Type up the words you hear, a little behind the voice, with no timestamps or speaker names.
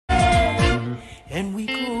And we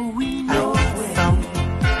going down, down.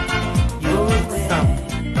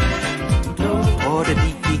 All the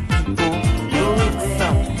big people, down,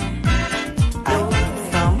 down.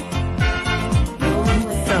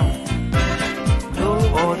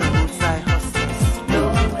 All the roadside hustlers,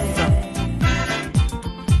 down.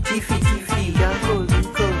 Tiffy, young Cold,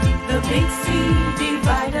 the big sea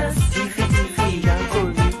divide us. Tiffy, young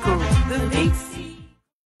Cold, the big sea.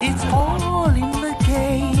 It's all in the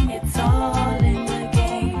game. It's all in the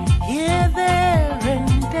game. Here, there,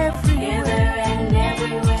 and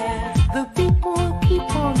everywhere. The people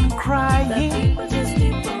keep on crying. The people just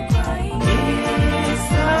keep on crying.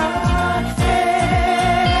 It's not fair.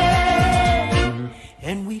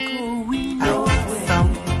 And we going down,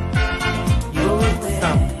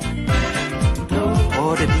 down.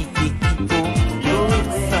 All the big people, down,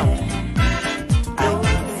 down.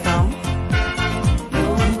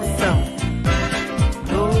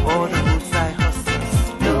 All the roadside hustlers,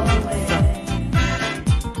 down.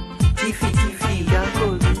 Tiffy, young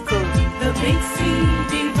Cold, the big sea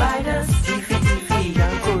divide us. Tiffy,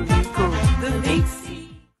 young Cold, the big sea.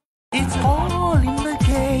 It's all in the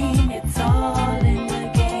game. It's all in the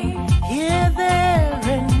game. Here, there,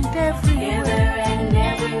 and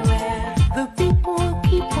everywhere. The people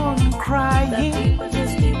keep on crying. The people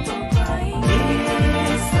just keep on crying.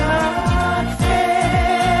 It's not fair.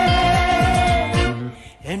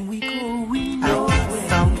 And we going down,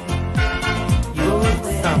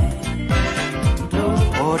 down.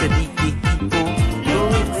 All the big people,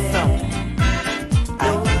 down, down.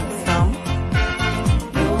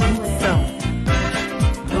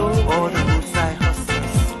 All the roadside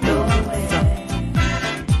hustlers, down.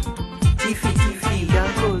 Tiffy,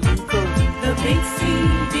 young Cold, the big sea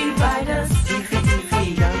divide us. Tiffy,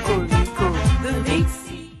 young Cold, the big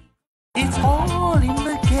sea. It's all in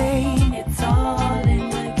the game. It's all in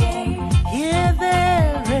the game. Here,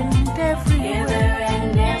 there,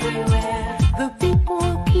 and everywhere. The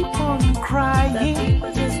people keep on crying. The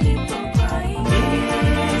people just keep on crying.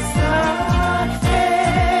 It's not fair.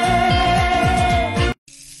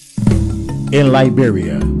 In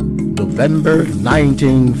Liberia, November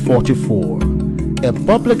 1944, a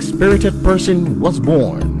public-spirited person was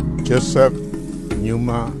born. Joseph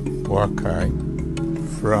Nyuma Wakai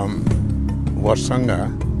from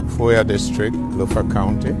Wasanga, Foya District, Lofa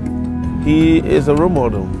County. He is a role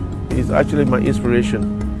model. He's actually my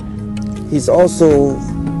inspiration. He's also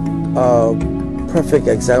a perfect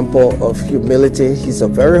example of humility. He's a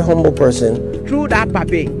very humble person. Through that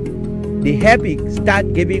papi, the help he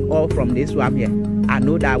start giving all from this one here. I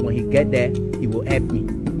know that when he get there, he will help me.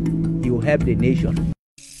 He will help the nation.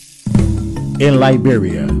 In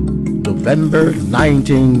Liberia, November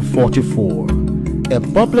 1944, a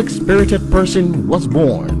public-spirited person was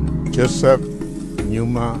born. Joseph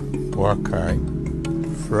Nyuma Wakai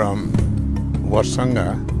from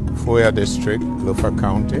Wasanga, Foya District, Lofa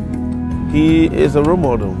County. He is a role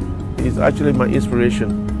model. He's actually my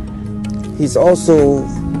inspiration. He's also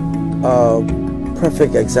a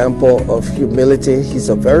perfect example of humility. He's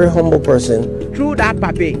a very humble person. Through that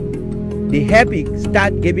papi, the help he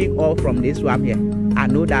start giving all from this one here. I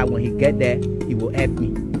know that when he get there, he will help me.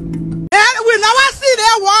 And we never see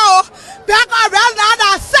that wall back around now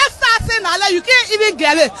that sisters in Allah, you can't even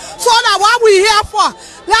get it. So that what we here for?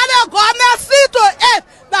 Let the government see to it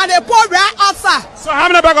that they put right outside. So how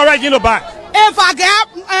many bags are you to buy? If I get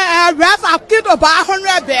rest, I'm going to buy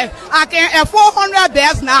 100 bags. I can afford 400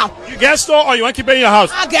 bags now. You get store or you want to keep it in your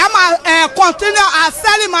house? I get my continue. I'm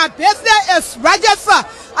selling my business is registered,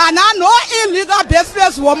 and I know illegal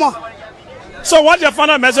business woman. So what's your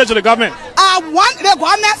final message to the government? I want the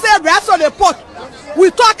government to say rest on the port.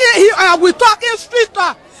 We talking street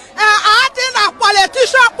talk. I think that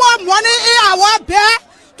politicians put money in our bed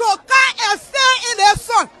to come and stay in the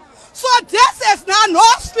sun. So this is not no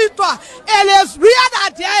street talk. It is real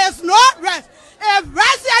that there is no rest. If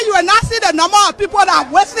rest here, you will not see the number of people that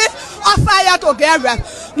wasted outside here to get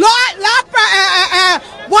rest. Lord,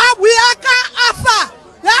 what we are can answer.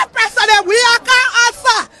 That president, we are can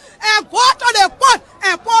answer. And go to the port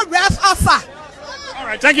and put rest outside. All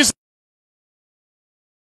right, thank you.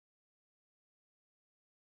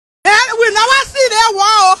 And we never see that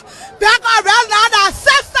wall back around now that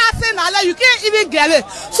sisters in Allah, you can't even get it.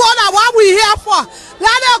 So that what we here for?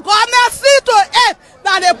 Let the government see to it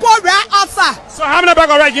that they put rest outside. So how many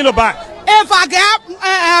bags are you to buy? If I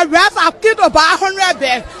get rest, I'm going to buy 100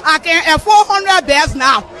 bags. I can afford 400 bags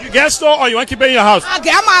now. You get store or you want to keep it in your house? I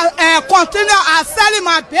get my continue. I'm selling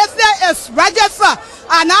my business is registered,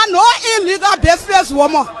 and I know illegal business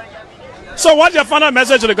woman. So what's your final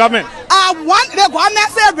message to the government? I want the government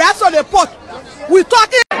to say rest on the port. We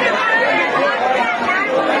talking.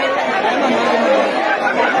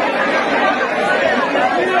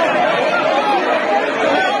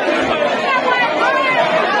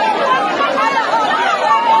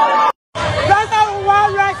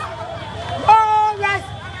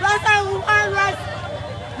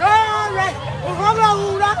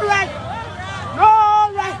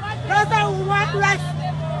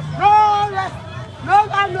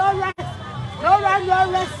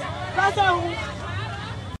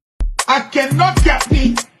 I cannot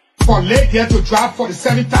campaign for late here to drive for the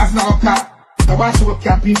 $7,000 car. Now why should we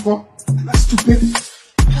campaign for? That's stupid.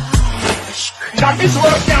 That is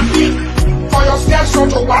what I campaign for your stepson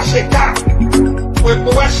to wash a car. With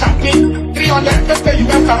more champagne, 350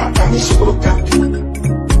 US dollars. That is what I campaign.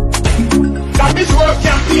 That is what I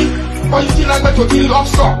campaign. For you to like to deal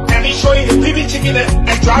lobster and he show you the baby chicken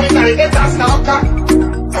and driving at the $8,000 car.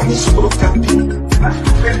 That is what I campaign.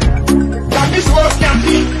 That is what I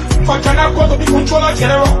campaign. For Ghana go to be controller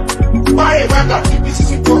general. Buy a web that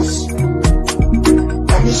PPCC plus.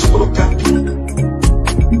 That is what I campaign.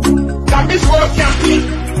 That is what I campaign.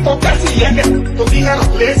 For Betty Yegan to be head of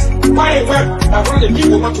place. Buy a web that one of the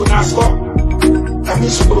people want to NASCAR. That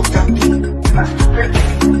is what I campaign.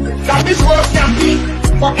 That is what I campaign.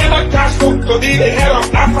 For Emma Castro to be the head of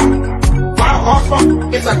NAFA. While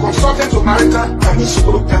Hoffman is a consultant to Maritime. That is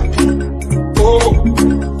what I campaign. Oh,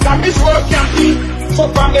 that is what I campaign. So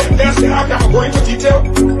family, there's the app I'm going to detail.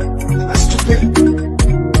 That's stupid.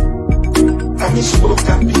 That is what I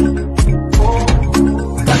campaign. Oh,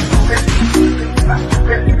 that's stupid. That's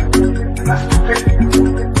stupid. That's stupid.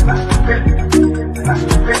 That's stupid. That's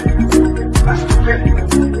stupid. That's stupid.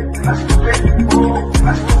 That's stupid. Oh,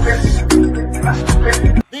 that's stupid. That's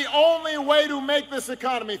stupid. The only way to make this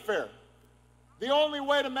economy fair, the only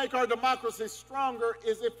way to make our democracy stronger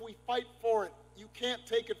is if we fight for it. You can't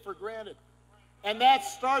take it for granted. And that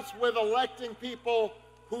starts with electing people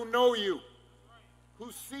who know you,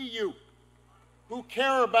 who see you, who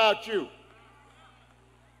care about you,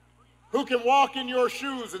 who can walk in your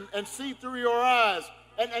shoes and see through your eyes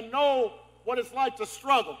and know what it's like to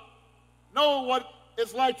struggle, know what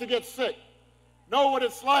it's like to get sick, know what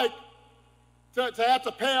it's like to have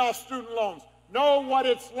to pay off student loans, know what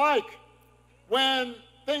it's like when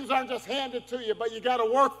things aren't just handed to you, but you got to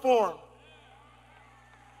work for them.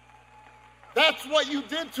 That's what you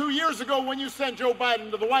did 2 years ago when you sent Joe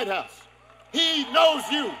Biden to the White House. He knows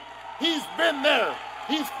you. He's been there.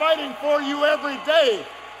 He's fighting for you every day,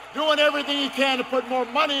 doing everything he can to put more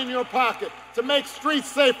money in your pocket, to make streets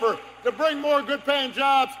safer, to bring more good-paying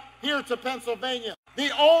jobs here to Pennsylvania.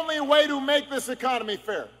 The only way to make this economy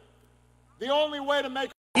fair, the only way to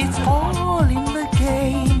make... It's all in the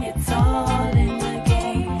game. It's all in the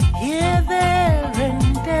game. Here, there,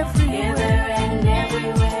 and everywhere. Here, there, and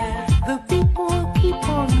everywhere. The people keep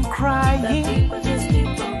on crying. The people just keep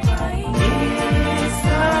on crying. It's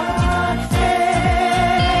not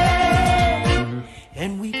fair.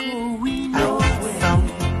 And we going nowhere.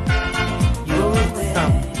 Nowhere.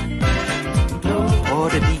 All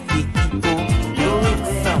the big people.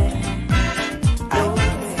 Nowhere.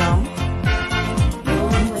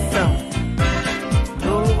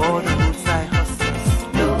 All the roadside hustlers.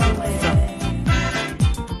 Nowhere.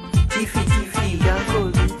 Tiffy, Uncle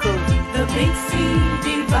Rico. The big C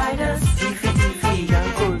divide us. Tiffy,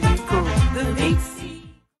 Uncle Rico. The big C.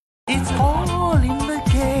 It's all in the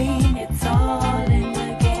game. It's all in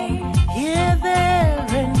the game. Here, there,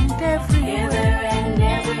 and everywhere. Here, there, and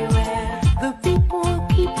everywhere. The people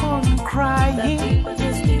keep on crying. The people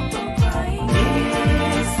just keep on crying.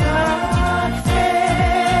 It's not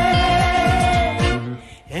fair.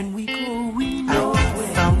 And we going nowhere.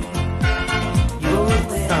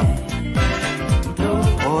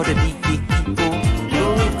 All the big people.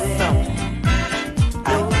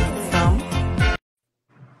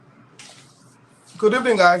 Good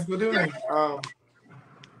evening, guys. Good evening.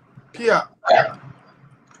 Pia.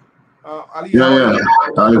 Ali. Yeah.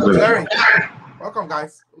 Larry. Welcome,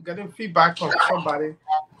 guys. We're getting feedback from somebody.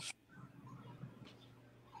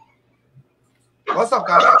 What's up,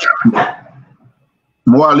 guys?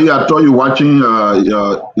 Ali, I thought you watching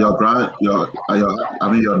your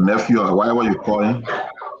nephew or whatever you call him.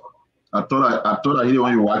 I thought I hear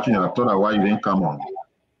when you watching. I thought why you didn't come on.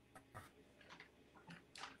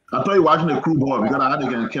 I thought you watching the crew ball because I had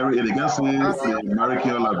to carry it against the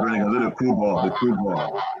American Liberian. The crew ball.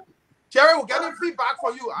 Jerry, we're getting feedback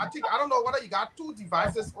for you. I don't know whether you got two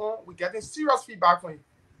devices on. We're getting serious feedback from you.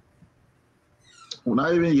 Well,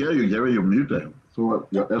 not even hear you, Jerry. You're muted. So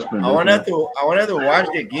your explanation. I wanted to watch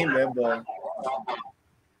the game, man, but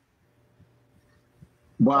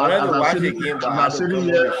I'm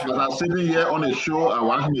sitting here on the show. I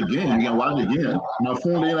watch the game. You can watch the game. My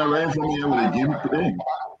phone ain't around from here with the game playing.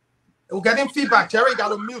 We're getting feedback. Jerry got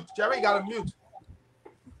to mute. Okay.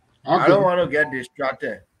 I don't want to get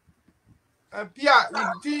distracted. Pia,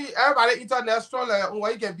 everybody internet strong.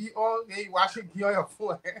 You can be on watching on your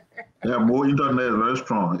phone. Yeah, more internet very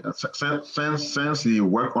strong. Since he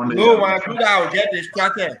work on the. No, my computer will get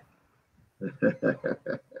distracted.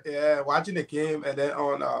 Yeah, watching the game and then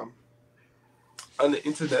on on the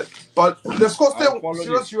internet. But the score still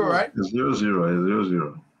 0-0, right? It's 0-0. It's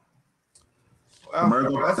 0-0.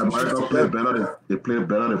 America played better. They played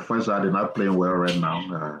better the first half. They're not playing well right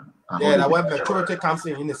now. That's why maturity comes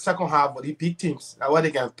in the second half for the big teams. That's why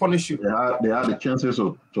they can punish you. They had the chances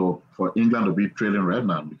for England to be trailing right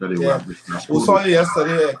now because they were. We saw it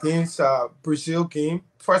yesterday against Brazil game.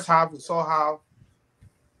 First half, we saw how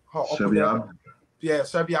Serbia.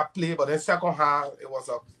 Serbia played, but then second half it was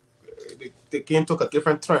the game took a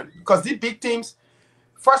different turn because the big teams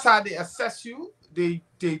first half they assess you, they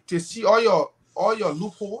see all your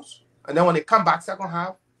loopholes, and then when they come back second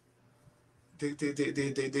half, they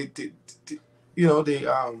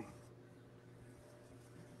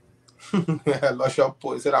lost your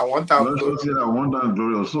point. Said I want that.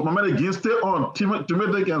 Glorious. So my man again stay on. Team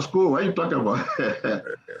they can score. What are you talking about?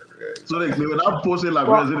 So they were not posting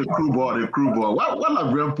Liberians in the crew ball. What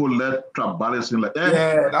Liberian people let Trabalis in like?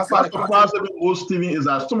 That's why the problem most TV is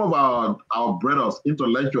that some of our brothers,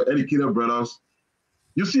 intellectual, educated brothers,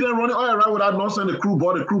 you see them running all around without nonsense. The crew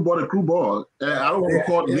ball. I don't want to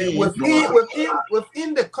call names.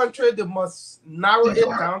 Within the country, they must narrow it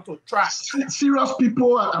down to track. Serious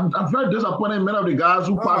people. I'm very disappointed. Many of the guys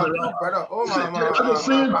who pass around. The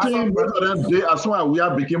same thing that day as soon as we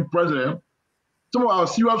have became president. Some of our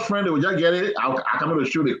serious friends, they will just get it. I cannot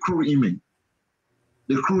show the crew image.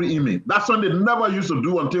 The crew image. That's something they never used to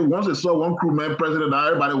do until once they saw one crew man president. Now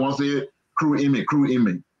everybody wants to say crew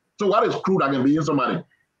image. So what is crew that can be in somebody?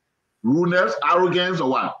 Rudeness, arrogance, or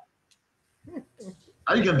what?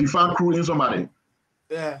 How you can define crew in somebody?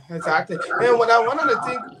 Yeah, exactly. And one of the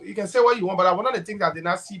things, you can say what you want, but one of the things that did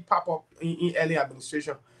not see pop up in early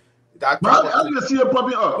administration. I didn't see it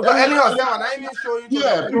popping up.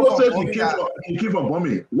 People say he came from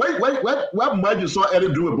bombing. What might you saw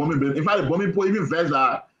Eddie do with bombing? In fact, the bombing people even vex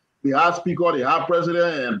that they have speaker, they have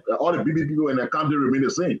president, and all the BB people in the country remain the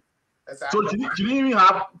same. Exactly. So she didn't even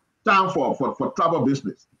have time for travel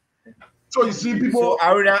business. So you see people. So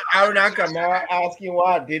Aruna Kamara asking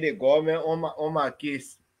what did the government on my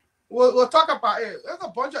case. We'll talk about it. There's a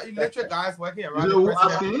bunch of electric guys working around the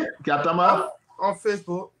president. On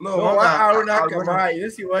Facebook. No, Aruna Kamara, you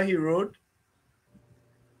see what he wrote?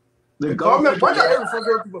 The government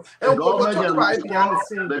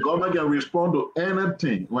can respond to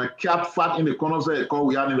anything. When Cap Fat in the corner say, "Call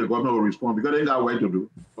we are in the government will respond," because they ain't got way to do.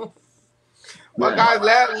 But guys,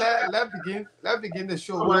 let's begin the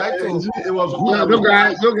show. It was good. It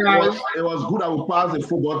was good I would pass the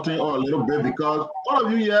football thing a little bit because all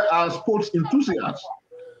of you here are sports enthusiasts.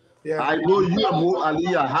 Yeah. I know you and Mo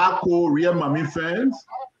Ali are hardcore Real Mami fans.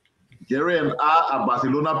 Jerry and I are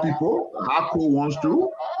Barcelona people. Hardcore wants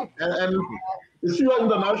to. And you see what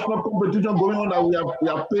international competition going on that we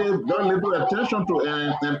have paid very little attention to.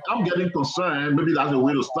 And I'm getting concerned. Maybe that's a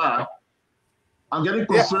way to start. I'm getting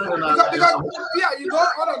concerned. You know,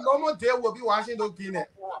 on a normal day, we'll be watching those games.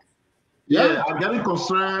 Yeah, I'm getting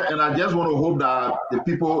concerned, and I just want to hope that the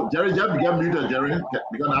people, Jerry, just get muted, Jerry,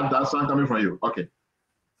 because that sound coming from you. Okay.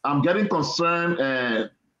 I'm getting concerned, and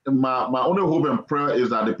my only hope and prayer is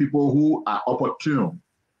that the people who are opportune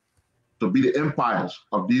to be the empires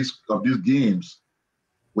of these games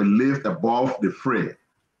will live above the fray.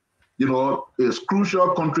 You know, it's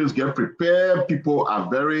crucial. Countries get prepared. People are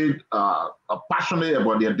very passionate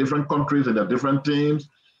about their different countries and their different teams.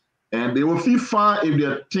 And they will feel fine if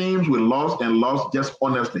their teams will lose just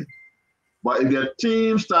honestly. But if their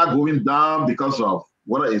teams start going down because of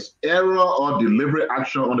whether it's error or deliberate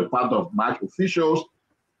action on the part of match officials,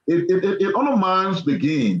 it undermines the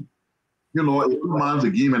game. You know, it undermines the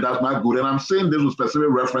game, and that's not good. And I'm saying this with specific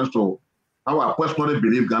reference to how I personally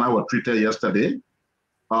believe Ghana were treated yesterday.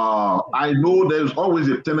 I know there's always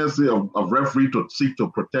a tendency of referee to seek to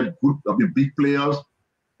protect big players.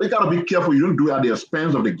 But you gotta be careful. You don't do it at the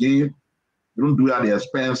expense of the game. You don't do it at the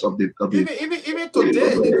expense of the. Even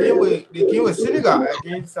today, the game with Senegal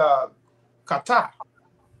against Qatar.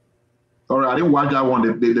 All right, I didn't watch that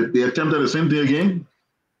one. They attempted the same thing again.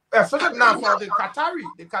 Yeah, so now for the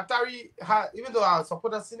Qatari had, even though I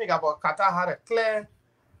supported Senegal, but Qatar had a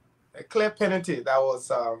clear penalty that was.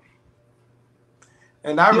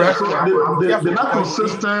 And that they're not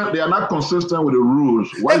consistent. They are not consistent with the rules.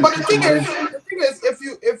 But the thing is,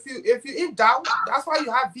 if you in doubt, that's why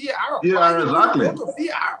you have VAR. Yeah, exactly.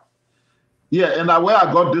 VAR. Yeah, and that's where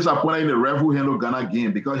I got disappointed in the ref who handled Ghana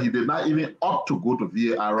game because he did not even opt to go to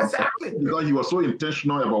VAR. Exactly. Because he was so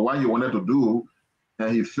intentional about what he wanted to do, and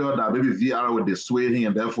he felt that maybe VAR would dissuade him,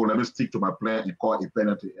 and therefore let me stick to my plan and call a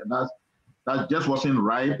penalty. And that just wasn't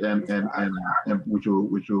right, and we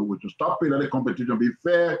should stop it. Let the competition be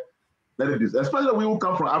fair. let it is. Especially we who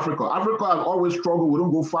come from Africa. Africa has always struggled. We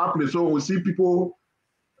don't go far place. So when we see people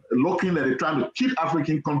looking at it, trying to cheat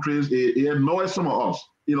African countries, it annoys some of us.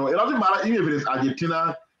 You know, it doesn't matter even if it is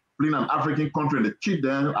Argentina playing an African country and they cheat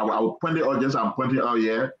them. I will point it out, just I'm pointing out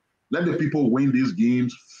here. Let the people win these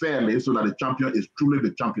games fairly so that the champion is truly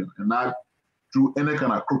the champion and not through any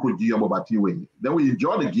kind of crocodile way. Then we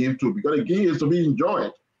enjoy the game too, because the game is to be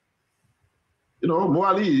enjoyed. You know,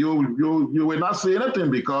 Moali, you will not say anything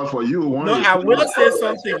because for you, no, I will say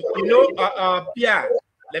something. You know, Pierre,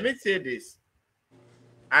 let me say this.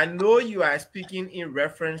 I know you are speaking in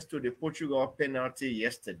reference to the Portugal penalty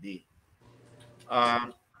yesterday.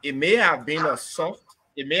 It may have been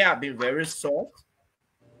it may have been very soft,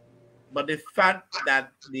 but the fact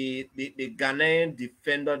that the Ghanaian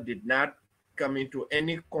defender did not come into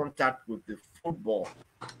any contact with the football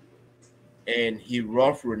and he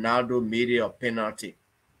roughed Ronaldo, made it a penalty.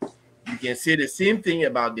 You can say the same thing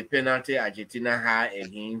about the penalty Argentina had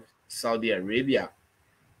in Saudi Arabia.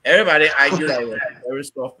 Everybody argued that it was a very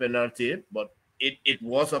soft penalty, but it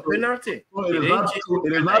was a penalty. No, it is not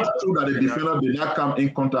true that the defender did not come in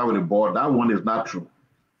contact with the ball. That one is not true.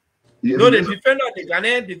 No, the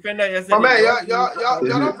Ghanaian defender yesterday. Oh man,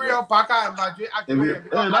 you're not bring up Baka and Madrid.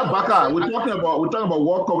 Not Baka. We're talking about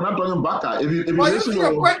World Cup. We're not talking Baka. If you listen to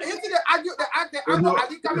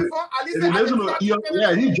he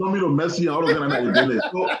jumped to Messi and all of them.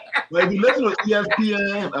 So, but if you listen to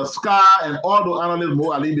ESPN, Sky, and all the analysts,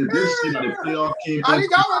 more Ali, they see that the player came. I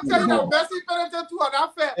think I will tell you that Messi penalty too on that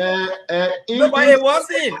fair. No, but it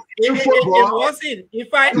wasn't. It wasn't. In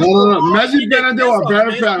fact, Messi penalty was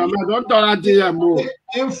very fair. Don't talk that here more.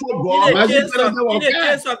 In football, in the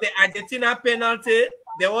case of the Argentina penalty,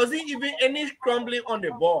 there wasn't even any scrambling on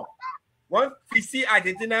the ball. One PC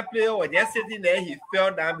Argentina player was just sitting there, he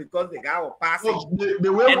fell down because the guy was passing.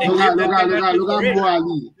 The way we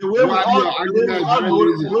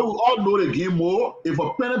all know the game more, if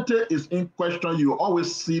a penalty is in question, you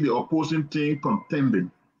always see the opposing team contending.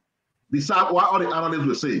 Besides what all the analysts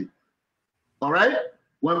will say. All right?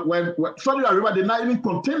 When Saudi Arabia did not even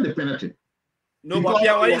contend the penalty. No, but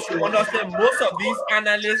yeah, you should understand, most of these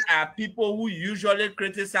analysts are people who usually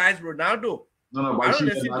criticize Ronaldo. No, but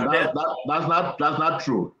that's not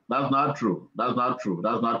true. That's not true. That's not true.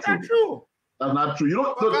 That's not true. That's true. That's not true. You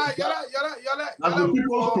don't. That's the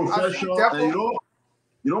people's profession, and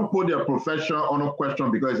you don't put their profession on a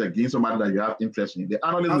question because it's against somebody that you have interest in. The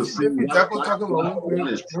analyst will say that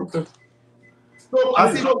is true. So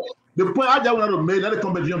the point I just want to make, let the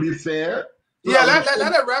competition be fair. Yeah, let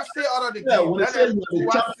the ref stay out of the game. When they say you're the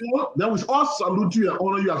champion, then we all salute you and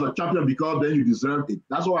honor you as a champion because then you deserve it.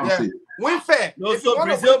 That's what I'm saying. Win fair. No, so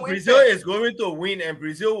Brazil is going to win, and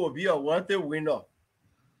Brazil will be a wanted winner.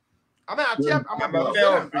 I'm a fan of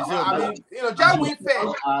Brazil. Just win fair.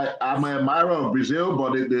 I'm an admirer of Brazil,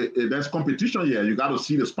 but there's competition here. You got to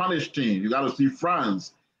see the Spanish team. You got to see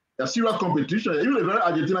France. There's serious competition. Even the very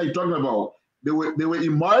Argentina you're talking about, they were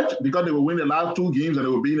emerged because they will win the last 2 games and they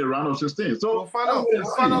will be in the round of 16. So we'll find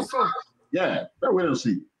out soon. Yeah, let's wait and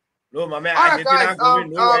see. No, my man, Argentina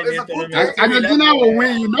will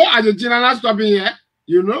win. You know, Argentina not stopping here.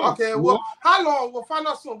 You know. Okay, well, how long? We'll find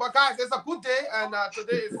out soon. But guys, it's a good day, and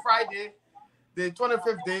today is Friday, the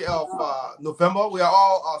 25th day of November. We are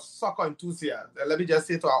all soccer enthusiasts. Let me just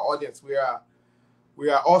say to our audience, we are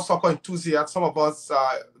all soccer enthusiasts. Some of us,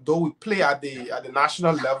 though we play at the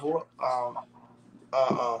national level.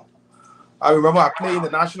 I remember I played in the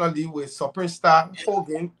National League with Supreme Star, 4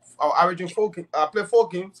 games, averaging 4 games. I played 4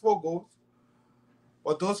 games, 4 goals.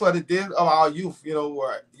 But those were the days of our youth. You know, we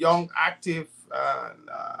were young, active,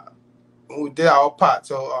 and we did our part.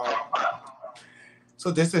 So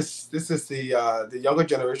this is the younger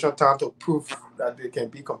generation time to prove that they can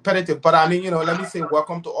be competitive. But I mean, let me say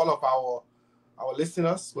welcome to all of our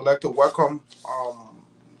listeners. We'd like to welcome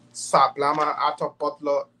Sablama, Arthur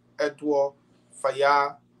Butler, Edward,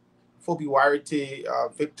 Faya, Phoebe Warity,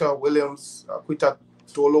 Victor Williams, Quita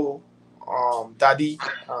Dolo, Daddy,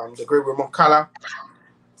 the great Ramon Kala,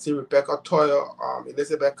 see Rebecca Toyer,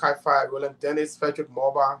 Elizabeth Kaifa, Roland Dennis, Frederick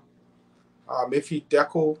Morba, Mayfi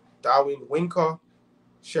Deco, Darwin Winker,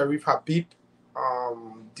 Sharif Habib,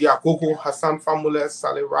 Diagogo Hassan Famules,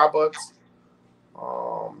 Sally Roberts,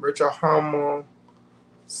 Richard Hammer,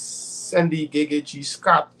 Sandy Gegeji,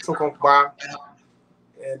 Scott Chokongba,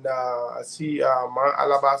 and I see Man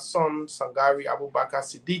Alaba Son, Sangari Abubakar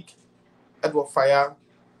Siddiq, Edward Faya,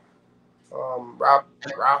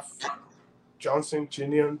 Ralph Johnson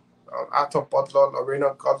Jr., Arthur Butler,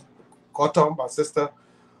 Lorena Gotham, my sister,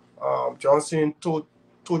 Johnson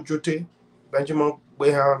Tojote, Benjamin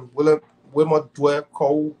Wehan, Wilmot Dwyer,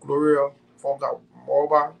 Cole, Gloria, Fonga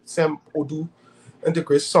Morba, Sam Odu, and the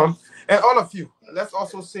great son, and all of you. Let's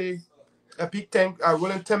also say a big thank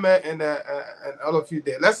William Temer and all of you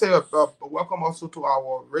there. Let's say a welcome also to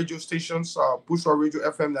our radio stations, Bushra Radio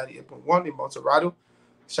FM 98.1 in Montserrat,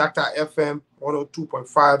 Shakta FM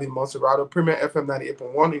 102.5 in Montserrat, Premier FM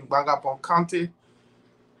 98.1 in Bangapon County,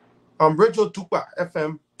 Radio Tukpa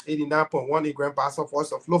FM 89.1 in Grand Bassa,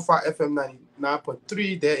 Voice of Lofa FM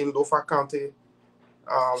 99.3 there in Lofa County,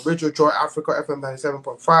 Radio Joy Africa FM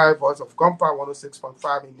 97.5, Voice of Gompa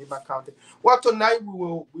 106.5 in Lima County. Well, tonight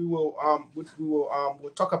we'll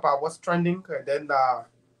talk about what's trending, and then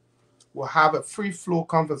we'll have a free flow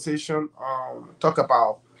conversation. Talk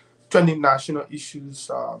about trending national issues.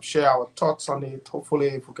 Share our thoughts on it. Hopefully,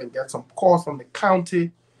 if we can get some calls from the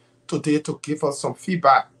county today to give us some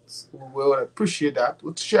feedback, we will appreciate that.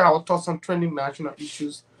 We'll share our thoughts on trending national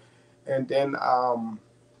issues, and then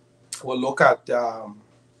we'll look at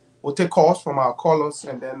we'll take calls from our callers,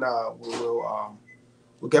 and then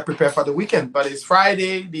we'll get prepared for the weekend. But it's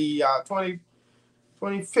Friday, the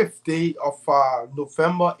 25th day of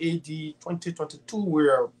November AD 2022.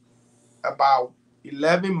 We're about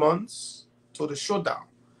 11 months to the showdown.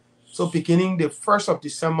 So beginning the 1st of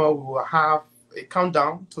December, we will have a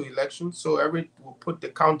countdown to elections. So we'll put the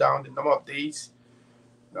countdown, the number of days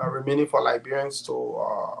remaining for Liberians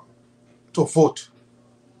to vote.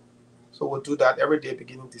 So we'll do that every day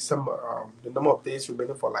beginning December. The number of days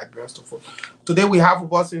remaining for Liberians to vote. Today we have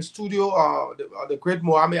with us in studio the great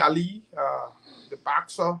Muhammad Ali, the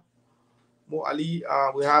boxer, Mo Ali.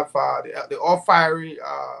 We have the all-fiery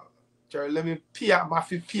Jeremy Pia,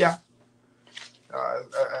 Mafi Pia,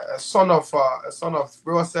 a son of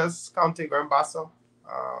Roses County Grand Bassa.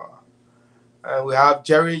 And we have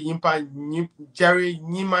Jerry Nyima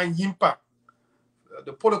Yimpa,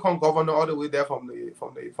 the Polycon governor, all the way there from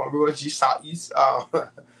Rural G Southeast.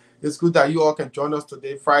 It's good that you all can join us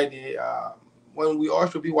today, Friday, when we all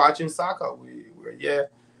should be watching soccer. We're here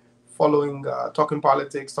following, talking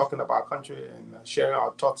politics, talking about country, and sharing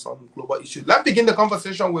our thoughts on global issues. Let's begin the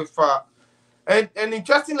conversation with, and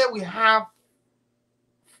interestingly, we have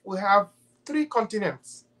 3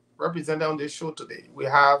 continents represented on this show today. We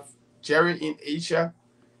have Jerry in Asia,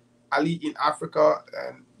 Ali in Africa,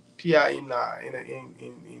 and Pia in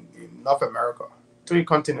North America. 3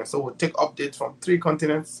 continents. So we'll take updates from 3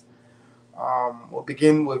 continents. We'll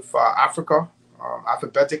begin with Africa,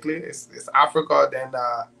 alphabetically. It's Africa,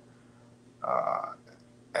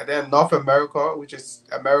 and then North America, which is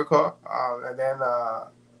America, and then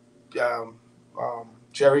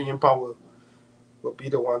Jerry Yimpa will be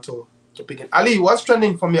the one to begin. Ali, what's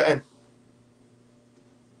trending from your end?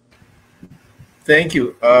 Thank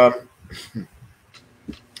you.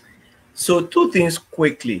 So 2 things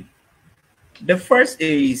quickly. The first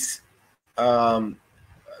is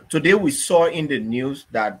today we saw in the news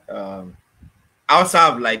that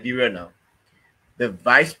outside of Liberia now, the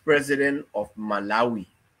vice president of Malawi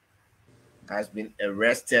has been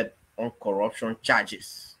arrested on corruption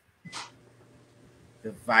charges.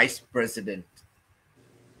 The vice president.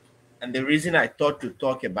 And the reason I thought to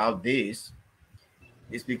talk about this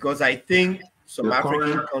is because I think some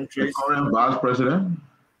African countries... The current vice president?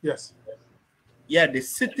 Yes. Yeah, the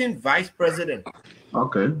sitting vice president.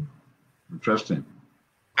 Okay, interesting.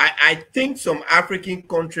 I think some African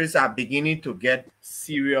countries are beginning to get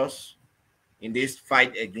serious in this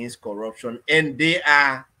fight against corruption, and they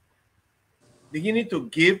are beginning to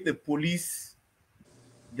give the police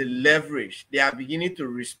the leverage. They are beginning to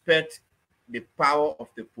respect the power of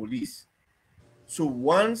the police. So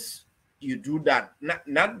once you do that,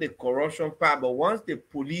 not the corruption part, but once the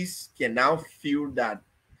police can now feel that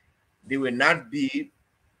they will not be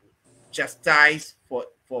chastised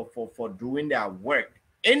for doing their work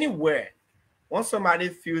anywhere. Once somebody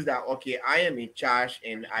feels that, okay, I am in charge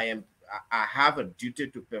and I have a duty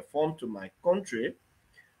to perform to my country,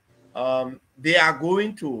 they are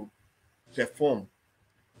going to perform.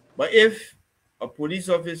 But if a police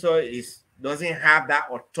officer doesn't have that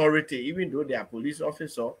authority, even though they are police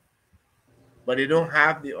officer, but they don't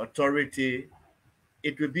have the authority,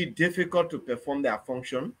 it will be difficult to perform their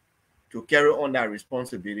function, to carry on their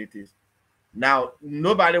responsibilities. Now,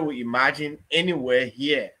 nobody will imagine anywhere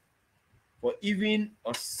here for even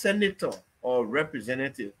a senator or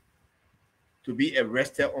representative to be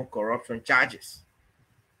arrested on corruption charges.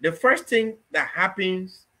 The first thing that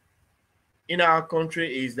happens in our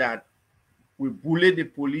country is that we bully the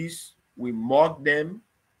police, we mock them,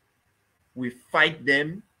 we fight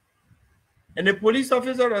them, and the police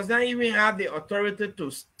officer does not even have the authority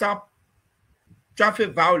to stop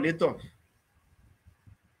traffic violators.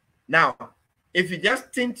 Now, if you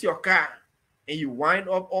just tint your car and you wind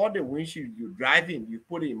up all the windshield, you driving, you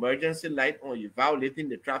put an emergency light on, you violating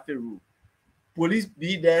the traffic rule. Police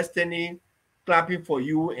be there standing, clapping for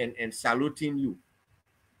you and saluting you.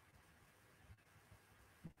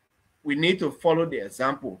 We need to follow the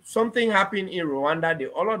example. Something happened in Rwanda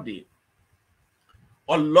the other day.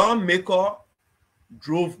 A lawmaker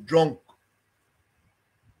drove drunk,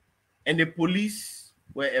 and the police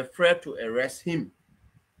were afraid to arrest him.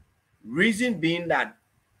 Reason being that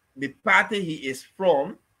the party he is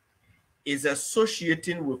from is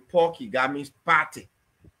associating with Paul Kagame's party.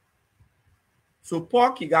 So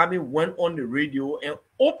Paul Kagame went on the radio and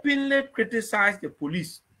openly criticized the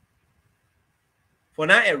police for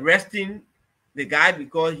not arresting the guy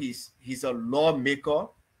because he's a lawmaker,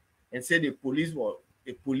 and said the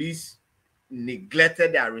police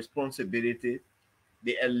neglected their responsibility.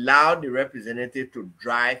 They allowed the representative to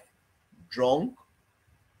drive drunk.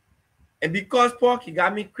 And because Paul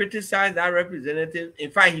Kagame criticized that representative,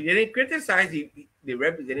 in fact, he didn't criticize the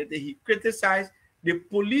representative, he criticized the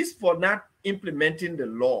police for not implementing the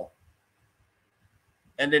law.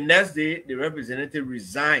 And the next day, the representative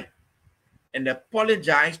resigned and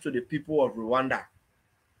apologized to the people of Rwanda,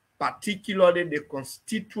 particularly the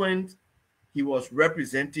constituent he was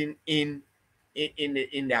representing in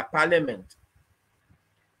their parliament.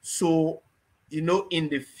 So, you know, in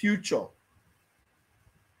the future,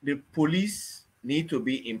 the police need to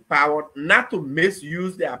be empowered, not to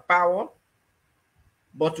misuse their power,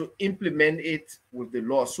 but to implement it with the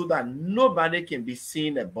law so that nobody can be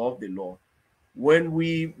seen above the law. When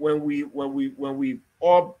we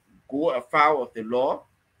all go afoul of the law,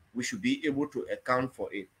 we should be able to account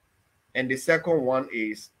for it. And the second one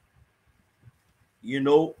is, you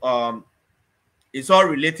know, it's all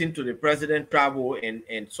relating to the president travel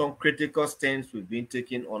and some critical stance we've been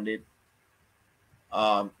taking on it.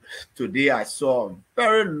 Today I saw a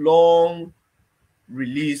very long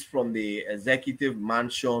release from the executive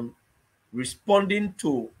mansion responding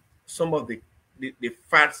to some of the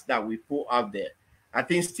facts that we put out there. I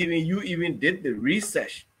think, Stephen, you even did the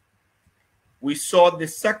research. We saw the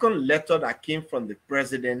second letter that came from the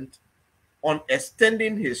president on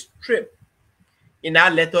extending his trip. In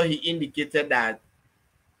that letter, he indicated that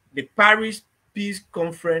the Paris Peace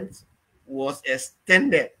Conference was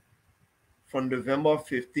extended from November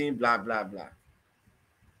 15, blah, blah, blah.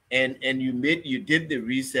 And you did the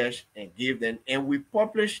research and gave them, and we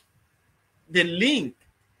published the link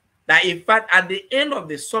that, in fact, at the end of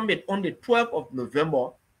the summit on the 12th of November,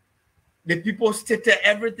 the people stated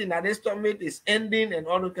everything, that this summit is ending and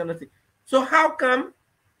all that kind of thing. So how come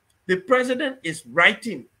the president is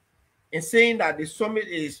writing and saying that the summit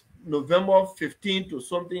is November 15th to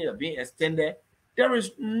something being extended? There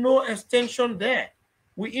is no extension there.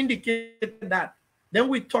 We indicated that. Then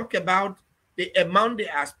we talk about the amount they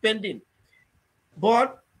are spending.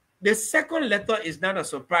 But the second letter is not a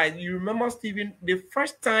surprise. You remember, Stephen, the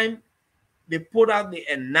first time they put out the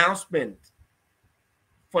announcement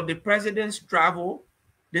for the president's travel,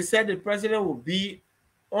 they said the president will be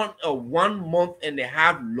on a 1.5 month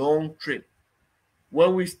long trip.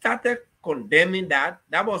 When we started condemning that,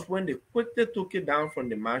 that was when they quickly took it down from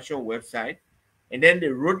the mansion website, and then they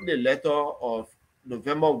wrote the letter of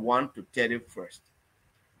November 1 to 31st.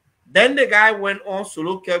 Then the guy went on,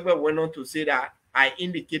 Solo Kegbe went on to say that I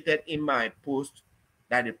indicated in my post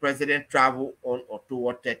that the president traveled on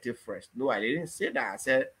October 31st. No, I didn't say that. I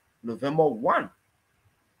said November 1.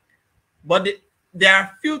 But there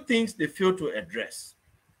are few things they fail to address.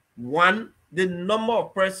 One, the number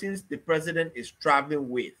of persons the president is traveling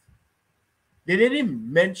with. They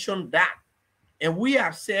didn't mention that. And we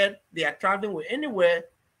have said they are traveling with anywhere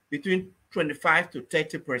between 25 to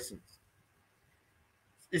 30 persons.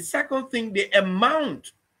 The second thing, the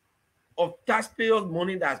amount of taxpayers'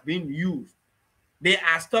 money that's being used, they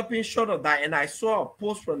are stopping short of that. And I saw a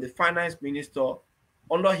post from the finance minister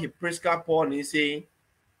under Hipriska Paul saying,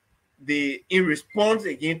 in response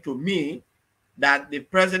again to me, that the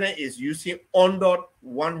president is using under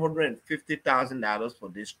 $150,000 for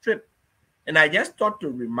this trip. And I just thought to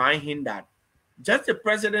remind him that just the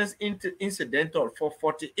president's incidental for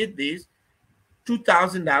 48 days,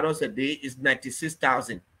 $2,000 a day is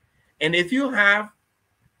 $96,000. And if you have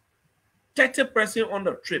 30% on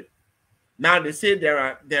the trip, now they say there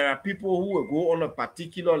are people who will go on a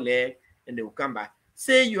particular leg and they will come back.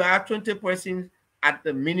 Say you have 20% at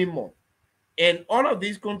the minimum. And all of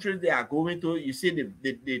these countries they are going to, you see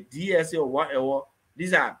the DSA or whatever,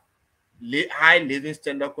 these are high living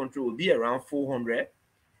standard country, will be around 400.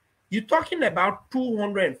 You're talking about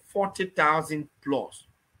 240,000 plus.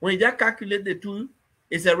 When you just calculate the two,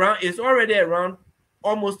 it's already around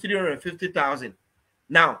almost 350,000.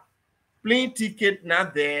 Now, plane ticket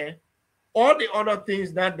not there, all the other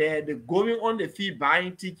things not there. They're going on the field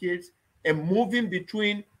buying tickets and moving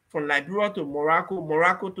between from Liberia to Morocco,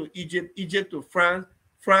 Morocco to Egypt, Egypt to France,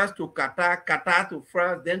 France to Qatar, Qatar to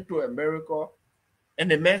France, then to America.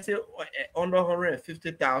 And the man said under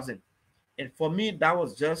 150,000. And for me, that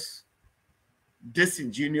was just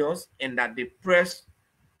disingenuous, and that the press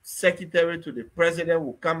secretary to the president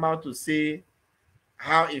will come out to say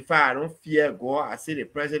how, if I don't fear God, I say the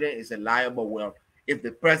president is a liar. But well, if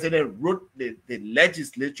the president wrote the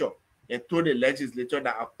legislature and told the legislature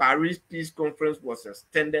that a Paris Peace Conference was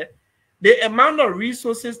extended, the amount of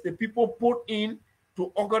resources the people put in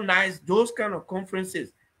to organize those kind of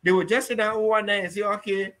conferences, they will just sit down over there and say,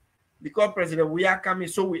 okay, because President, we are coming,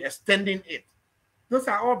 so we're extending it. Those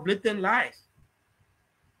are all blatant lies.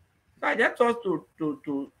 So I just thought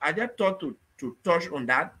to touch on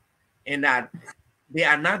that, and that they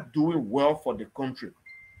are not doing well for the country.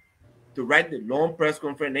 To write the long press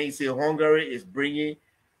conference, and he say Hungary is bringing,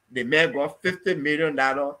 the man got $50 million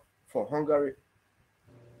for Hungary.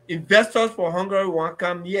 Investors for Hungary want to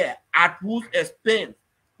come here. At whose expense?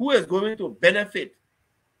 Who is going to benefit?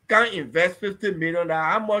 Can invest $50 million.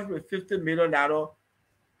 How much will $50 million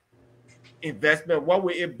investment? What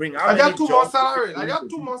will it bring? I got 2 months salary. I got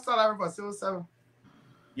 2 months salary for Civil 7.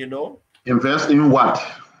 You know? Invest in what?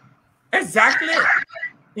 Exactly.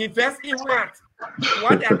 Invest in what?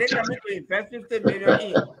 What are they coming to invest $50 million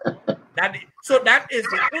in? So that is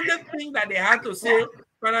the only thing that they have to say.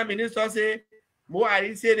 Prime Minister say, more I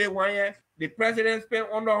didn't say they want here. The president spent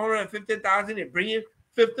under 150,000 and bringing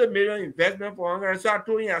 50 million investment for Hungary. So I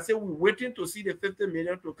told him, I said, we're waiting to see the 50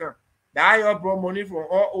 million to come. That you brought money from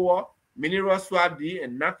all over, mineral swap deal,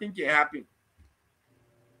 and nothing can happen.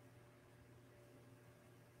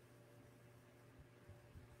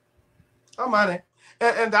 Oh, man.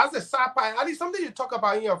 And that's the sad part. At least something you talk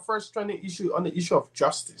about in your first trending issue on the issue of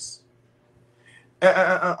justice.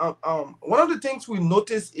 One of the things we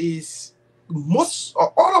notice is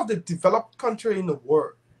all of the developed countries in the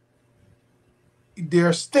world,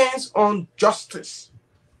 their stance on justice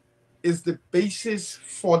is the basis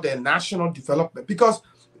for their national development. Because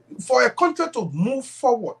for a country to move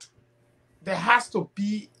forward, there has to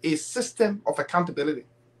be a system of accountability.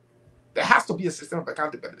 There has to be a system of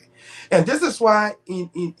accountability. And this is why in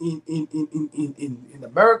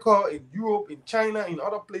America, in Europe, in China, in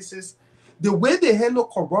other places, the way they handle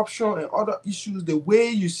corruption and other issues, the way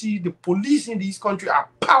you see the police in these countries are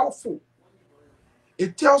powerful.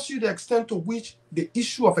 It tells you the extent to which the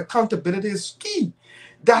issue of accountability is key.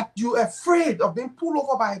 That you're afraid of being pulled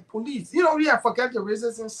over by police. You know, yeah, forget the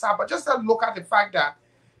racism inside, but just look at the fact that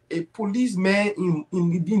a policeman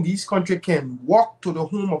in this country can walk to the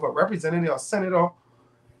home of a representative or senator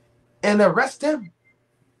and arrest them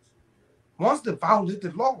once they violate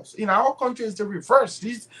the laws. In our country, it's the reverse.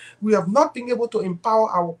 We have not been able to empower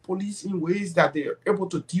our police in ways that they are able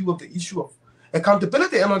to deal with the issue of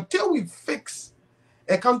accountability. And until we fix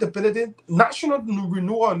accountability, national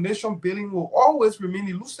renewal and nation building will always remain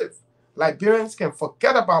elusive. Liberians can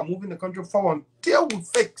forget about moving the country forward until we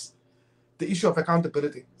fix the issue of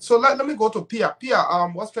accountability. So let me go to Pia. Pia,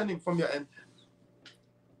 what's trending from your end?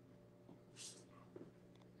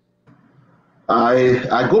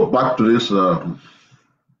 I go back to this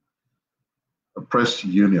press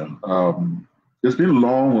union. It's been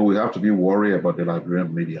long when we have to be worried about the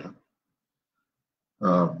Liberian media.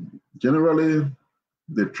 Generally,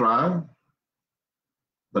 they try,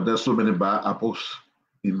 but there's so many bad apples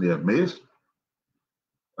in their maze.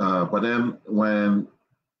 But then when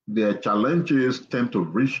their challenges tend to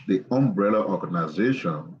reach the umbrella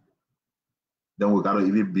organization, then we gotta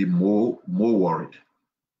even be more worried.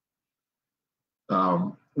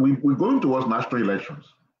 We're going towards national elections.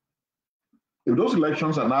 If those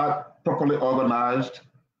elections are not properly organized,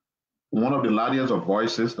 one of the layers of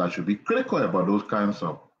voices that should be critical about those kinds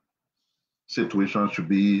of situations should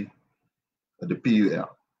be the PUL.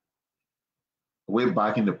 Way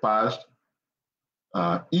back in the past,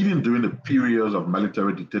 even during the periods of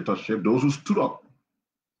military dictatorship, those who stood up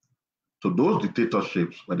to those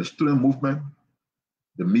dictatorships were the student movement,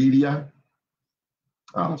 the media,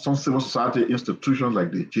 some civil society institutions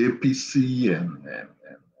like the JPC and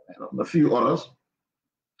a few others.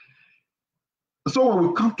 So when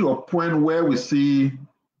we come to a point where we see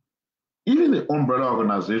even the umbrella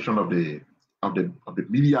organization of the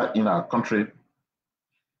media in our country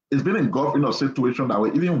is being engulfed in a situation that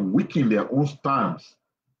will even weaken their own stance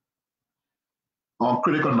on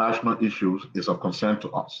critical national issues is of concern to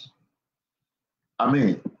us. I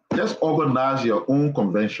mean, just organize your own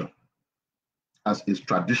convention as is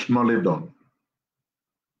traditionally done.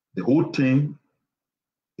 The whole thing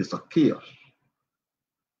It's a chaos.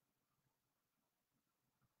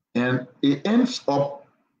 And it ends up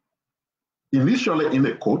initially in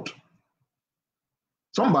the court.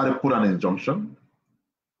 Somebody put an injunction.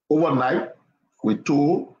 Overnight, we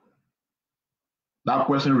told that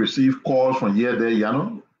person received calls from here, there,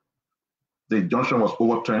 Yano. The injunction was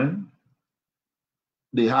overturned.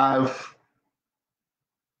 They have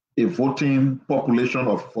a voting population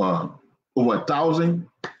of over 1,000.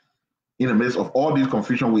 In the midst of all this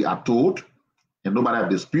confusion, we are told, and nobody has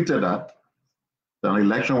disputed that, an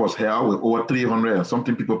election was held with over 300 and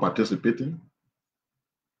something people participating.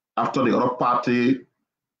 After the other party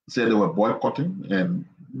said they were boycotting, and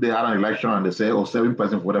they had an election and they said, oh, 7%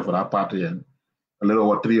 voted for that party and a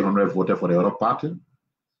little over 300 voted for the other party.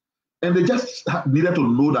 And they just needed to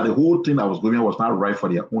know that the whole thing that was going on was not right for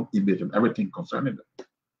their own image and everything concerning them.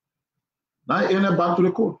 Now it ended back to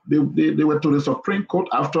the court. They went to the Supreme Court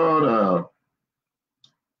after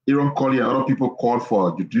Aaron Colley and other people called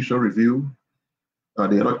for judicial review.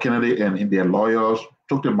 The other candidate and their lawyers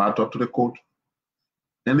took the matter to the court.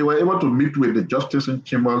 And they were able to meet with the justice in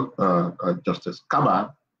chamber, Justice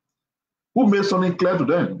Kaba, who made something clear to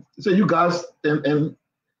them. He said, you guys, and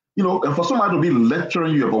for somebody to be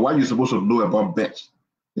lecturing you about what you're supposed to know about bets,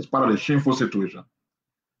 it's part of the shameful situation.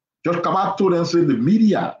 Judge Kaba told them, say the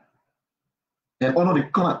media and under the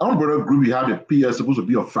kind of umbrella group you have, the PA is supposed to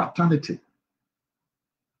be a fraternity.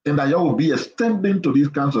 And that you will be extending to these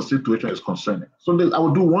kinds of situations is concerning. So I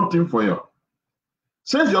will do one thing for you.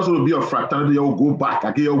 Since you're supposed to be a fraternity, you'll go back.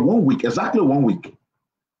 I give you 1 week, exactly 1 week.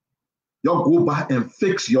 You'll go back and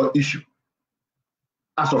fix your issue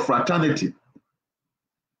as a fraternity.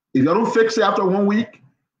 If you don't fix it after 1 week,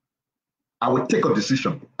 I will take a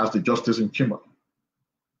decision as the justice in chamber.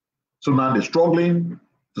 So now they're struggling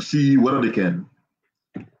to see whether they can.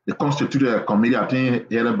 They constituted a committee, I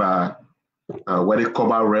think, headed by where they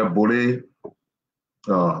cover Rep Bole.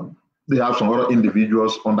 They have some other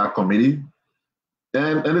individuals on that committee.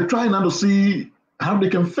 And they're trying now to see how they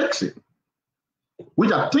can fix it,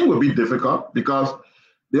 which I think will be difficult because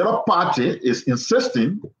the other party is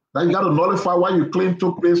insisting that you got to nullify what you claim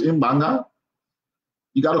took place in Banga.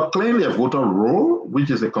 You got to claim their voter roll, which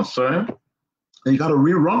is a concern, and you got to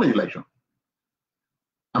rerun the election.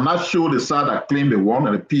 I'm not sure the side that claimed they won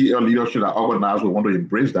and the PL leadership that organized will want to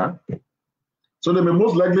embrace that. So they may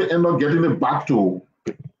most likely end up getting it back to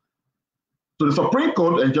the Supreme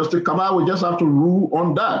Court, and Justice Kaba will just have to rule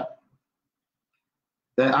on that.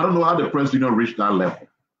 And I don't know how the press union reached that level.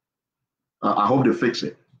 I hope they fix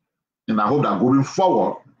it. And I hope that going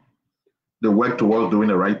forward, they work towards doing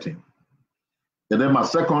the right thing. And then my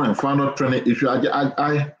second and final training issue,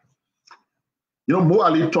 Mo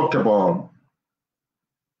Ali talked about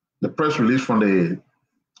the press release from the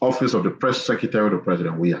Office of the Press Secretary of the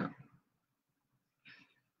President, we have.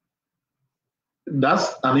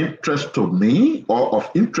 That's an interest to me, or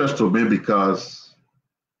of interest to me, because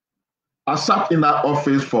I sat in that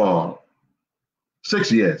office for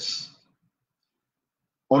 6 years.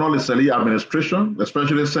 Under the Sali administration,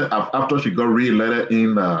 especially after she got re-elected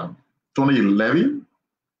in 2011,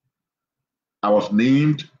 I was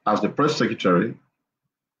named as the press secretary,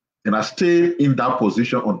 and I stayed in that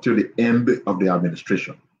position until the end of the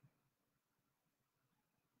administration.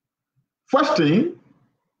 First thing,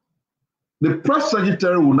 the press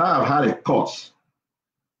secretary would not have had a cause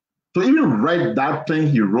to even write that thing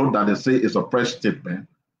he wrote that they say is a press statement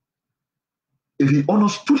if he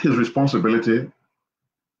understood his responsibility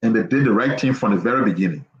and they did the right thing from the very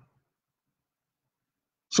beginning.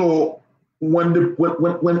 So when you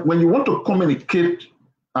want to communicate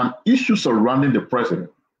an issue surrounding the president,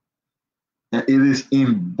 and it is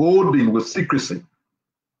emboldened with secrecy,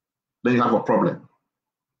 then you have a problem.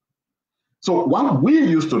 So what we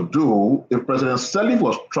used to do, if President Sali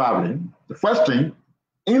was traveling, the first thing,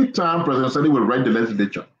 in time, President Sali will write the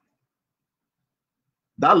legislature.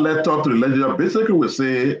 That letter to the legislature basically will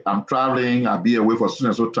say, I'm traveling, I'll be away for so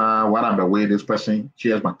and so time, while I'm away, this person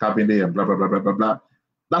chairs my cabinet and blah, blah, blah, blah, blah, blah.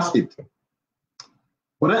 That's it.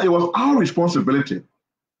 But then it was our responsibility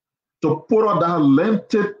to put out that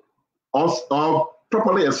lengthy or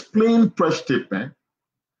properly explained press statement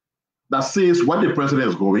that says what the president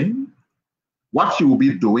is going, what she will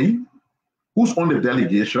be doing, who's on the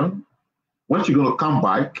delegation, when she's going to come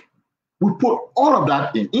back. We put all of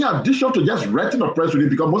that in addition to just writing a press release,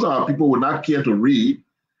 because most of our people would not care to read,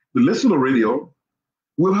 to listen to radio.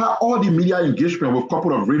 We'll have all the media engagement with a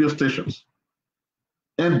couple of radio stations.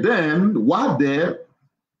 And then while there,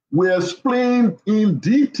 we explain in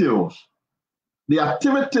details the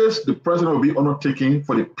activities the president will be undertaking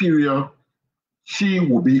for the period she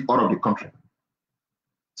will be out of the country.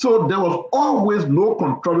 So there was always no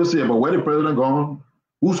controversy about where the president gone,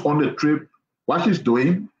 who's on the trip, what she's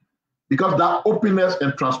doing, because that openness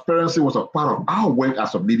and transparency was a part of our work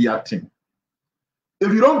as a media team.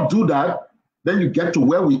 If you don't do that, then you get to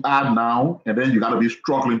where we are now, and then you got to be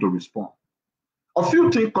struggling to respond. A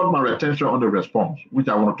few things caught my attention on the response, which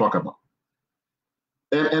I want to talk about.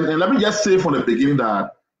 And let me just say from the beginning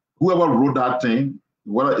that whoever wrote that thing,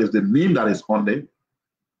 whether it's the meme that is on there,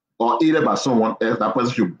 or aided by someone else, that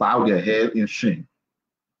person should bow their head in shame.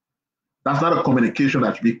 That's not a communication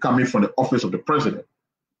that should be coming from the office of the president.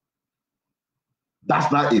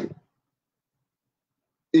 That's not it.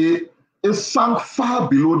 It sank far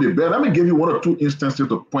below the bell. Let me give you one or two instances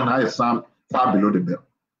to point out it sank far below the bell.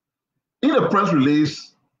 In the press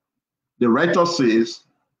release, the writer says,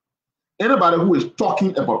 anybody who is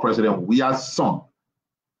talking about President Weah's son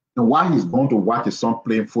and why he's going to watch his son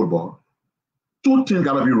playing football, two things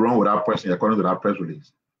got to be wrong with that person according to that press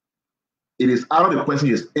release. It is either the person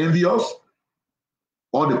is envious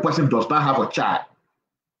or the person does not have a child.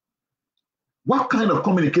 What kind of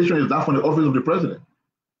communication is that from the office of the president?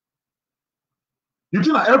 You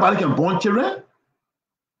think that everybody can born children?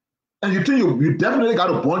 And you think you definitely got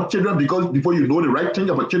to born children before you know the right thing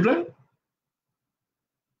about children?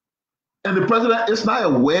 And the president is not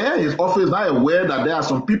aware, his office is not aware that there are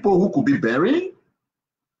some people who could be buried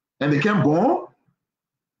and they can't born.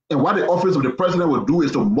 And what the office of the president will do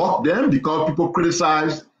is to mock them because people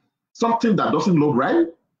criticize something that doesn't look right.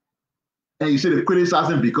 And you say they criticize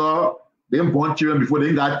them because they didn't born children before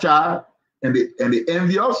they got a child and they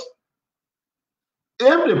envious.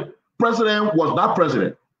 If the president was not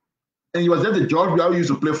president and he was just a George Weah who used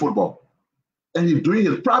to play football and he's doing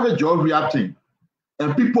his private George Weah thing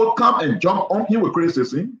and people come and jump on him with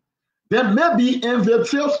criticism, then maybe envy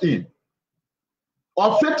fails in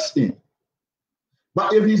or fits in.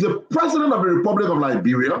 But if he's the president of the Republic of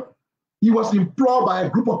Liberia, he was employed by a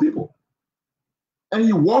group of people and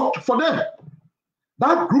he worked for them.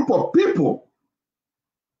 That group of people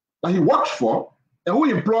that he worked for and who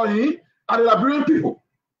employed him are the Liberian people.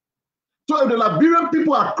 So if the Liberian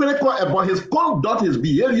people are critical about his conduct, his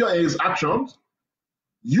behavior, and his actions,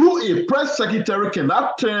 you, a press secretary,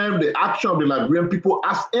 cannot term the action of the Liberian people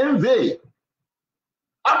as envy.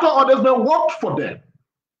 After all, there's been worked for them.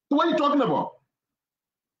 So what are you talking about?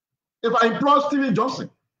 If I employ Stephen Johnson,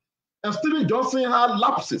 and Stephen Johnson had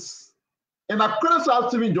lapses, and I criticize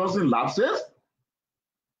Stephen Johnson's lapses,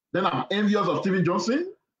 then I'm envious of Stephen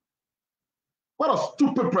Johnson? What a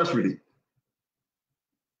stupid press release.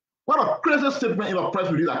 What a crazy statement in a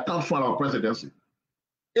press release that comes from our presidency.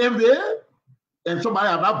 Envy? And somebody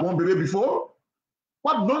have not born baby before?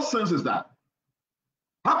 What nonsense is that?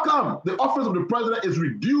 How come the office of the president is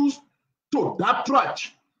reduced to that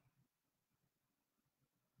trash?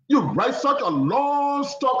 You write such a long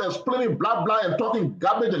stuff explaining blah blah and talking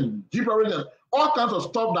garbage and gibberish and all kinds of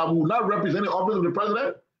stuff that will not represent the office of the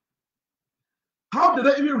president? How did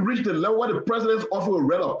they even reach the level where the president's office will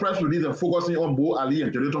read a press release and focusing on Bo Ali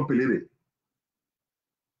and Jonathan Pelele?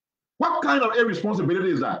 What kind of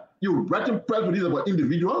irresponsibility is that? You writing press releases about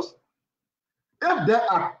individuals? If there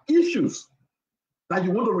are issues that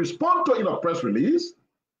you want to respond to in a press release,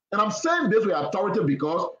 and I'm saying this with authority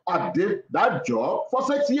because I did that job for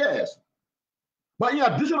 6 years. But in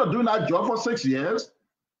addition to doing that job for 6 years,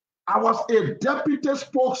 I was a deputy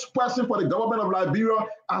spokesperson for the government of Liberia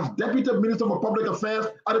as deputy minister for public affairs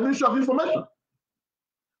at the Ministry of Information.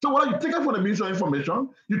 So when you take it from the Ministry of Information,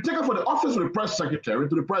 you take it from the office of the press secretary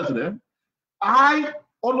to the president, I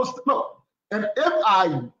understand. No, and if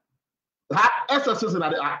I had excesses and I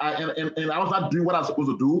was not doing what I was supposed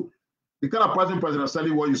to do, the kind of President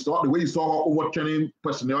Sally, what you saw, the way you saw her overturning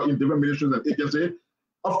personnel in different ministries and agencies,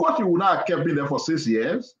 of course you would not have kept me there for 6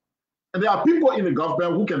 years. And there are people in the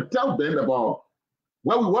government who can tell them about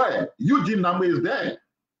where we were. Eugene Nambe is there.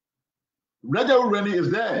 Reggie Ureni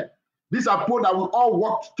is there. These are people that we all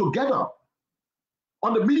worked together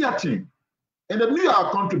on the media team. And they knew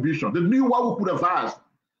our contribution. They knew what we could have asked.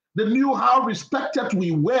 They knew how respected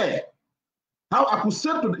we were. How I could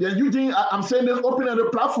say to Eugene, I'm saying this open on the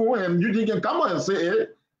platform, and Eugene can come on and say, hey,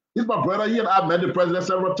 he's my brother. He and I met the president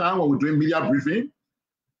several times when we were doing media briefing.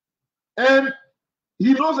 And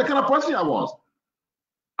he knows the kind of person I was.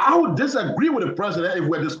 I would disagree with the president if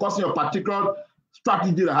we're discussing a particular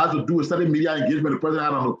strategy that has to do with certain media engagement. The president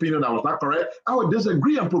had an opinion that was not correct. I would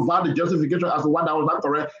disagree and provide the justification as to why that was not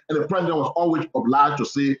correct. And the president was always obliged to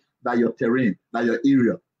say that your terrain, that your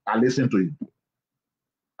area, I listen to you.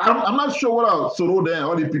 I'm not sure what else Soro there and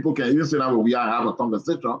all these people can even say that we are have a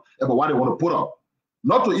conversation about what they want to put up.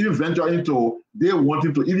 Not to even venture into they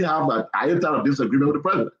wanting to even have an iota of disagreement with the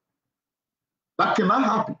president. That cannot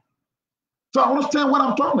happen. So I understand what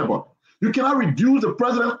I'm talking about. You cannot reduce the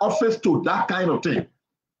president's office to that kind of thing.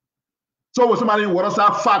 So when somebody what us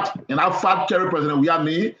have fat and have fat carry president, we are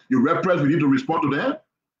me, you repress, we need to respond to them.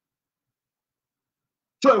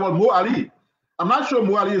 So it was Mo Ali. I'm not sure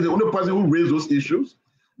Mo Ali is the only person who raised those issues.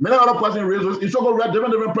 Many other persons raised those issues. Go read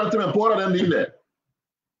different presidents and pour them in there.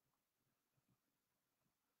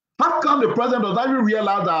 How come the president does not even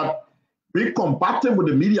realize that being combative with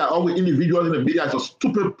the media or with individuals in the media is a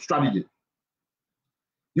stupid strategy?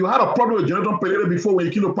 You had a problem with Jonathan Pelele before when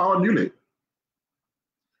he came to power newly.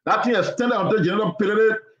 That thing extended until Jonathan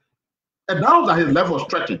Pelele announced that his level was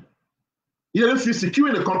stretching. He didn't feel secure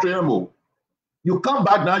in the country anymore. You come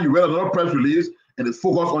back now, you read another press release, and it's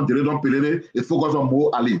focused on Jonathan Pelele, it's focused on Mo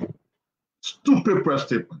Ali. Stupid press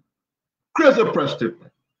statement. Crazy press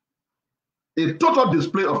statement. A total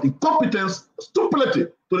display of incompetence, stupidity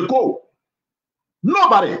to the core.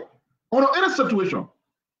 Nobody, under any situation,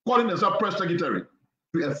 calling themselves press secretary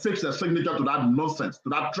to affix their signature to that nonsense, to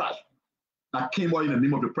that trash that came out in the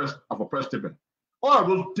name of the press of a press statement. All of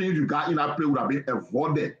those things you got in that play would have been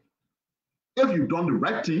avoided if you've done the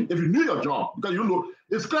right thing, if you knew your job, because you don't know,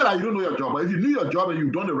 it's clear that you don't know your job, but if you knew your job and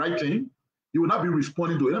you've done the right thing, you would not be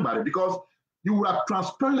responding to anybody because you would have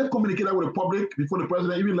transparently communicated with the public before the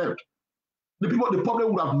president even left. The public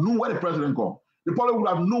would have known where the president gone. The public would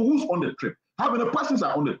have known who's on the trip, how many persons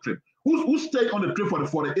are on the trip, who's staying on the trip for the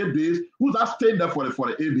 48 days, who's not staying there for the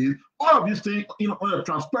 48 days. All of these things on a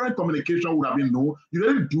transparent communication would have been known. You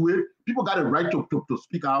didn't do it. People got a right to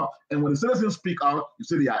speak out. And when the citizens speak out, you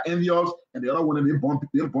say they are envious, and the other one they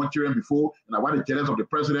born children before, and are why they're jealous of the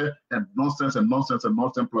president, and nonsense and nonsense and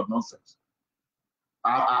nonsense plus nonsense.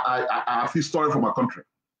 I feel sorry for my country.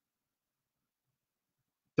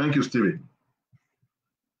 Thank you, Stevie.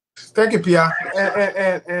 Thank you, Pierre.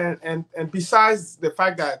 And besides the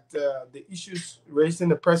fact that the issues raised in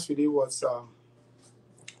the press release was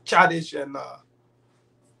childish and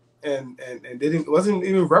they didn't, it wasn't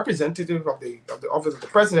even representative of the office of the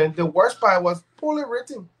president, the worst part was poorly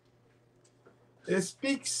written. It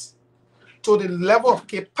speaks to the level of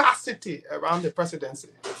capacity around the presidency.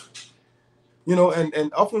 You know,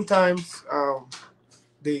 and oftentimes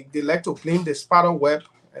they like to blame the spider web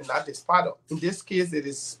and not the spider. In this case, it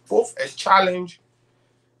is both a challenge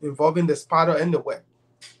involving the spider and the web.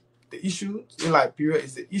 The issue in Liberia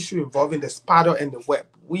is the issue involving the spider and the web.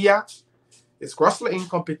 Is grossly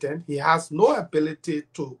incompetent. He has no ability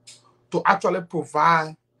to actually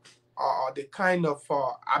provide the kind of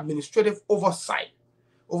administrative oversight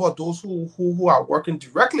over those who are working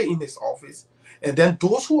directly in his office. And then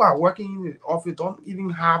those who are working in his office don't even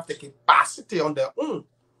have the capacity on their own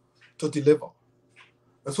to deliver.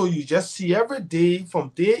 And so you just see every day, from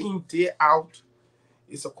day in, day out,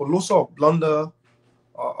 it's a colossal blunder,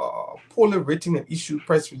 poorly written and issued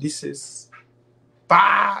press releases,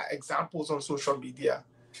 bad examples on social media,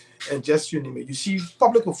 and just you name it. You see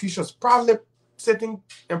public officials proudly sitting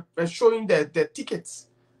and showing their tickets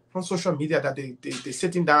on social media that they're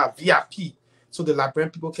sitting down at VIP, so the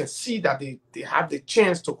Liberian people can see that they have the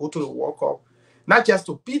chance to go to the World Cup, not just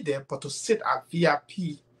to be there, but to sit at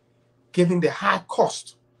VIP, given the high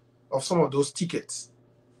cost of some of those tickets.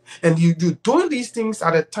 And you're doing these things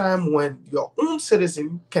at a time when your own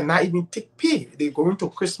citizen cannot even take pay. They're going to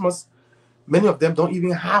Christmas. Many of them don't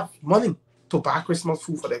even have money to buy Christmas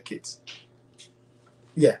food for their kids.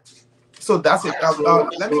 Yeah. So that's it.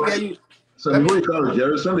 Let me get you. So before you come to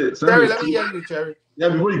Jerry, Jerry, let me get you, Jerry. Yeah,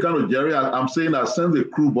 before you come to Jerry, I'm saying that since the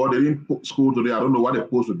crew board, they didn't score today. I don't know what the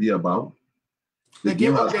post would be about. The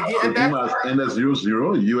game has ended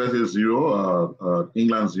 0-0, USA 0,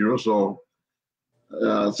 England 0. So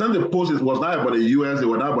since the post was not about the US, it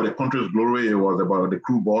was not about the country's glory, it was about the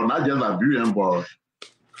crew ball, not just Liberian, but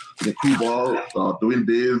the crew ball doing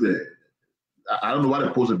this. I don't know what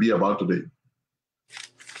the post would be about today.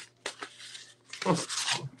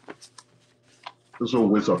 It's a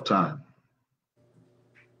waste of time.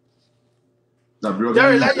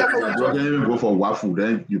 Jerry, you can even go for waffle,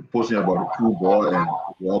 then you're posting about the crew ball and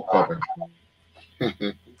World Cup.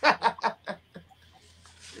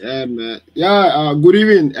 Yeah, man. Yeah, good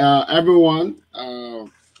evening, everyone.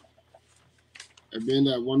 It's been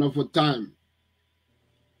a wonderful time.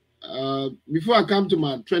 Before I come to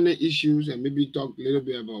my trending issues and maybe talk a little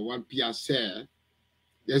bit about what Pia said,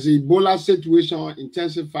 there's an Ebola situation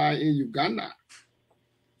intensifying in Uganda.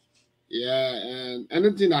 Yeah, and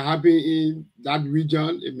anything that happens in that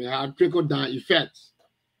region, it may have trickle-down effects,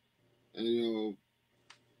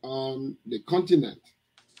 on the continent.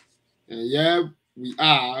 And yeah,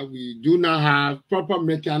 we do not have proper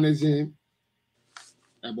mechanism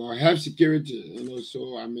about health security,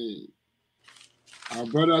 so I mean, Our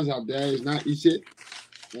brothers are there. It's not easy.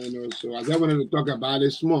 You know, so I just wanted to talk about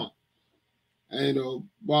it small. You know,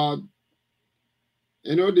 but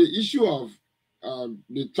you know, the issue of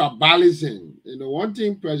the tribalism, you know, one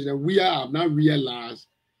thing President we have not realized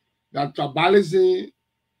that tribalism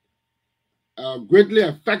greatly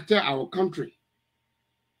affected our country.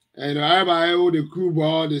 And everybody, all the crew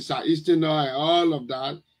ball, the Southeasterner, and all of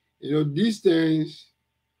that, you know, these things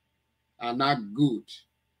are not good.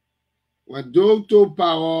 When Joe took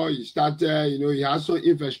power, he started, you know, he had some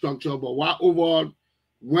infrastructure, but what overwhelmed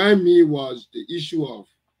me was the issue of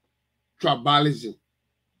tribalism.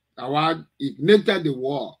 And what ignited the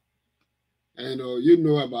war. And you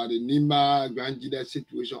know about the Nimba, Granjida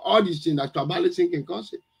situation, all these things that tribalism can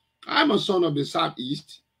cause it. I'm a son of the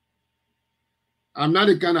Southeast. I'm not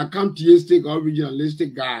the kind of countryistic or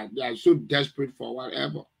regionalistic guy that is so desperate for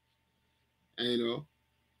whatever. And, you know,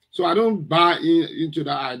 so I don't buy into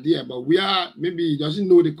that idea, but maybe he doesn't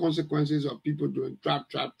know the consequences of people doing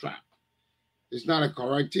trap. It's not a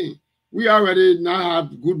correct thing. We already now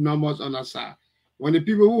have good numbers on our side. When the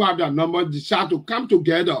people who have that number decide to come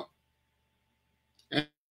together,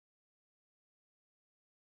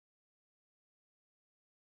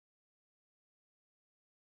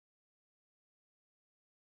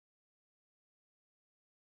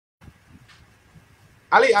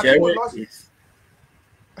 Ali, I Jerry, think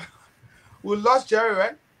we lost Jerry,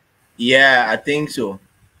 right? Yeah, I think so.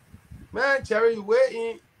 Man, Jerry, you were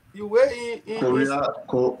in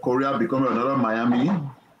Korea become another Miami.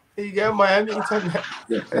 You get Miami internet.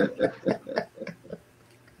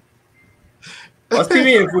 But Stephen,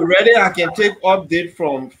 if you're ready, I can take update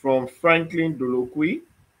from Franklin Dolokwi.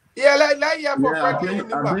 Yeah, like yeah, for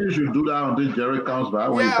Franklin. I think you should do that until Jerry comes back.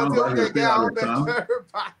 When he comes back, he'll stay out of town.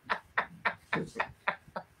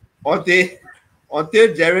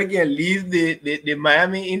 Until Jerry can leave the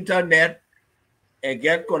Miami internet and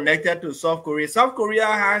get connected to South Korea. South Korea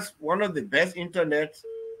has one of the best internets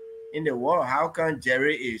in the world. How come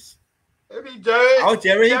Jerry is? Maybe Jerry. How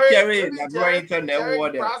Jerry carry Liberian internet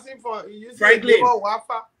over there? Franklin.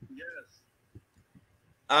 Yes.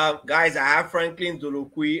 Guys, I have Franklin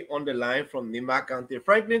Dolokwi on the line from Nimba County.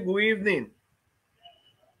 Franklin, good evening.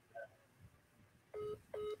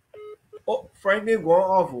 Oh, Franklin going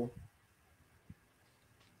off.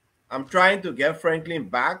 I'm trying to get Franklin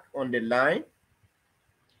back on the line,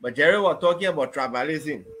 but Jerry was talking about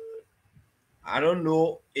tribalism. I don't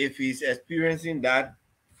know if he's experiencing that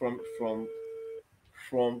from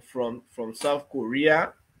South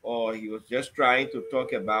Korea, or he was just trying to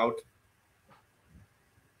talk about.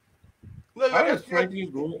 No, how is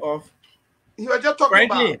Franklin going off? He was just talking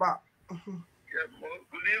Franklin. about. Good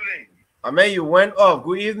evening. I mean, you went off.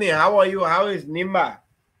 Good evening. How are you? How is Nimba?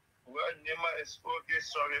 Well, Nimba is okay.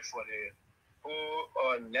 Sorry for the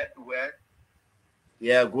whole network.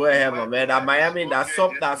 Yeah, go ahead, my man. That Miami, that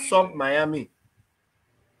sub Miami.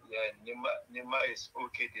 Yeah, Nimba is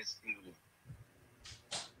okay this evening.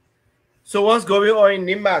 So what's going on in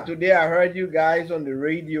Nimba today? I heard you guys on the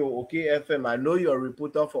radio, OK FM. I know you're a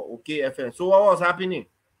reporter for OK FM. So what was happening?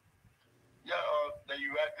 Yeah, the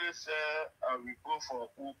US a report for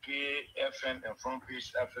OK FM and Front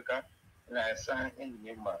Page Africa, and I signed in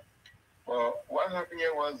Nimba. Well, what happened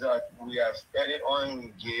here was that we are steady on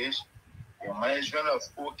engaged. The management of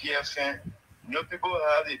OK FM, people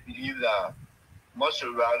have the belief that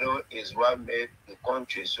Monrovia is what made the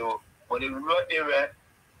country. So for the rural area,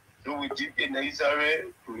 we did it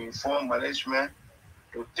necessary to inform management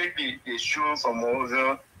to take the show from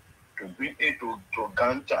Monrovia to bring it to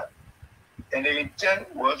Ganta. And the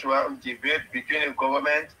intent was to have a debate between the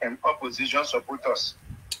government and opposition supporters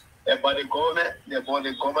about the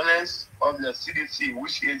governance of the CDC,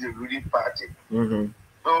 which is the ruling party. Mm-hmm.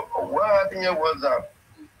 So what happened here was that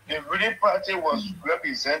the ruling party was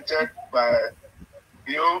represented by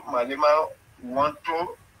Bill Malema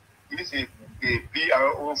Wanto. He's a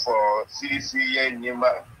PRO for CDC here in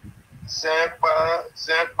Nimba. Saint-Pan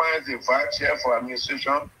is the vice chair for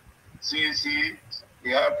administration. CDC,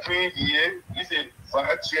 they have Prince here. He's a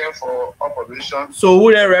vice chair for opposition. So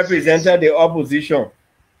who then represented the opposition?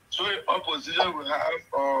 So the opposition will have,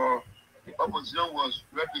 the opposition was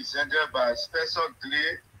represented by Spencer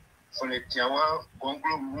Clay for the Tiawan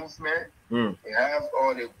Congo movement. They have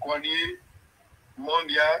the Kwani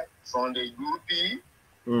Mondia from the UP.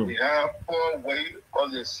 They have Paul Way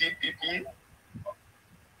of the CPP.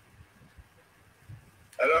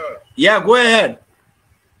 Hello? Yeah, go ahead.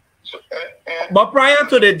 So, but prior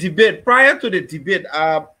to the debate,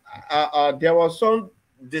 there was some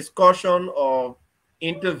discussion or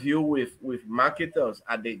interview with marketers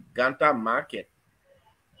at the Ganta market.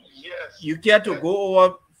 Yes. You care to go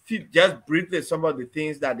over just briefly some of the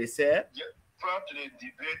things that they said. Yeah, prior to the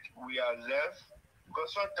debate, we are left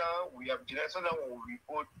because sometimes we have sometimes when we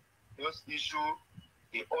report those issues,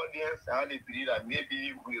 the audience and they believe that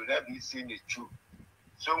maybe we will not be seeing the truth.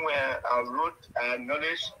 So when I wrote, I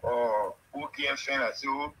acknowledged or OKFN, I said,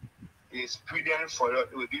 oh, it's prudent for you,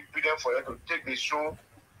 it will be prudent for you to take the show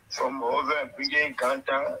from over and bring in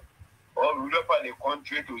Ghana or roll up in the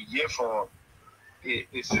country to hear from the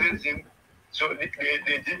citizen. So they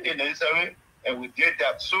did it necessary, and we did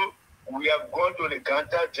that. So we have gone to the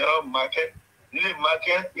Ghana general market. In the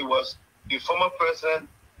market, it was the former president,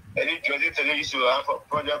 Eddie Joseph, used to have a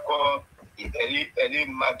project called Eddie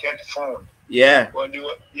Market Fund. Yeah. But they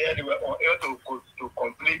were unable to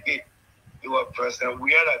complete it. They were president.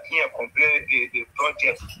 We had a king complete the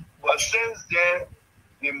project. But since then,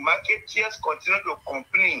 the marketeers continue to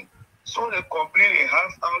complain. So the complaint they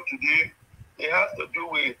have out today, it has to do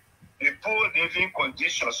with the poor living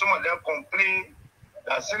conditions. Some of them complain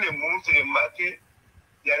that since they move to the market,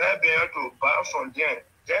 they are not being able to buy from them.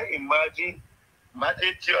 Then imagine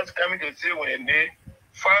marketeers coming to say when they make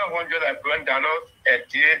 $500 a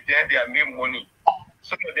day, then they are making money.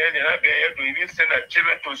 Some of them they're not being able to even send their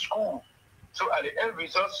children to school. So at the end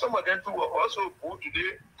result, some of them too will also go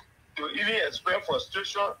today to even express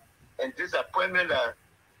frustration and disappointment that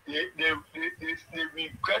they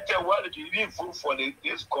regretted why they didn't vote for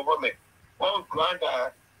this government. On ground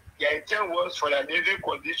that their intent was for their living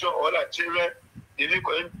condition, all their children, they living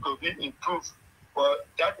condition to be improved. But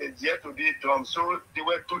that is yet to be done. So they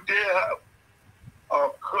were today have a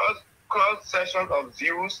cross section of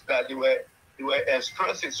views that they were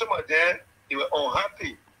expressing. Some of them they were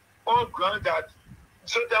unhappy. On ground that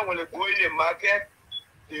sometimes when they go in the market,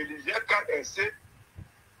 they reject and sit,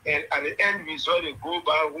 and at the end result they go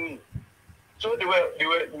back home. So they were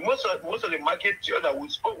most of the marketeers that we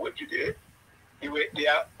spoke with today, they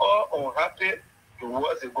are all unhappy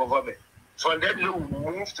towards the government. From then they will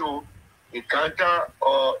move to the counter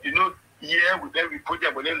or here with them we put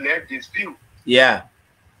them when they land dispute. Yeah.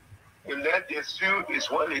 The land dispute is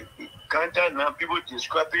what the counter now people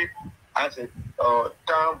describe it as a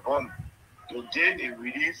town bomb. Today they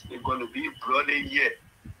release it's going to be bloody here.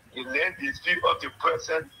 The land dispute of the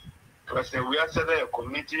President, we are setting a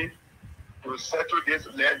committee to settle this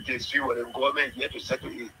land dispute with the government here to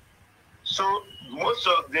settle it. So most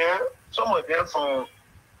of them, some of them from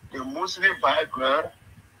the Muslim background,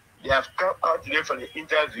 they have come out today for the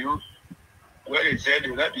interview where they said they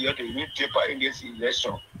will not be able to even taper in this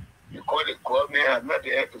election because the government has not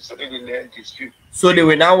been able to settle the land dispute. So they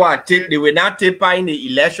will now they will not taper in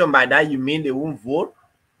the election. By that you mean they won't vote?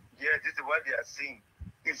 Yeah, this is what they are saying.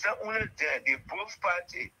 It's not only there, the both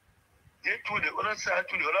party, they to the other side,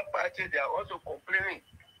 to the other party, they are also complaining.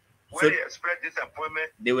 When they express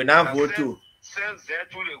disappointment, they will not vote too. Since then,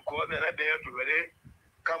 to the government, they have to really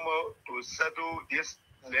come out to settle this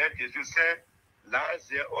land. As you said,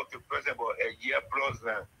 last year of the president, about a year plus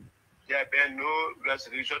now, there have been no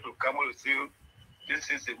resolution to come out to say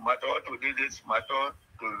this is a matter to do this matter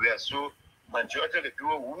to rest. So, majority of the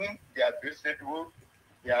people who they are business to,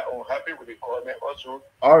 they are unhappy with the government also.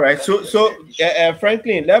 All right. So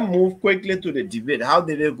Franklin, let's move quickly to the debate. How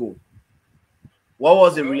did it go? What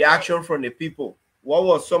was the reaction from the people? What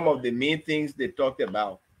were some of the main things they talked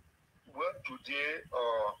about? Well, today,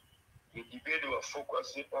 the debate was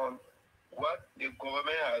focusing on what the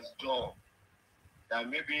government has done. That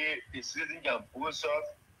maybe the citizens can boast of,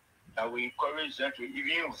 that we encourage them to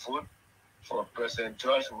even vote for President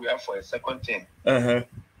George Weah for a second term.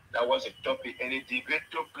 That was a topic, and the debate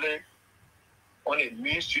took place on the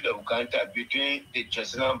main street of Uganda between the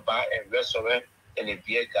Jerusalem Bar and Restaurant and the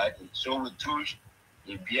beer garden. So we chose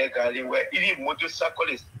the beer garden where even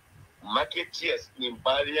motorcyclists, marketeers in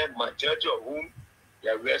Liberian, majority of whom they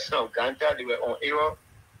are residents of Uganda, they were unable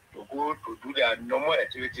to go to do their normal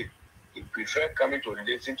activity. They prefer coming to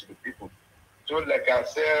listen to the people. So like I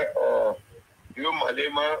said, Yo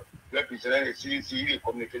Malema representing the CDC, the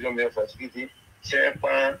communication facility,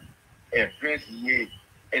 Chairman and Prince Ye,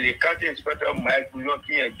 and the county inspector Mike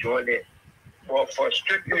Bunoki and Jordan. But for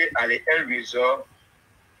strictly at the end result,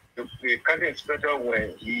 the county inspector,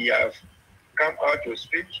 when he has come out to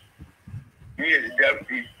speak, he is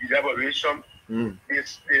the elaboration. The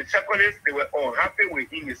separatists, they were unhappy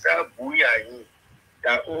with him. They started booing at him.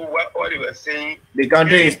 That what they were saying. The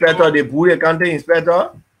county inspector, the booed the county inspector?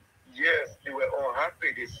 Yes, they were unhappy.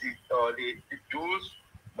 They see those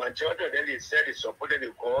majority of them, they said they supported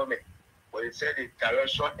the government, but they said the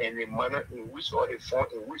direction and the manner in which or the form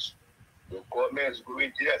in which the government is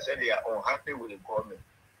going. They said they are unhappy with the government.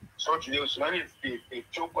 So today, when they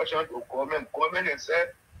took question to government, they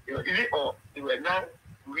said they were not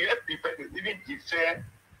we are prepared to even defend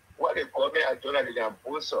what the government has done and they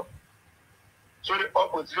impose some. So the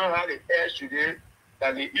opposition has the edge today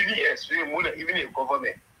that they even explain more than even the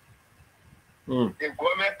government. The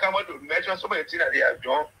government come out to measure some of the things that they have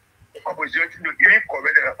done. The opposition to even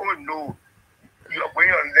correct that, oh no, you are going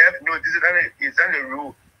on left, no, this is not the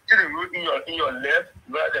rule. This is the rule in your left,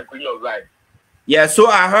 rather than going your right. Yeah, so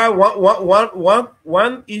I heard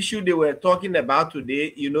one issue they were talking about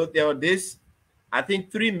today. You know, there was this, I think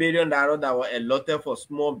 $3 million that were allotted for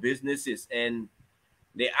small businesses, and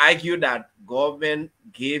they argue that government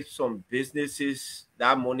gave some businesses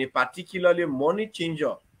that money, particularly Money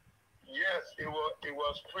Changer. Yes, it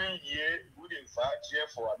was 3 years good in 5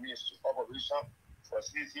 years for operation for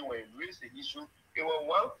CC when it raised the issue. It was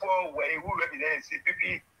one point where who represented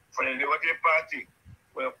CPP for the Liberation Party.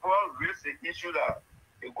 When Paul raised the issue that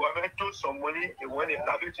the government took some money, they wanted to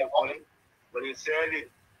lavish the money, but they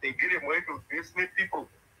said they give the money to business people.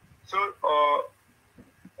 So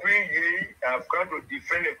 3 years I've come to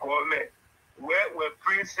defend the government. When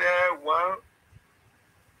Prince said one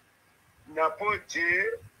Napo J,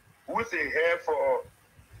 who's the head for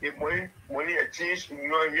the money exchange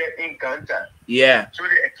union here in Ghana. Yeah. So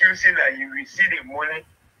they accuse him that he received the money.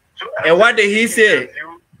 So and what did he say?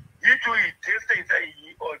 He too, he tasted that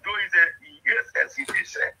although he is a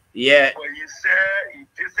citizen. Yeah. But he said,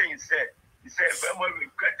 he said, very much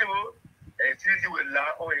regrettable, and CC will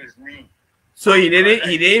lie on his knee. So he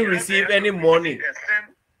didn't receive any money. He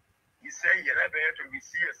said he had to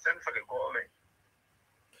receive a cent for the government.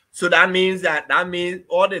 So that means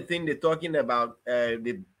all the thing they're talking about,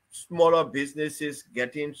 the smaller businesses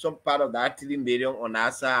getting some part of that 3 million on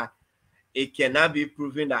our side, it cannot be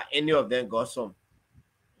proven that any of them got some.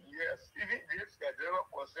 Yes, even this general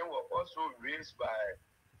concern was also raised by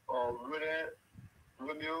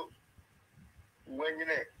Romeo.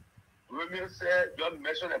 Romeo said, don't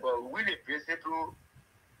mention about really basically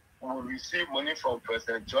will receive money from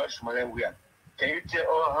President George Monrovia. Can you tell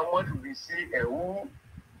us how much we receive and who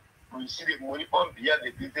receive the money on behalf of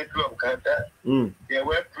the people of Ghana? They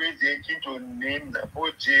were presenting to name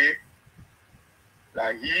Napo J.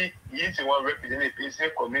 Like he's the one representing the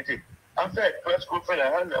business community. After a press conference, I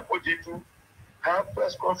had Napo J to have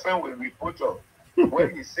press conference with reporter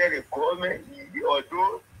when he said the government,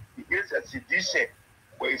 although he is a sedition,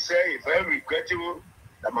 but he said it's very regrettable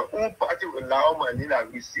that my own party will allow money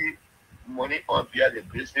that receive money on behalf of the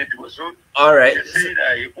business people. So all right. They say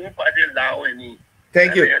that his own party allow any.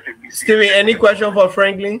 Thank you. Steven, any question for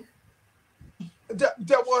Franklin?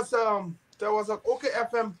 There was an OK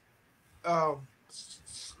FM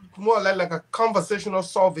more or less like a conversational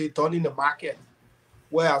survey done in the market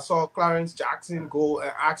where I saw Clarence Jackson go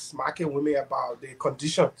and ask market women about the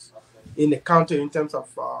conditions in the county in terms of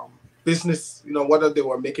business, you know, whether they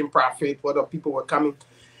were making profit, whether people were coming.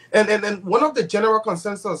 And one of the general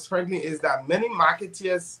consensus, frankly, is that many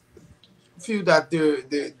marketeers feel that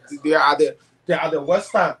they are the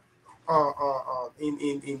worst time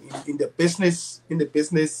in the business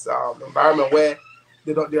environment where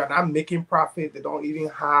they are not making profit. They don't even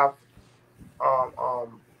have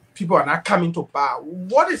people are not coming to buy.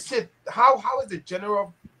 What is it? How is the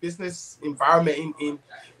general business environment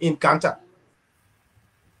in Ghana?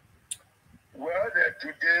 Well,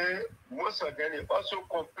 today most of them also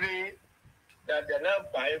complain that they're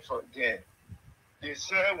not buying from them. They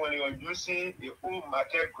say when you're using the old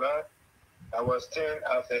market ground that was turned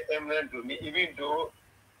as an eminent domain, even though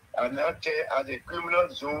I'm not turned as a criminal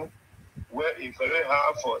zone where it's very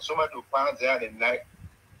hard for someone to pass there at night.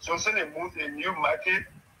 So since they moved a new market,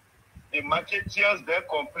 the marketeers they're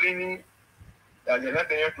complaining that they're not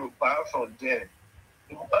there to buy from them.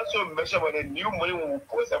 We also mention about the new money when we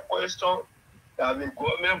pose a question that the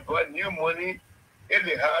government brought new money. If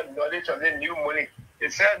they had knowledge of the new money, they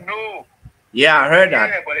said no. Yeah, I heard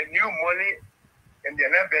that. But the new money, and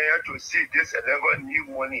they're not there to see this level new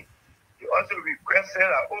money. They also requested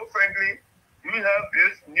that, oh, frankly, do you have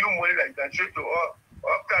this new money that you can show to all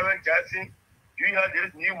Clarence Jackson? Do you have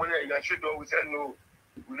this new money that you can show to all? We said no.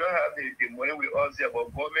 We don't have the money we all say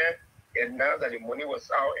about government, and now that the money was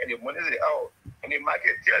out and the money is out, and the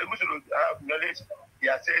market tells we should have knowledge. They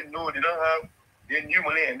are saying no, they don't have the new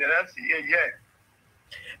money, and they're not seeing it yet.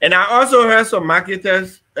 And I also heard some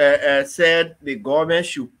marketers said the government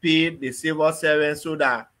should pay the civil servants so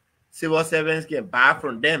that civil servants can buy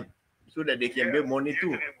from them so that they can make money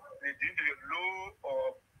too. Due to the low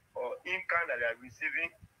or income that they are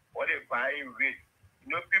receiving or the buying rate. You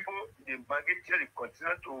know, people, the marketers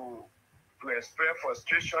continue to express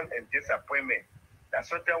frustration and disappointment. That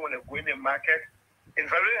sometimes when they go in the market, it's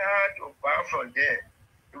very hard to buy from them.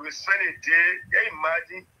 You will spend a day, they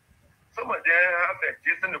imagine Some of them have a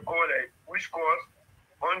decent call, which costs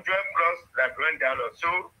 $100 plus Liberian.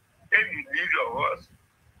 So if you leave your horse,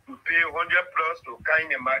 you pay $100 plus to carry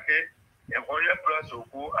in the market and $100 plus to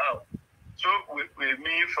go out. So with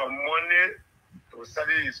me from Monday to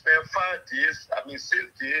Saturday, you spend 6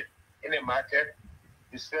 days in the market.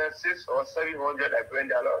 You spend $600 or $700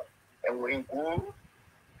 Liberian, and when you go,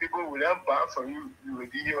 people will not buy from you. You will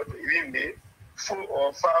be able to even make $400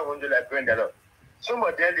 or $500 Liberian. Some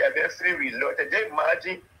of them, they are very reloaded. They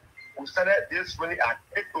imagine we started this morning at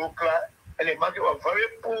 8 o'clock and the market was very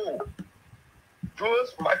poor.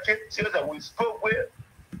 Those market sales that we spoke with,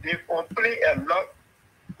 they complain a lot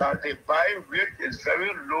that the buying rate is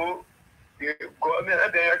very low. The government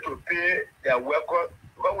are there to pay their workers,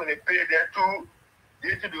 but when they pay them too,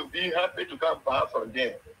 they should be happy to come buy from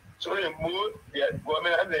them. So the more the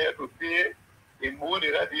government are there to pay, the more they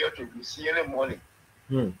are there to receive any money.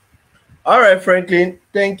 All right, Franklin,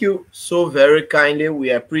 thank you so very kindly.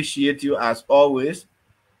 We appreciate you as always.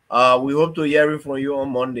 We hope to hear from you on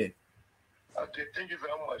Monday. Okay, thank you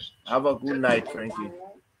very much. Have a good night, Franklin.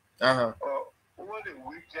 Over the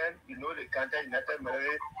weekend, you know, the country United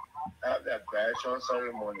Married have their graduation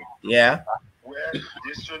ceremony. Yeah. Where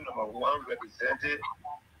district number 1 represented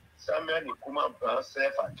Samuel Nkrumah Brown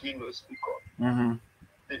served as keynote speaker.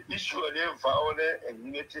 The issue of the violence and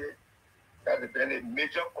unity has been a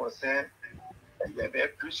major concern, and they are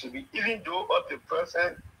appreciated. Even though up to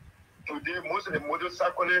present today, most of the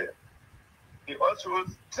motorcyclists, they also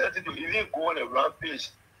started to even go on a rampage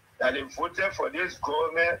that they voted for this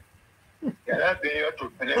government. They are not being able to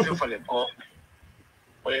benefit from the government.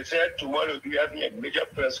 But they said tomorrow we have a major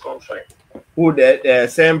press conference. Who,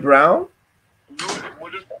 Sam Brown? No, the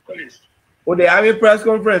motorcyclists. Oh, they have a press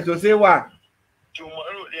conference to say what?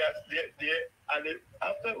 Tomorrow,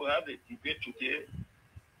 after we have the debate today,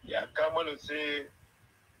 they are coming to say,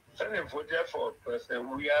 sending voted for President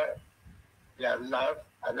Weah, their life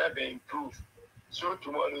and not being improved. So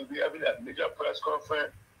tomorrow we'll be having a major press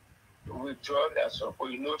conference to withdraw their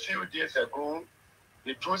support. You know, a few days ago,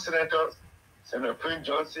 the two senators, Senator Prince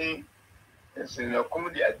Johnson and Senator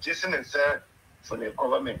Kum, they are distancing themselves from the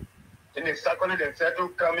government. Then the second, they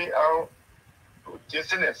started coming out to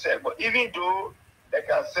distance themselves. But even though, like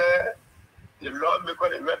I said, the lawmaker,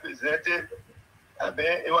 the representative, have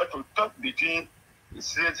been able to talk between the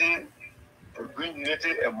citizens to bring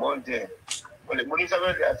unity among them. But the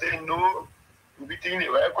municipalities, they are saying no, we'll be taking the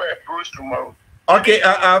right approach tomorrow. Okay,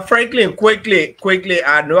 Franklin, quickly,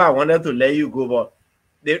 I know I wanted to let you go, but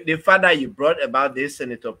the fact that you brought about this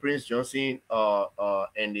Senator Prince Johnson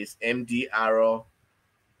and this MDR,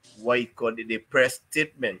 what you call it, the press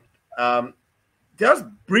statement. Just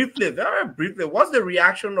briefly, very briefly, what's the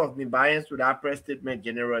reaction of Liberians to that press statement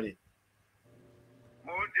generally?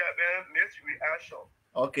 Mixed reaction.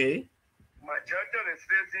 Okay. Majority of the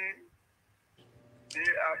citizens, they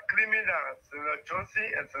are claiming that Senator Johnson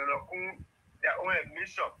and Senator Kum, their own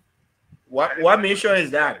mission. What mission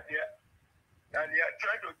is that? And they are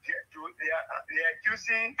trying to get to, they are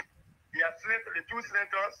accusing the two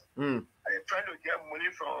senators, and they're trying to get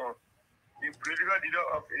money from the political leader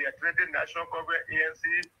of the Atlantic National Congress, ANC,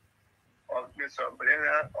 of Mr.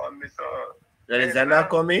 Brenner, or Mr. Alexander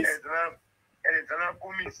Cummings. Alexander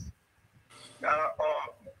Cummings. Now,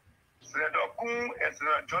 Senator Kum and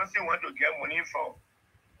Senator Johnson want to get money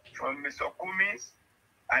from Mr. Cummings.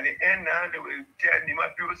 At the end now, they will tell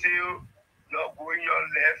Nima people say, you're going your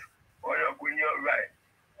left or you're going your right.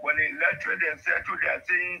 When they elected themselves, they are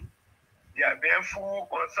saying they are being full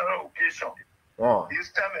on some occasion.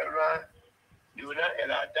 This time around, they will not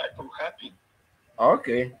allow that to happen.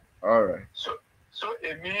 Okay, all right. So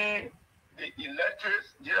it means the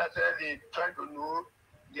electors, they trying to know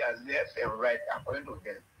their left and right according to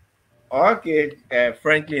them. Okay,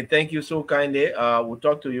 Franklin, thank you so kindly. We'll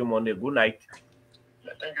talk to you Monday. Good night.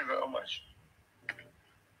 Thank you very much.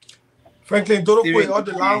 Franklin, don't put all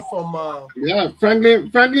the line from. Yeah, Franklin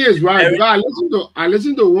is right. I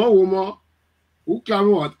listened to one woman who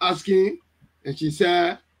was asking, and she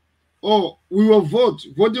said, "Oh, we will vote.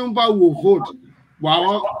 Voting by will vote.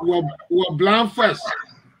 Well, we're blind first.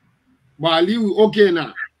 But I leave okay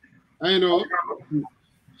now. I know."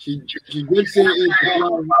 She did say it.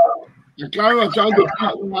 And Clara was trying to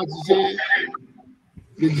say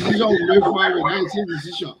the decision was made for a 19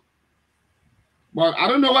 decision. But I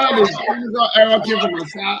don't know whether the technical error came from my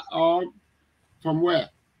side or from where.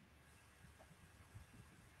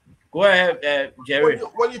 Go ahead, Jerry.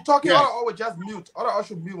 When you're talking, I always just mute. I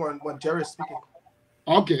should mute when Jerry is speaking.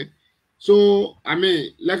 Okay. So, I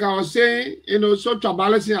mean, like I was saying, so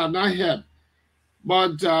tribalism has not helped.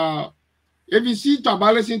 But, If you see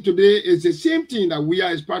tribalism today, it's the same thing that we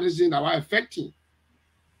are practicing that are affecting.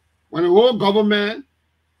 When the whole government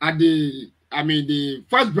at the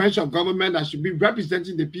first branch of government that should be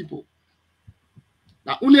representing the people.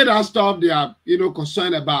 Now only that stuff they are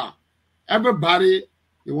concerned about. Everybody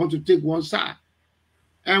they want to take one side.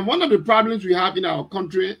 And one of the problems we have in our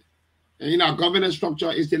country and in our governance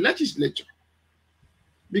structure is the legislature.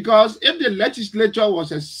 Because if the legislature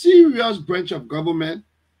was a serious branch of government,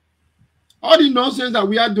 all the nonsense that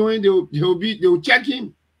we are doing, they will check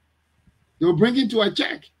him. They will bring him to a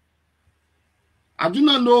check. I do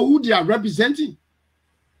not know who they are representing.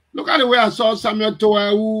 Look at the way I saw Samuel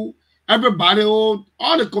Toa, who everybody, all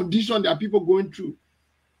the conditions that people going through.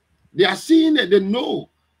 They are seeing it, they know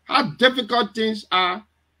how difficult things are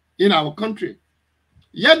in our country.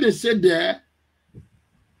 Yet they sit there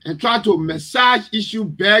and try to massage issue,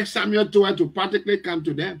 beg Samuel Toa to practically come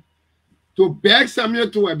to them. To beg Samuel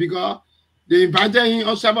Toa because they invited him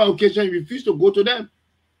on several occasions, he refused to go to them.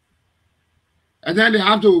 And then they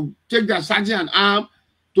have to take their sergeant arm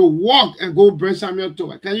to walk and go bring Samuel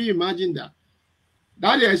Toa. Can you imagine that?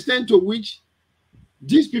 That's the extent to which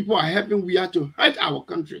these people are helping we are to hurt our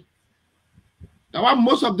country. That's why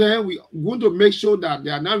most of them, we want to make sure that they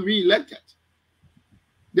are not re-elected.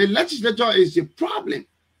 The legislature is a problem.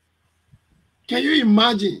 Can you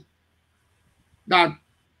imagine that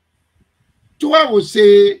Toa will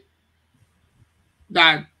say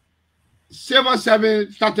that civil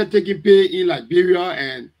servants started taking pay in Liberia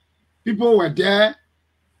and people were there?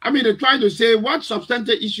 I mean, they're trying to say what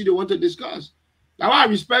substantive issue they want to discuss. That's why I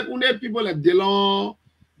respect people like Dillon,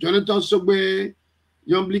 Jonathan Sogbe,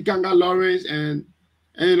 Yombli Kanga Lawrence, and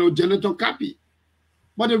Jonathan Kapi.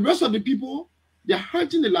 But the rest of the people, they're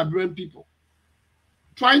hurting the Liberian people,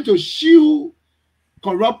 trying to shield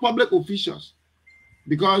corrupt public officials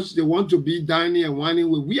because they want to be dining and whining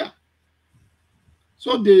with we are.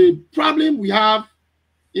 So the problem we have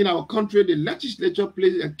in our country, the legislature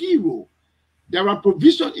plays a key role. There are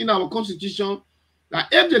provisions in our constitution that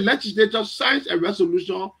if the legislature signs a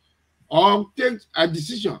resolution or takes a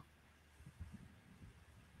decision,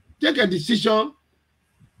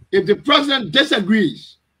 if the president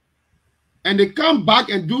disagrees and they come back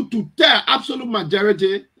and do to tear absolute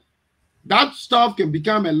majority, that stuff can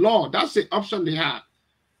become a law. That's the option they have.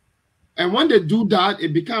 And when they do that,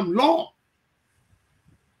 it becomes law.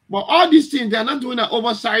 But all these things, they're not doing an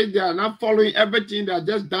oversight. They are not following everything. They're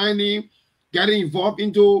just dining, getting involved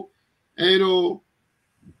into,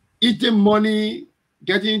 eating money,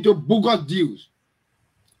 getting into bogus deals.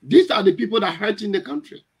 These are the people that are hurting the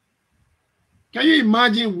country. Can you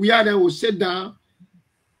imagine we are there will sit down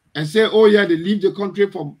and say, oh yeah, they leave the country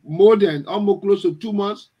for more than almost close to 2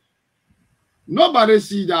 months? Nobody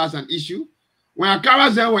sees that as an issue. When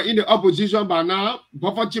Akara were in the opposition by now,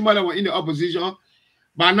 Buffer Chimala were in the opposition,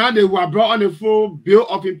 by now they were brought on a full bill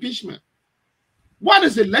of impeachment. What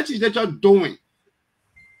is the legislature doing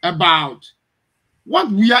about what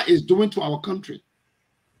we are is doing to our country?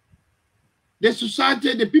 The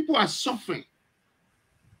society, the people are suffering.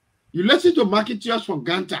 You listen to marketeers from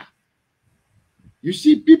Ganta. You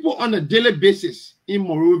see people on a daily basis in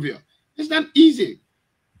Monrovia. It's not easy.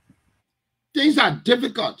 Things are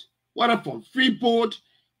difficult, whether from Freeport,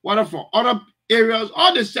 whether from other areas,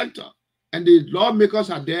 all the sector. And the lawmakers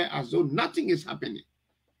are there as though nothing is happening.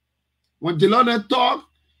 When the law talk,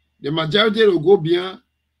 the majority will go beyond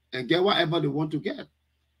and get whatever they want to get.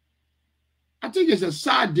 I think it's a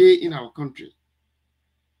sad day in our country.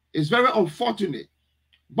 It's very unfortunate.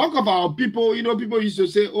 Bulk of our people, people used to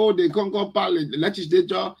say, oh, the Congo Parliament, the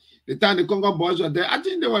legislature, the time the Congo boys were there. I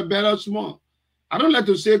think they were better small. I don't like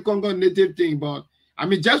to say Congo native thing, but I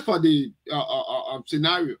mean, just for the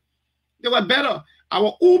scenario, they were better.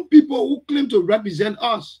 Our own people who claim to represent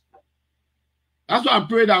us. That's why I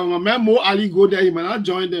pray that when my man Mo Ali go there, he might not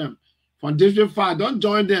join them. From District 5, don't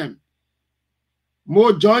join them.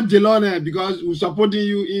 Mo join Dillon because we're supporting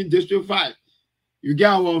you in District 5. You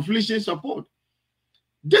get our unflinching support.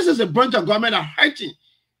 This is a bunch of government are hurting.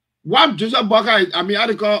 What Joseph Barker,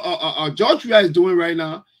 George Weah is doing right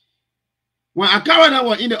now. When Akara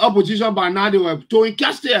were in the opposition by now, they were throwing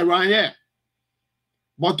casting around here.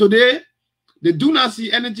 But today, they do not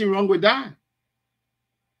see anything wrong with that.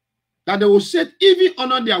 That they will sit even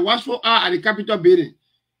under their watchful eye at the Capitol building.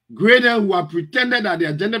 Graders who are pretended that the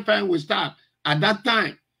identifying will start at that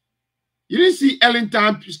time. You didn't see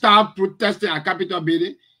Ellington start protesting at Capitol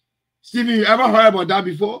building. Stephen, you ever heard about that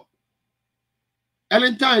before?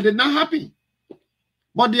 Ellington, it did not happen.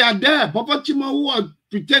 But they are there. Papa Chima, who are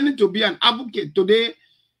pretending to be an advocate today,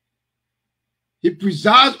 he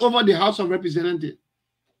presides over the House of Representatives.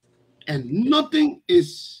 And nothing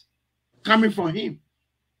is coming from him.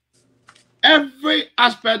 Every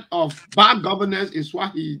aspect of bad governance is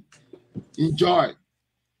what he enjoyed.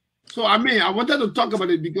 So, I mean, I wanted to talk about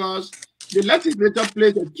it because the legislature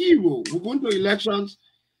plays a key role. We're going to elections.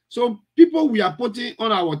 So, people we are putting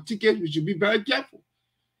on our ticket, we should be very careful.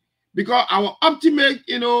 Because our ultimate,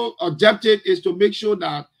 objective is to make sure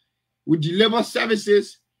that we deliver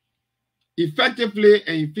services effectively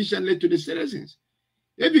and efficiently to the citizens.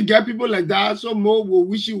 If you get people like that, so more will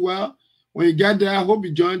wish you well. When you get there, I hope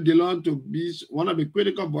you join Dillon to be one of the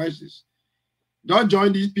critical voices. Don't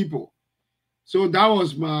join these people. So that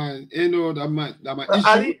was my, my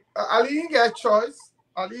issue. Ali didn't get a choice.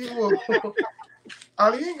 Ali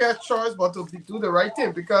didn't get a choice but to do the right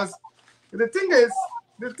thing, because the thing is,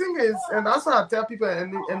 and that's what I tell people.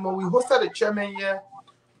 And when we hosted the chairman here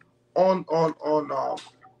on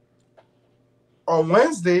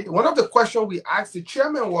Wednesday, one of the questions we asked the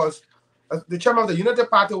chairman was, the chairman of the United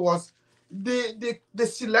Party was, the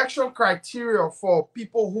selection criteria for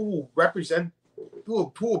people who represent,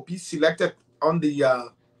 who will be selected on the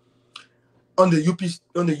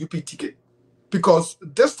UP ticket, because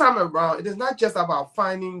this time around it is not just about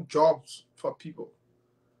finding jobs for people.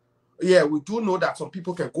 Yeah, we do know that some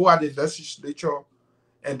people can go at the legislature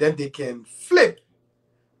and then they can flip,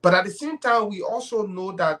 but at the same time we also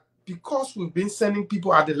know that because we've been sending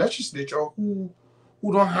people at the legislature who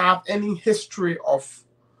don't have any history of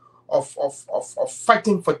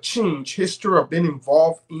fighting for change, history of being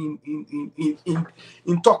involved in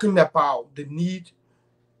talking about the need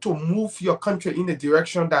to move your country in a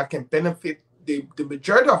direction that can benefit the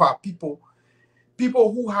majority of our people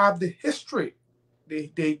who have the history,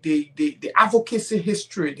 the advocacy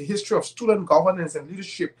history, the history of student governance and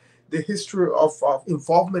leadership, the history of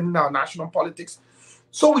involvement in our national politics.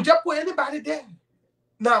 So we just put anybody there.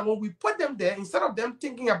 Now, when we put them there, instead of them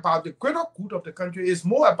thinking about the greater good of the country, it's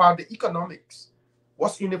more about the economics.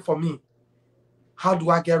 What's in it for me? How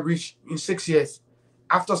do I get rich in 6 years?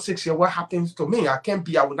 After 6 years, what happens to me? I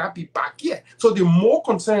will not be back here. So they're more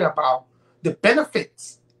concerned about the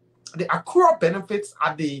benefits, the accrual benefits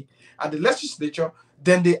at the legislature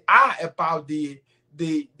than they are about the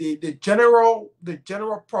general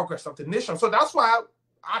progress of the nation. So that's why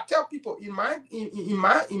I tell people, in my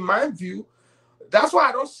view, that's why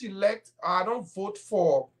I don't vote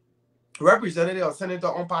for representative or senator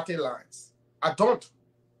on party lines. I don't.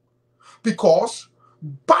 Because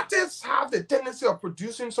parties have the tendency of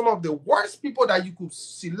producing some of the worst people that you could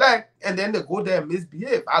select, and then they go there and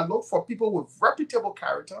misbehave. I look for people with reputable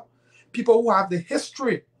character, people who have the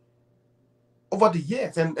history over the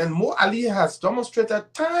years. And Mo Ali has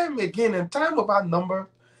demonstrated time again and time without number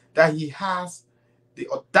that he has the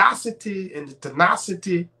audacity and the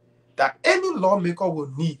tenacity that any lawmaker will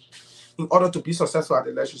need in order to be successful at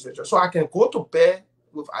the legislature. So I can go to bed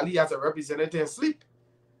with Ali as a representative and sleep.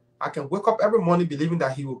 I can wake up every morning believing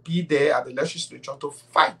that he will be there at the legislature to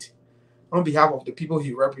fight on behalf of the people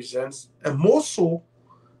he represents, and more so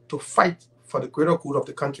to fight for the greater good of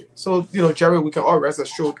the country. So, Jerry, we can all rest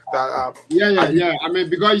assured that... Yeah. I mean,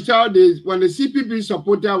 because you saw this, when the CPP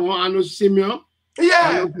supporter won Simeon...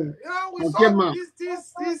 Yeah, we saw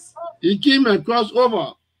this. He came across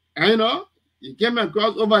over. He came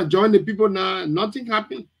across over and joined the people now. Nothing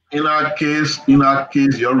happened. In our case, you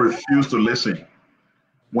refuse to listen.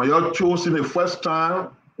 When you're chosen the first time,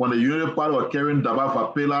 when the United Party was carrying Daba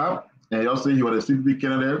Vapela, and you say he was a CPP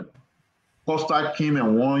candidate, Costa came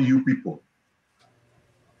and won you people.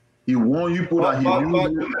 He won you people that he knew.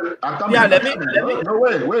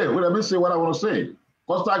 Let me say what I want to say.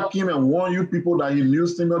 Costa came and won you people that he knew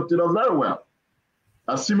Simeon Taylor very well.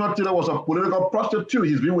 And Simeon Taylor was a political prostitute.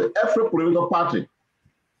 He's been with every political party.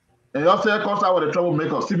 And you say Costa was the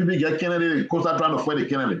troublemaker. CPP get candidate, Costa trying to fight the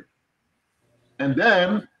candidate. And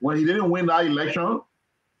then, when he didn't win that election,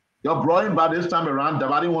 you brought him by this time around.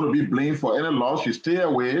 Nobody didn't want to be blamed for any loss. He stayed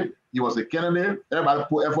away. He was a candidate. Everybody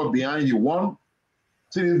put effort behind. He won.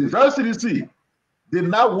 See, the very CDC did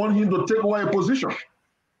not want him to take away a position.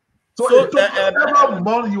 So it took several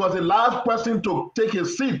months. He was the last person to take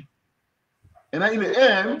his seat. And then in the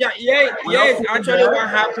end, actually what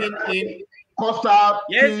happened in Costa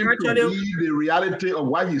came to be the reality of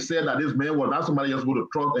why he said that this man was not somebody else would have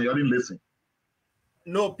trust, and you didn't listen.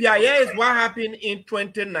 No, Pierre, here is what happened in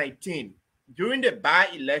 2019. During the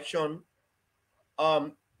by-election,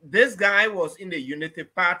 this guy was in the Unity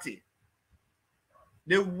Party.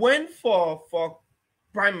 They went for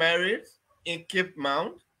primaries in Cape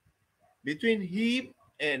Mount between him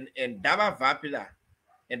and Daba Vapila.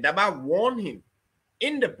 And Daba won him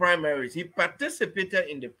in the primaries. He participated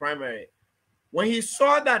in the primary. When he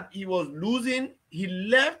saw that he was losing, he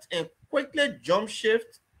left and quickly jump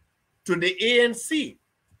shift to the ANC.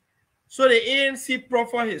 So the ANC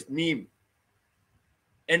proffered his name.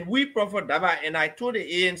 And we proffered Daba, and I told the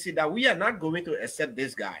ANC that we are not going to accept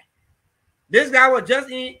this guy. This guy was just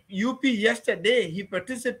in UP yesterday. He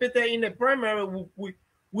participated in the primary.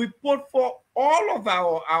 We put for all of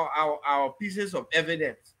our pieces of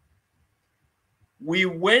evidence. We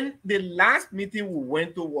went, the last meeting we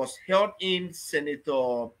went to was held in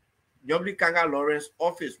Senator Nyobli Kanga Lawrence's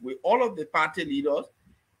office with all of the party leaders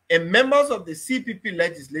and members of the CPP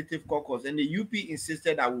Legislative Caucus, and the UP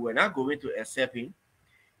insisted that we were not going to accept him.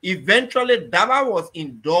 Eventually, Daba was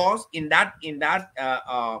endorsed in that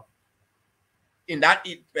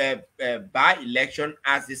by-election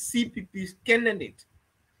as the CPP's candidate.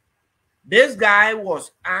 This guy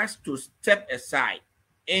was asked to step aside,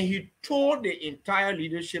 and he told the entire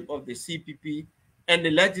leadership of the CPP and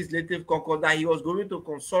the Legislative Caucus that he was going to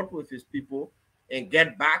consult with his people and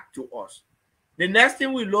get back to us. The next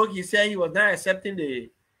thing we looked, he said he was not accepting the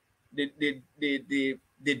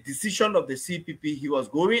decision of the CPP. He was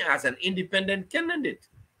going as an independent candidate.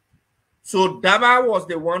 So Daba was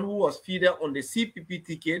the one who was feeded on the CPP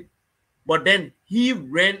ticket, but then he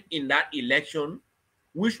ran in that election,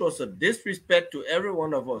 which was a disrespect to every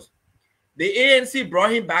one of us. The ANC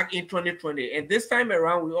brought him back in 2020, and this time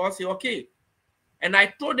around, we all say, okay. And I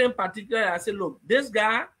told them particularly, I said, look, this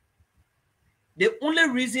guy, the only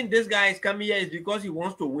reason this guy is coming here is because he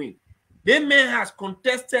wants to win. This man has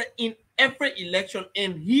contested in every election,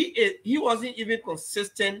 and he wasn't even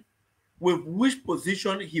consistent with which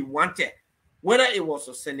position he wanted. Whether it was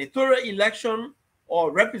a senatorial election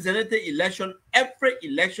or representative election, every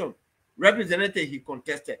election, representative he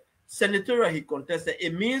contested, senatorial he contested.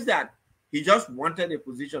 It means that he just wanted a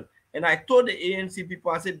position. And I told the ANC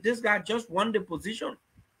people, I said, this guy just won the position.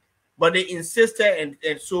 But they insisted,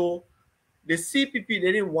 and so the CPP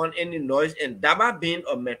didn't want any noise, and Daba, being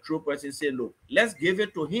a Metro person, said, look, let's give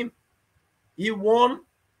it to him. He won,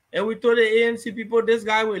 and we told the ANC people, this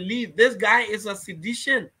guy will leave. This guy is a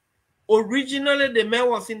sedition. Originally, the man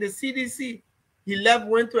was in the CDC. He left,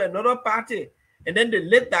 went to another party, and then the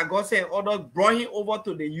late Dagose and others brought him over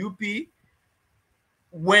to the UP.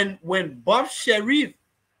 When Bob Sharif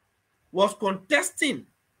was contesting,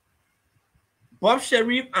 Bob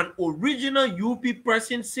Sharif, an original UP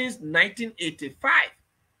person since 1985,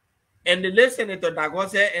 and the late Senator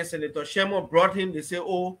Dagose and Senator Shemo brought him. They say,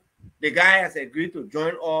 oh, the guy has agreed to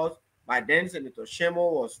join us. By then, Senator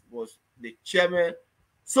Shemo was the chairman.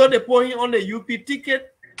 So they put him on the UP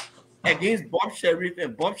ticket against Bob Sharif,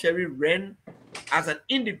 and Bob Sharif ran as an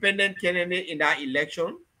independent candidate in that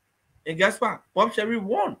election. And guess what? Bob Sharif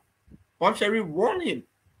won. Bob Sharif won him.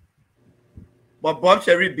 But Bob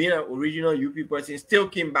Sharif, being an original UP person, still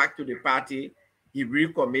came back to the party. He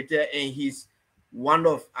recommitted, and he's one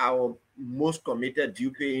of our most committed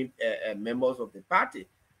due-paying members of the party.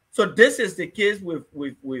 So this is the case with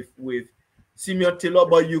Simeon Taylor,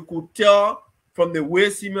 but you could tell from the way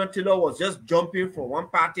Simeon Taylor was just jumping from one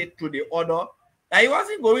party to the other that he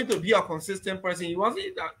wasn't going to be a consistent person. He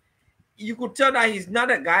wasn't. You could tell that he's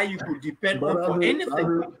not a guy you could depend on for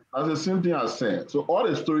anything. That's the same thing I said. So all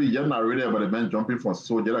the story you narrated about the man jumping from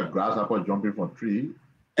soldier, like grasshopper jumping from tree.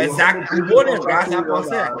 Exactly. What the grasshopper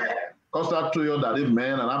said. Costa told you that this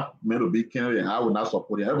man and I'm meant to be candidate, and I will not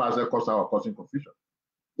support him. Everybody said Costa was causing confusion.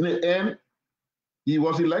 In the end, he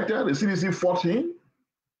was elected. The CDC fought him.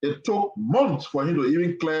 It took months for him to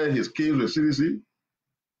even clear his case with CDC.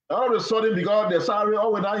 All of a sudden, because the salary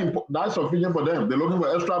always not sufficient for them, they're looking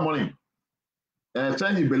for extra money. And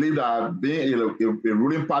since he believed that being a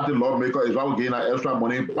ruling party lawmaker is how gain that extra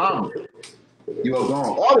money, bam, he was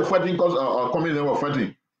gone. All the fighting coming in were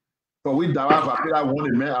fighting. So we Dara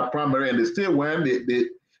won the mayor at primary, and they still went.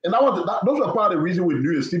 And those were part of the reason we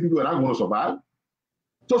knew the CPP were not going to survive.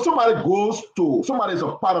 So somebody is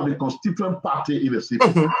a part of the constituent party in the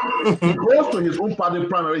CPP. He goes to his own party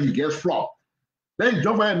primary, he gets flopped. Then he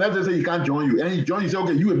jump for and they say he can't join you. And he joins, he say,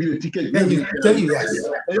 okay, you will be the ticket. Yes.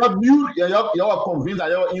 And you're convinced that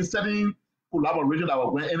you're inserting collaboration that was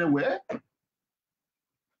going anywhere.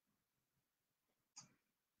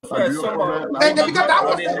 Because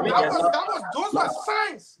those were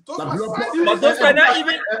signs. But those were not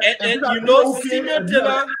even, and you know, Simeon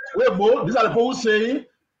Taylor. Wait, Mo, these are the people saying,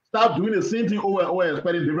 start doing the same thing over and over and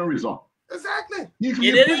expecting different results. Exactly. If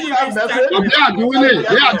you they are doing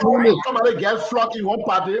it. Somebody gets flocked in one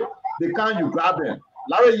party, they can't, you grab them.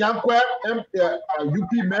 Larry Yankwe,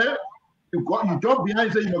 UP mayor, you jump behind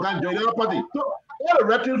and say you can't join the other party. So all the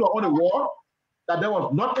rhetoric were on the wall that there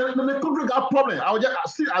was not the country got problem. I was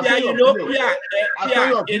just it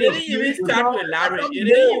didn't even start with Larry. It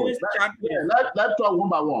didn't even start with. Let's talk one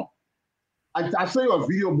by one. I saw your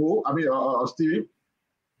video, Mo. I mean, Stevie.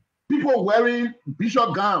 People wearing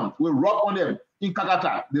bishop gowns with rock on them in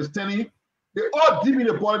Kakata. They're standing. They all deep in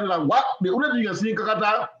the politics. Like what? The only thing you can see in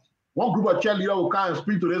Kakata, one group of cheerleaders will come and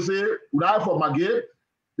speak to them, say, "Would I for my gate?"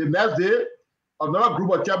 The next day, another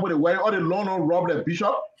group of cheerleaders wearing all the long robe the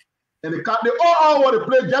bishop, and they all want to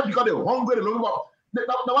play just because they're hungry. They're looking for.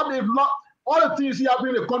 What they've lost. All the things you see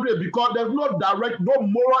happening in the country is because there's no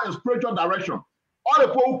moral and spiritual direction. All the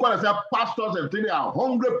people who call themselves pastors and things, they are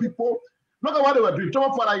hungry people. Look at what they were doing.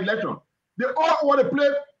 Trouble for the election. They all want to play,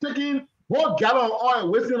 taking whole gallon of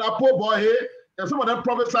oil, wasting that poor boy here. And some of them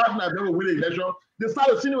prophesied that they will win the election. They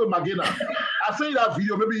started seeing it with Magina. I seen that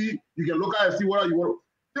video. Maybe you can look at it and see what you want.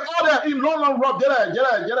 They all there in long rock. Get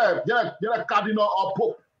a cardinal or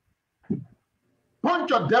pope.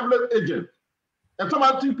 Bunch of devilish agents. And some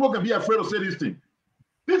other people can be afraid to say this thing.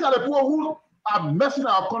 These are the people who are messing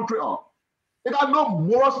our country up. They got no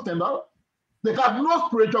moral standard. They got no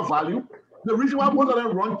spiritual value. The reason why most of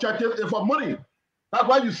them run churches is for money. That's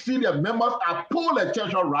why you see their members are poor in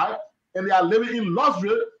church, all right, and they are living in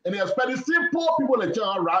luxury, and they are spending same poor people in church,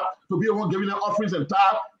 all right, to be able to give them offerings and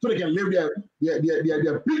tithes so they can live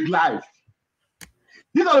their big life.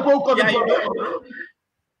 These are the people who come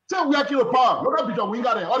say we are killing power. Look at Bishop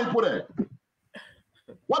Winger there, all they put there.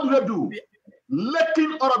 What do?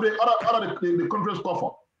 Letting out of the country's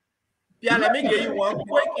coffin. Yeah, let me give you one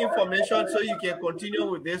quick information so you can continue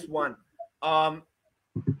with this one.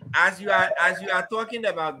 As you are talking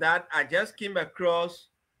about that, I just came across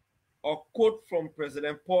a quote from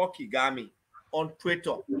President Paul Kagame on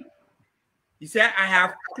Twitter. He said, "I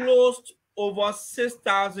have closed over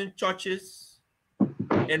 6,000 churches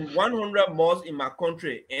and 100 mosques in my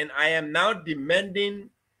country, and I am now demanding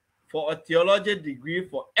for a theology degree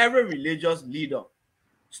for every religious leader.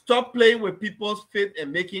 Stop playing with people's faith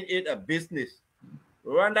and making it a business.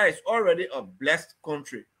 Rwanda is already a blessed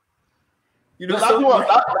country." You know, that's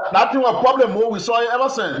a problem more we saw ever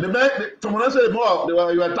since. Someone said they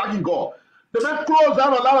were attacking God. They may close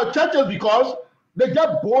down a lot of churches because they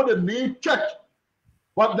just bought the name church.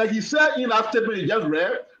 But like he said in that statement he just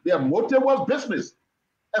read, their motive was business,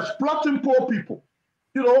 exploiting poor people.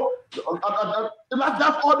 You know,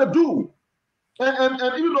 that's all they do. And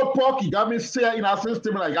even though Paul Kagame said in our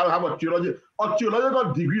statement, like, I have a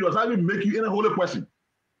theological degree does not even make you any holy person.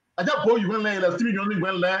 I just go you went learn, like Stephen, you only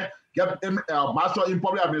went learn, get a master in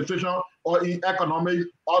public administration or in economics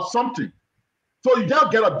or something. So you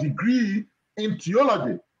just get a degree in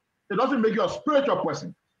theology. It doesn't make you a spiritual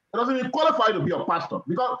person. It doesn't even qualify you to be a pastor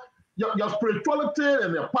because your spirituality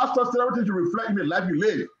and your pastor and everything to reflect in the life you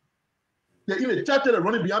live. They're in the church, they're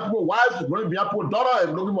running behind people's wives, running behind people's daughter,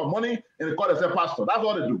 and looking for money, and they call themselves pastor. That's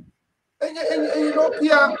all they do. And you know,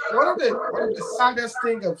 Pierre, one of the saddest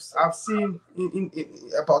things I've seen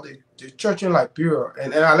about the church in Liberia,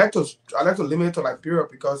 and I like to limit it to Liberia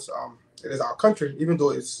because it is our country, even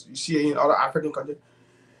though you see it in other African countries.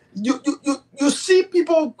 You see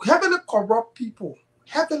people, heavily corrupt people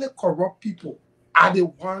are the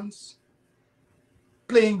ones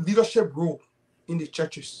playing leadership role in the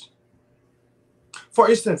churches. For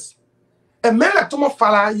instance, a man like Thomas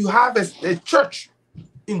Fala, you have a church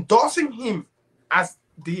endorsing him as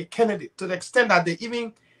the candidate to the extent that they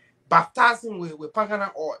even baptize him with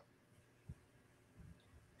Pangana oil.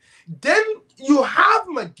 Then you have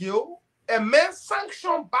McGill, a man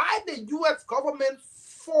sanctioned by the U.S. government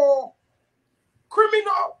for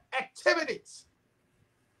criminal activities.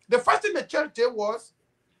 The first thing the church did was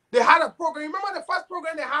they had a program. Remember the first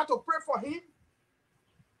program they had to pray for him?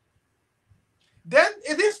 Then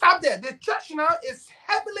it didn't stop there. The church now is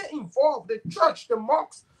heavily involved. The church, the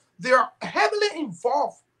monks, they are heavily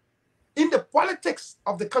involved in the politics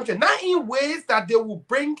of the country. Not in ways that they will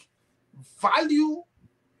bring value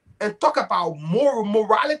and talk about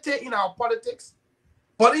morality in our politics,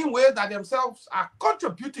 but in ways that themselves are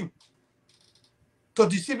contributing to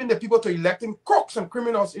deceiving the people, to electing crooks and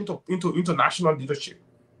criminals into national leadership.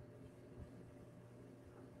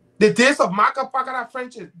 The days of Marka Pagana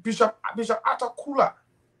French, Bishop Arthur Kula.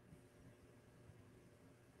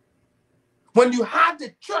 When you had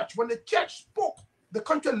the church, when the church spoke, the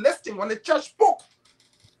country listening. When the church spoke,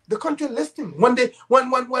 the country listening. When you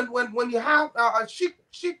have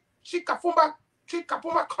Chikapumba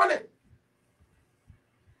Kone,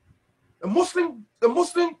 the Muslim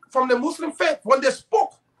from the Muslim faith, when they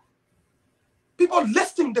spoke, people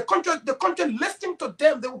listening, the country listening to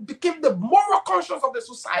them, they became the moral conscience of the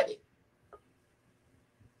society.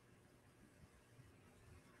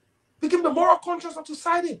 Became the moral conscience of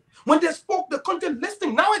society. When they spoke, the country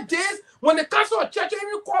listening. Nowadays, when they cancel a church, they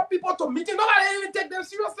even call people to meeting. Nobody even take them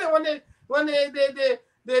seriously when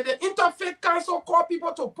The interfaith council call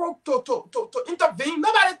people to intervene.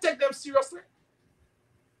 Nobody take them seriously.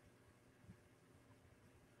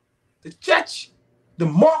 The church, the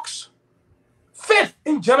mosques, faith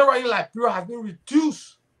in general in Liberia has been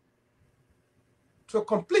reduced to a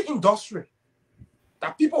complete industry.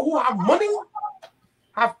 That people who have money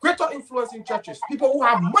have greater influence in churches. People who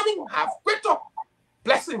have money have greater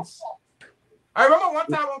blessings. I remember one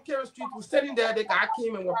time on Kerry Street, we were standing there, the guy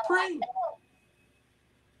came and were praying.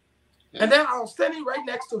 And then I was standing right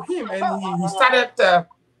next to him, and he started,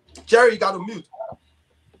 Jerry, you got to mute.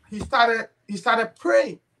 He started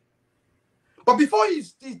praying. But before he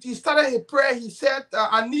started his prayer, he said,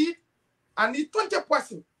 I need 20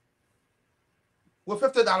 persons with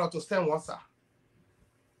 $50 to stand one side.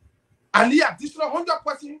 I need additional 100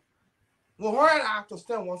 persons with $100 to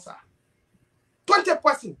stand one side. 20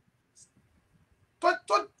 persons.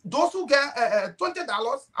 Those who get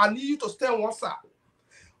 $20, I need you to stand one side.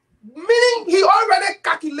 Meaning he already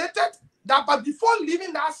calculated that, but before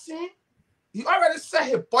leaving that scene, he already set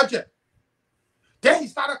his budget. Then he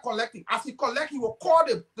started collecting. As he collect, he will call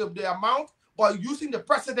the amount, but using the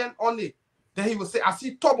precedent only. Then he will say, I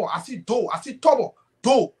see Tobo, I see Do, I see Tobo,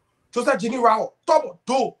 Do. Joseph Jini Rao, Tobo,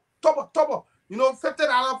 Do, Tobo. You know,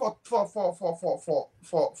 $50 for Tobo,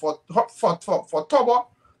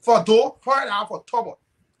 for Do, $100 for Tobo.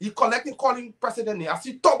 He collecting, calling precedent. I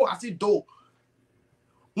see Tobo, I see Do.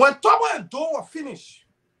 When Tobo and Do were finished,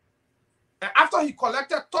 and after he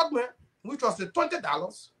collected Todman, which was the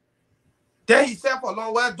 $20, then he said for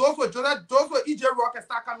long, well, those were EJ Rock and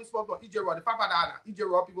start coming small, but EJ Rock, the Papa Dana, EJ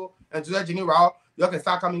Rock people, and Joseph Jini Rao, you can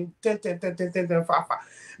start coming 10, 5.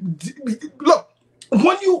 Look,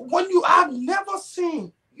 when you have never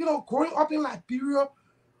seen, you know, growing up in Liberia,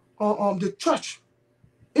 the church,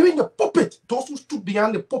 even the pulpit, those who stood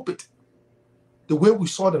behind the pulpit, the way we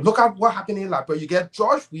saw them. Look at what happened in Liberia. You get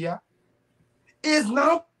George Weah is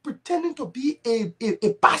now pretending to be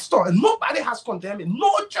a pastor, and nobody has condemned him.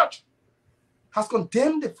 No church has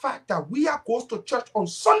condemned the fact that Weah goes to church on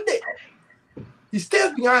Sunday. He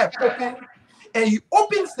stays behind a pulpit and he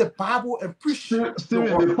opens the Bible and preaches.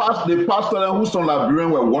 Stephen, the pastor who some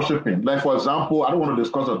Liberian were worshiping, like for example, I don't want to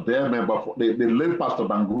discuss of their man, but the late Pastor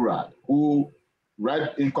Bangura, who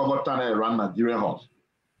right in Kogotana around Nigerian house.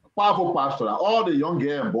 Powerful pastor. All the young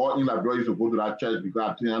girl and boy in Liberia used to go to that church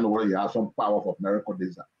because I think I know where he has some power for miracle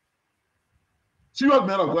days. Serious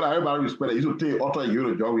man of God, everybody respect. He used to take author you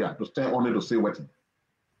to Joria to stand only to say what.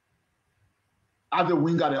 As a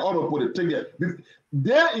winger, they all put it together.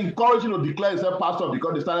 They encourage him to declare himself pastor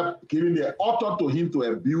because they started giving the author to him to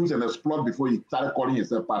abuse and exploit before he started calling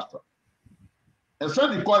himself pastor. And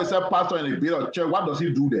since he called himself pastor in a bit of church, what does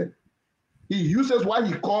he do then? He uses what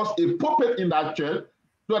he calls a puppet in that church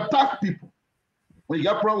to attack people. When you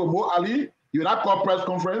get problem with Mo Ali, you will not call press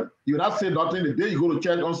conference, you will not say nothing. The day you go to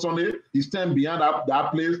church on Sunday, he stands behind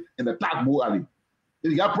that place and attack Mo Ali.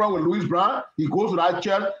 If you got problem with Louis Brown, he goes to that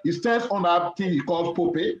church, he stands on that thing he calls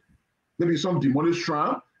puppet, maybe some demonic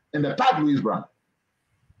shrine, and attack Louis Brown.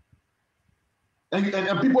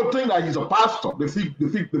 And people think that he's a pastor. They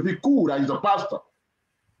think cool that he's a pastor.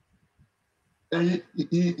 And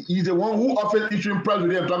he's the one who often issuing press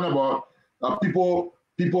with him talking about people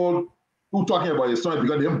who talking about his son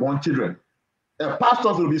because they're born children.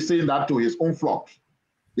 Pastors will be saying that to his own flocks.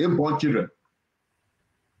 They're born children.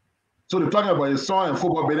 So they're talking about his son and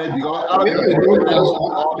football because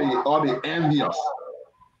all the envious.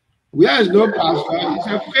 Where is no pastor? It's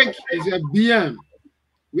a fake. It's a BM.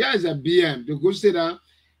 Where is a BM? The good say that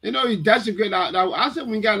you know he desecrated. Now I said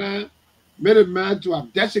we got made a man to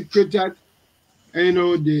have desecrated. You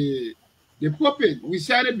know the puppet. We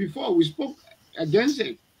said it before. We spoke against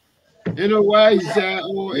it. You know why he said,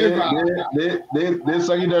 "Oh, the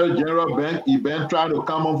Secretary General Ben, he been trying to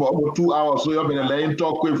come on for about 2 hours, so you've been letting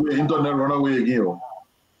talk quick for the internet run away again."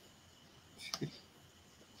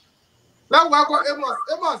 Let's welcome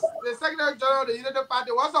Amos, the Secretary General of the United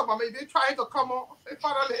Party. What's up? I mean, they trying to come on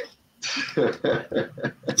finally.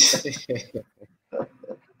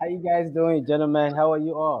 How you guys doing, gentlemen? How are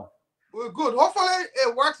you all? We're good. Hopefully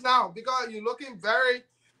it works now because you're looking very.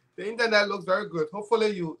 The internet looks very good.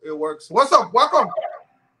 Hopefully it works. What's up? Welcome.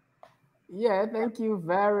 Yeah, thank you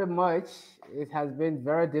very much. It has been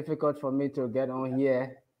very difficult for me to get on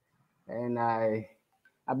here, and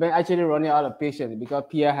I've been actually running out of patience because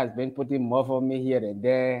Pierre has been putting more for me here and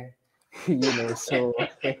there, you know. So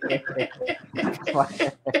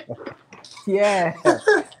yeah,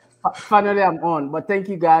 finally I'm on. But thank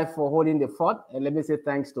you guys for holding the fort, and let me say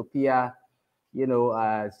thanks to Pierre. You know,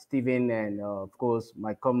 Stephen, and of course,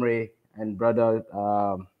 my comrade and brother,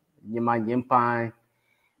 Yiman Yimpai,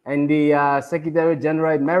 and the Secretary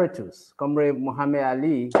General Emeritus, Comrade Mohammed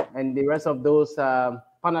Ali, and the rest of those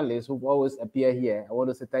panelists who always appear here. I want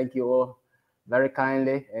to say thank you all very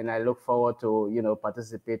kindly, and I look forward to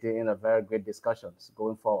participating in a very great discussions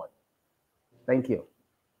going forward. Thank you.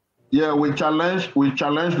 Yeah, we challenged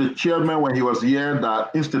the chairman when he was here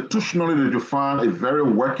that institutionally to find a very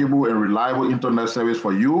workable and reliable internet service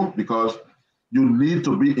for you, because you need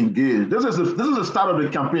to be engaged. This is the start of the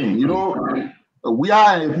campaign. We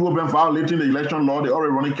are people been violating the election law. They're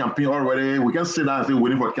already running campaign already. We can sit down and say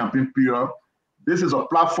waiting for campaign period. This is a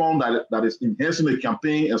platform that is enhancing the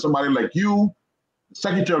campaign, and somebody like you,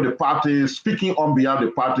 secretary of the party, speaking on behalf of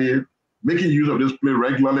the party, making use of this play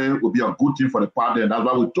regularly will be a good thing for the party. And that's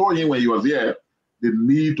why we told him when he was here, they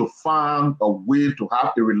need to find a way to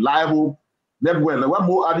have a reliable network. Like when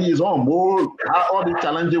Mo Adi is on, Mo, all the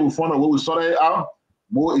challenges we found out, what we sorted out,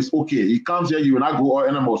 Mo is okay. He comes here, you will not go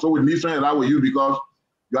anymore. So we need something that with you, because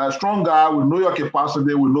you are a strong guy. We know your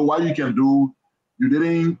capacity. We know what you can do. You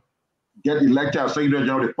didn't get elected as Secretary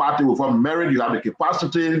General of the party without merit. You have the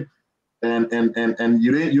capacity, and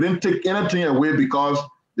you didn't take anything away, because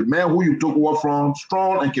the man who you took over from,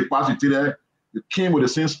 strong and capacity there, you came with the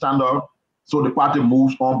same standard. So the party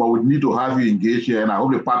moves on, but we need to have you engaged here, and I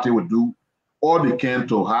hope the party will do all they can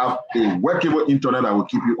to have a workable internet that will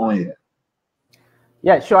keep you on here.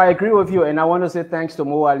 Yeah, sure, I agree with you, and I want to say thanks to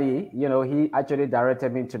Mo Ali. He actually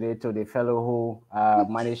directed me today to the fellow who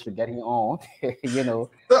managed to get him on.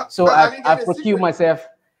 So I procure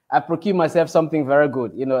myself something very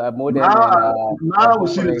good. A modem. Now we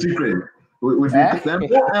see the secret. No,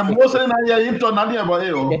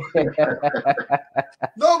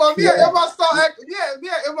 but it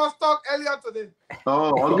must talk earlier today.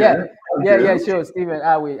 Oh, okay. Yeah, sure, Stephen.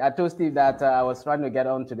 I told Steve that I was trying to get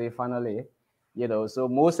on today finally. So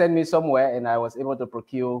Mo sent me somewhere, and I was able to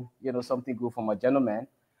procure, something good from a gentleman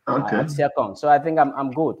at Second. So I think I'm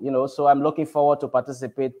good. So I'm looking forward to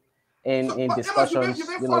participate in discussions. You've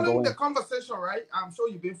been following the conversation, right? I'm sure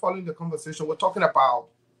you've been following the conversation. We're talking about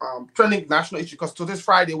trending national issues, because today's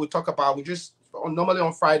Friday normally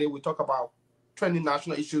on Friday we talk about trending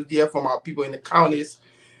national issues here from our people in the counties,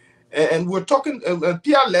 and we're talking. And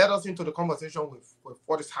Pierre led us into the conversation with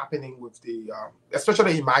what is happening with the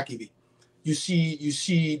especially in Makibi. You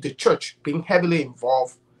see the church being heavily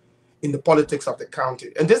involved in the politics of the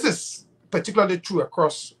county, and this is particularly true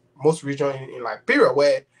across most regions in Liberia,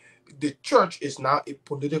 where the church is now a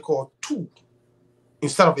political tool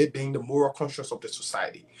instead of it being the moral conscience of the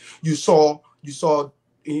society. You saw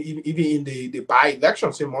even in the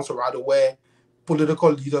by-elections in monrovia, where political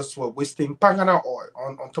leaders were wasting pangana oil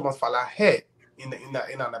on Thomas Fala's head in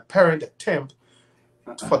an apparent attempt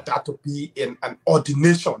for that to be an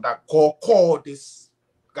ordination that God called this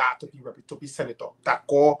guy to be senator, that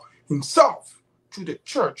God himself through the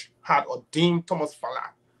church had ordained Thomas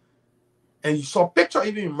Fala. And you saw a picture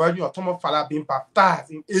even emerging of Thomas Fala being baptized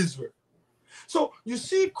in Israel. So you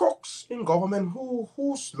see crooks in government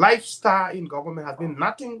whose lifestyle in government has been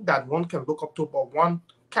nothing that one can look up to, but one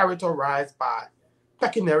characterized by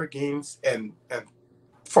pecuniary gains and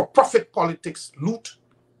for-profit politics, loot,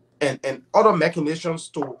 and other machinations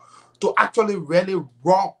to actually really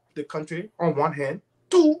rob the country on one hand.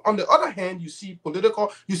 Two, on the other hand, you see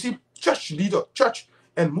church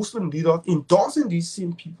and Muslim leaders endorsing these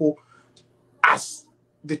same people as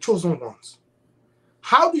the chosen ones.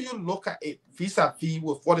 How do you look at it vis-a-vis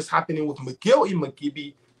with what is happening with McGill in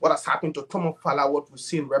McGibby, what has happened to Thomas Fala, what we've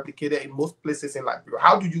seen replicated in most places in Liberia?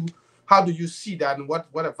 How do you see that, and what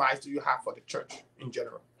advice do you have for the church in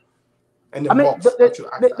general? And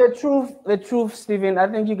the truth, Stephen, I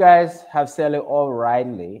think you guys have said it all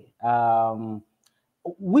rightly.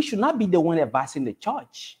 We should not be the one advising the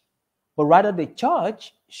church, but rather the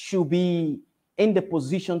church should be in the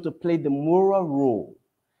position to play the moral role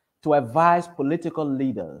to advise political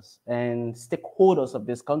leaders and stakeholders of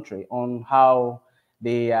this country on how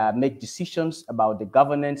they make decisions about the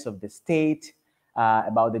governance of the state,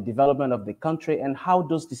 about the development of the country, and how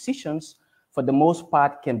those decisions, for the most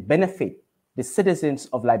part, can benefit the citizens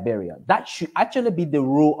of Liberia. That should actually be the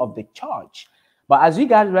role of the church. But as you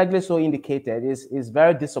guys regularly so indicated, it's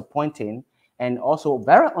very disappointing and also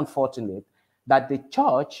very unfortunate that the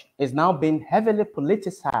church is now being heavily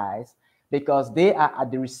politicized, because they are at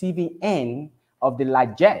the receiving end of the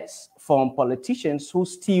largesse from politicians who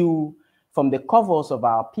steal from the covers of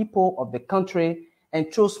our people, of the country,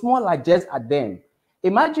 and throw small largesse at them.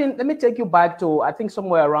 Imagine, let me take you back to, I think,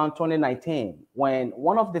 somewhere around 2019, when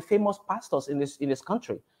one of the famous pastors in this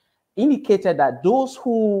country indicated that those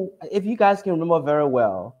who, if you guys can remember very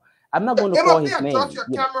well, I'm not going to call his name. Touch your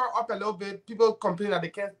camera up a little bit. People complain that they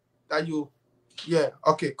can't, that you Yeah.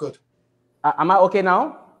 Okay. Good. Am I okay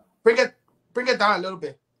now? Bring it down a little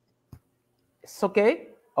bit. It's okay.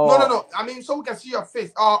 No. I mean, so we can see your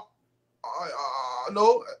face. No.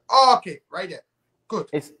 Oh, okay. Right there. Good.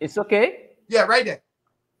 It's okay. Yeah. Right there.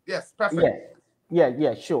 Yes. Perfect.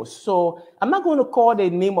 Yeah. Sure. So I'm not going to call the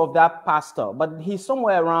name of that pastor, but he's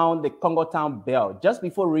somewhere around the Congo Town Belt, just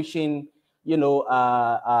before reaching,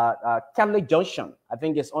 Catholic Junction. I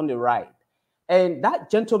think it's on the right. And that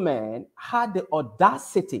gentleman had the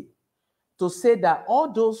audacity to say that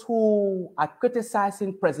all those who are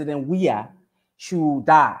criticizing President Weah should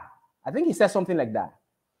die. I think he said something like that.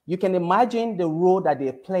 You can imagine the role that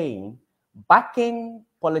they're playing, backing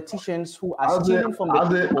politicians who are stealing from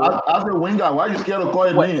the people. As a winger, why are you scared to call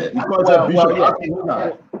him name?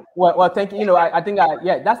 Well, thank you. I think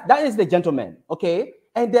that is the gentleman. Okay,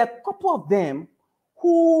 and there are a couple of them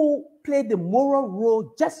who played the moral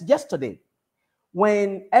role just yesterday.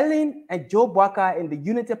 When Ellen and Joe Boakai and the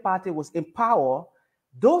Unity Party was in power,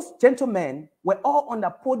 those gentlemen were all on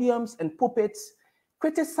the podiums and pulpits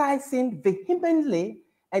criticizing vehemently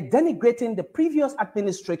and denigrating the previous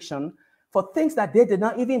administration for things that they did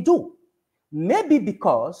not even do. Maybe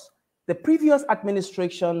because the previous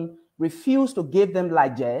administration refused to give them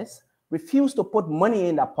largesse, refused to put money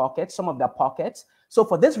in their pockets, some of their pockets. So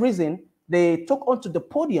for this reason, they took onto the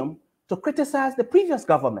podium to criticize the previous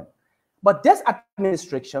government. But this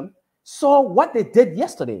administration saw what they did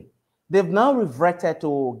yesterday. They've now reverted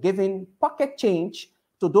to giving pocket change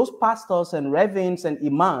to those pastors and reverends and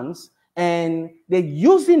imams, and they're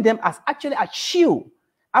using them as actually a shield.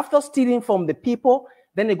 After stealing from the people,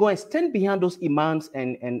 then they go and stand behind those imams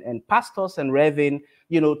and pastors and reverends,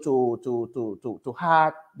 to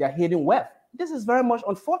hide their hidden wealth. This is very much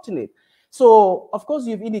unfortunate. So, of course,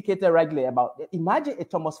 you've indicated rightly about, imagine a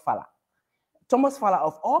Thomas Fala. Thomas Fala,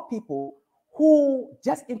 of all people, who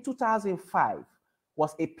just in 2005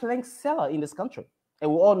 was a plank seller in this country. And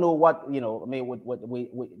we all know what,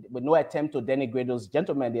 with no attempt to denigrate those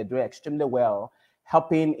gentlemen, they're doing extremely well,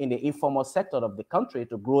 helping in the informal sector of the country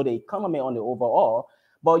to grow the economy on the overall.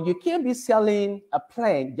 But you can't be selling a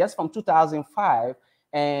plank just from 2005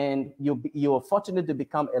 and you're fortunate to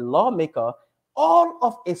become a lawmaker. All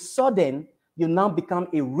of a sudden, you now become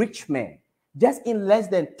a rich man. Just in less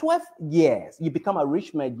than 12 years, you become a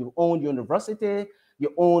rich man. You own university,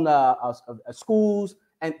 you own schools,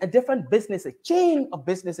 and a different business, a chain of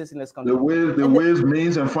businesses in this country. The Ways,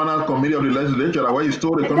 Means, and Finance Committee of the Legislature, where you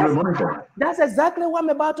stole the country money from. That's exactly what I'm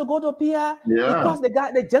about to go to, Pierre. Yeah. Because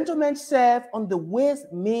the gentleman served on the Ways,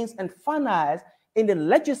 Means, and Finance in the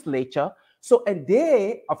legislature. So, and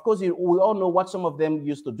they, of course, we all know what some of them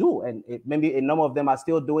used to do, and maybe a number of them are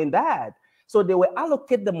still doing that. So they will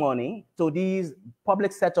allocate the money to these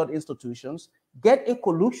public sector institutions, get a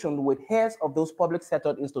collusion with heads of those public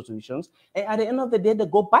sector institutions, and at the end of the day, they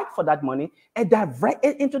go back for that money and divert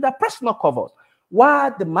it into their personal covers,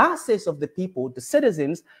 while the masses of the people, the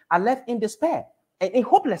citizens, are left in despair and in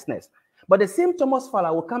hopelessness. But the same Thomas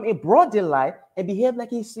Fala will come in broad daylight and behave like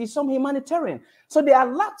he's some humanitarian. So there are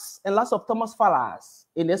lots and lots of Thomas Falas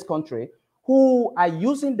in this country who are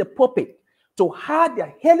using the pulpit to hide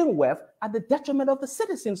their hailing wealth at the detriment of the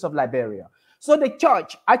citizens of Liberia. So the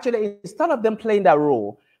church, actually, instead of them playing that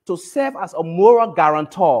role to serve as a moral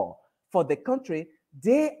guarantor for the country,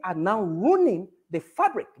 they are now ruining the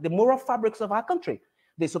fabric, the moral fabrics of our country.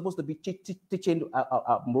 They're supposed to be teaching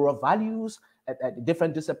moral values,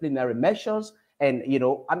 different disciplinary measures, and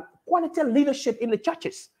quality leadership in the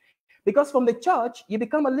churches. Because from the church, you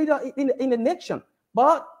become a leader in the nation.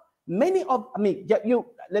 But many of,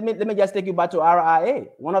 let me just take you back to RIA.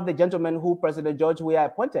 One of the gentlemen who President George Weah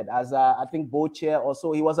appointed as, I think, board chair or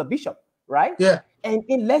so, he was a bishop, right? Yeah. And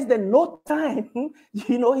in less than no time,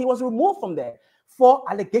 he was removed from there for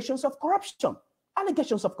allegations of corruption.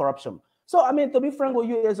 Allegations of corruption. So, to be frank with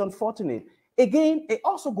you, is unfortunate. Again, it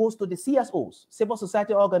also goes to the CSOs, civil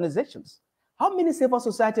society organizations. How many civil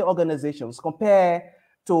society organizations compare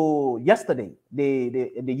to yesterday,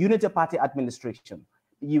 the Unity Party administration?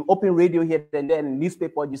 You open radio here and then,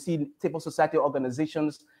 newspaper, you see civil society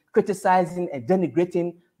organizations criticizing and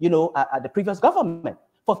denigrating, the previous government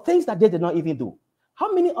for things that they did not even do.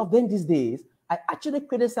 How many of them these days are actually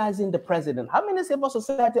criticizing the president? How many civil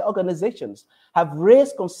society organizations have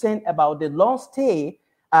raised concern about the long stay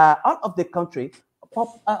out of the country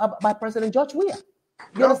by President George Weah?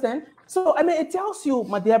 You understand? So, it tells you,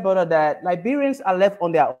 my dear brother, that Liberians are left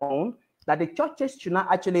on their own, that the churches should not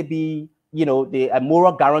actually be the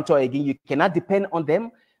moral guarantor again. You cannot depend on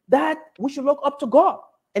them, that we should look up to God.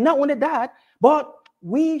 And not only that, but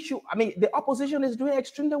we should, the opposition is doing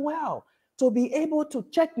extremely well to be able to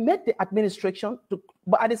checkmate the administration,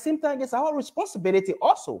 but at the same time, it's our responsibility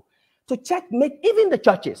also to checkmate even the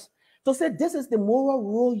churches, to say this is the moral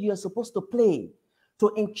role you're supposed to play, to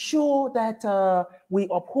ensure that we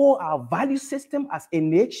uphold our value system as a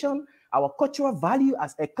nation, our cultural value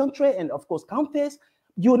as a country, and of course, counties.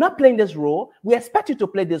 You're not playing this role. We expect you to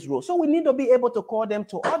play this role. So we need to be able to call them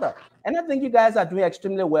to order. And I think you guys are doing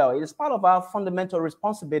extremely well. It is part of our fundamental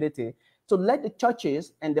responsibility to let the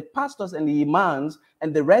churches and the pastors and the imams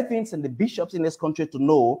and the reverends and the bishops in this country to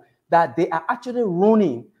know that they are actually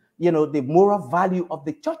ruining, the moral value of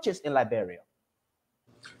the churches in Liberia.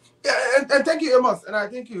 Yeah, and thank you, Amos. And I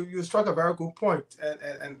think you struck a very good point.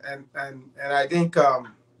 And I think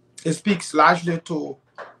it speaks largely to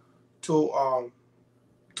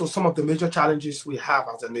some of the major challenges we have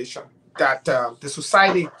as a nation. That the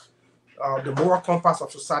society, the moral compass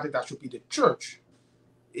of society that should be the church,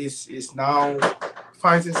 is now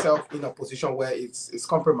finds itself in a position where it's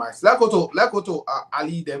compromised. Let's go to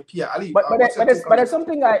Ali, then Pierre. Ali, but there's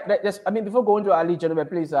something before going to Ali, gentlemen,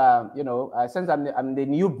 please, since I'm the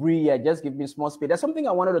new breed, just give me small speed. There's something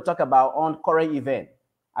I wanted to talk about on current event.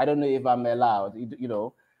 I don't know if I'm allowed,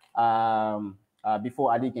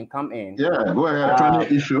 before Ali can come in. Yeah, go ahead.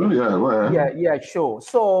 Trending issue. Yeah, go ahead. Yeah, sure.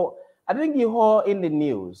 So I think you heard in the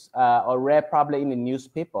news, or read probably in the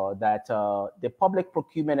newspaper, that the Public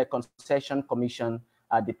Procurement and Concession Commission,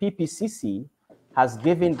 the PPCC, has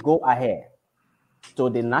given go-ahead to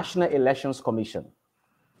the National Elections Commission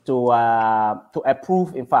to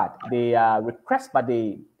approve, in fact, the request by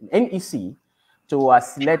the NEC to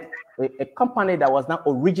select a company that was not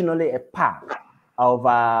originally a part of,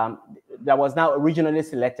 that was not originally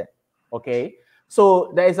selected, okay?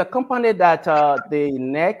 So there is a company that the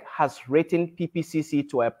NEC has written PPCC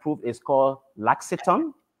to approve. It's called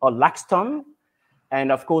Laxton.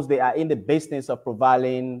 And of course, they are in the business of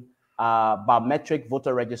providing biometric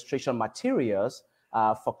voter registration materials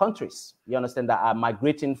for countries, you understand, that are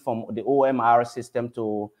migrating from the OMR system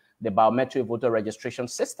to the biometric voter registration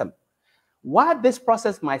system. While this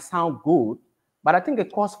process might sound good, but I think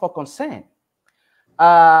it calls for concern.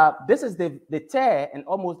 This is the third and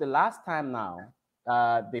almost the last time now.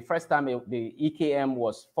 The first time the EKM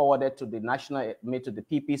was forwarded to the to the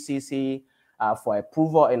PPCC for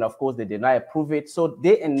approval, and of course they did not approve it. So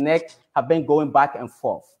they and NEC have been going back and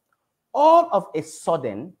forth. All of a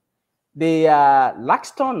sudden, the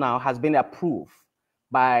Laxton now has been approved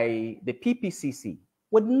by the PPCC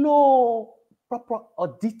with no proper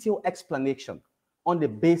or detailed explanation on the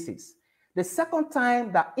basis. The second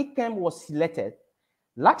time that EKM was selected,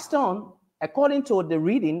 Laxton, according to the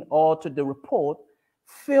reading or to the report,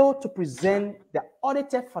 failed to present the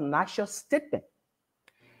audited financial statement.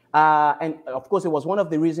 And of course, it was one of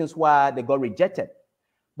the reasons why they got rejected.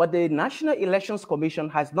 But the National Elections Commission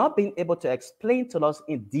has not been able to explain to us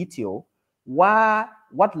in detail what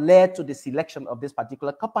led to the selection of this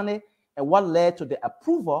particular company and what led to the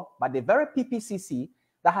approval by the very PPCC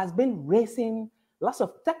that has been raising lots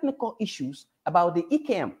of technical issues about the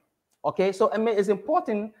EKM. Okay, so I mean, it's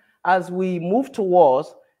important as we move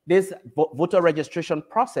towards this voter registration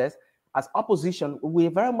process. As opposition, we're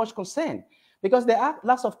very much concerned because there are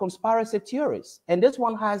lots of conspiracy theories, and this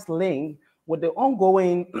one has link with the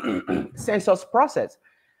ongoing census process.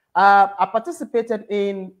 I participated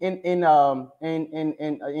in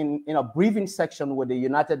a briefing section with the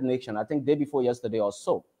United Nations, I think day before yesterday or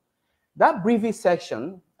so. That briefing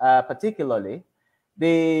section, particularly,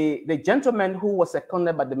 the gentleman who was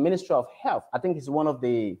seconded by the Ministry of Health, I think he's one of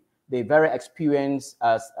the very experienced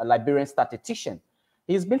Liberian statistician.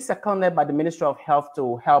 He's been seconded by the Ministry of Health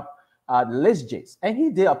to help the LSJs, and he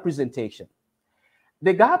did a presentation.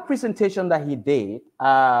 The presentation that he did,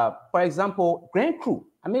 for example, Grand Cru,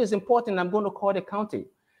 I mean, it's important, I'm going to call the county.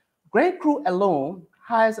 Grand Cru alone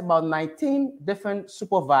has about 19 different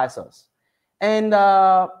supervisors. And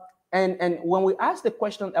when we ask the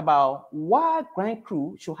question about why Grand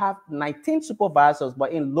Cru should have 19 supervisors,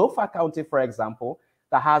 but in Lofa County, for example,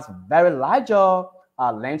 that has very larger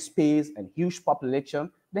land space and huge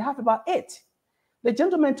population, they have about 8. The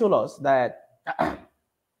gentleman told us that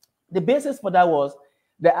the basis for that was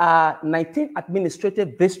there are 19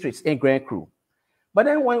 administrative districts in Grand Cru. But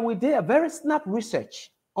then when we did a very snap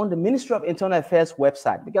research on the Ministry of Internal Affairs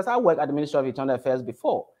website, because I worked at the Ministry of Internal Affairs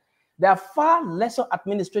before, there are far lesser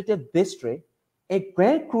administrative districts in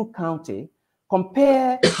Grand Cru County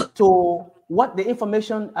compared to what the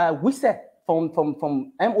information we said from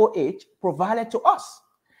MOH provided to us.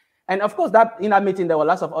 And of course, that in that meeting, there were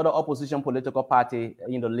lots of other opposition political party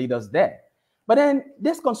leaders there. But then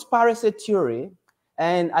this conspiracy theory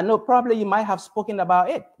And I know probably you might have spoken about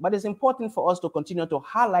it, but it's important for us to continue to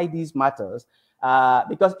highlight these matters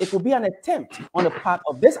because it will be an attempt on the part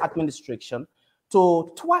of this administration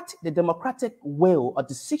to thwart the democratic will or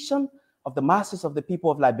decision of the masses of the people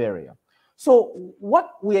of Liberia. So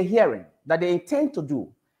what we are hearing that they intend to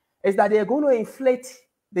do is that they are going to inflate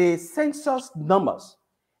the census numbers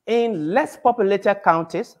in less populated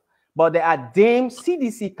counties, but they are deemed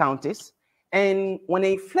CDC counties. And when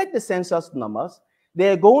they inflate the census numbers,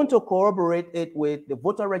 they're going to corroborate it with the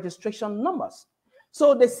voter registration numbers.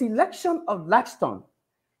 So the selection of Laxton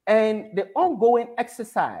and the ongoing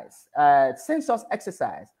exercise, census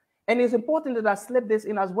exercise, and it's important that I slip this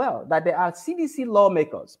in as well, that there are CDC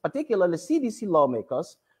lawmakers, particularly CDC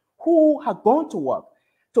lawmakers, who have gone to work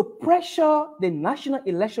to pressure the National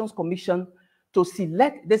Elections Commission to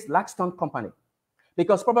select this Laxton company,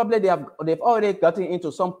 because probably they've already gotten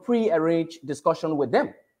into some pre-arranged discussion with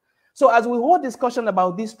them. So as we hold discussion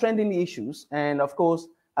about these trending issues, and of course,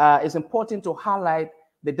 it's important to highlight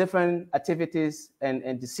the different activities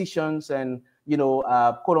and decisions and, you know,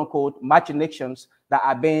 quote unquote machinations that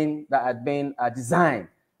are being designed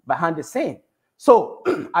behind the scene. So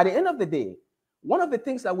at the end of the day, one of the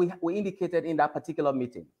things that we indicated in that particular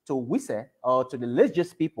meeting to WISE or to the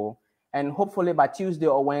religious people, and hopefully by Tuesday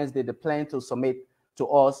or Wednesday, they plan to submit to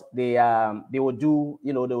us, they will do,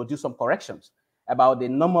 you know, they will do some corrections about the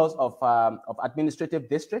numbers of administrative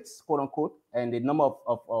districts, quote unquote, and the number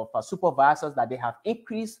of supervisors that they have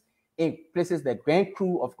increased in places like Grand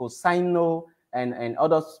Crew, of course, Sino, and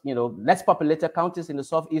others, you know, less populated counties in the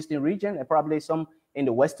southeastern region and probably some in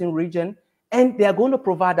the western region. And they are going to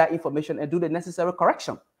provide that information and do the necessary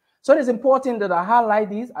correction. So it is important that I highlight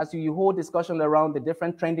these as you hold discussion around the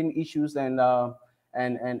different trending issues and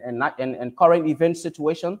current event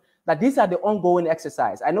situation, that these are the ongoing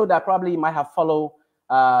exercise. I know that probably you might have followed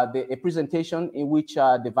a presentation in which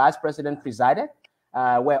the Vice President presided,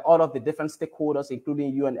 where all of the different stakeholders,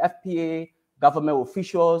 including UNFPA, government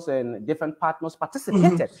officials, and different partners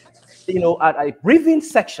participated, you know, at a briefing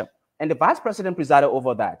section, and the Vice President presided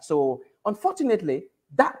over that. So unfortunately,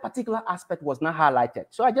 that particular aspect was not highlighted.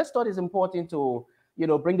 So I just thought it's important to, you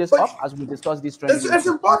know, bring this up as we discuss this trend. It's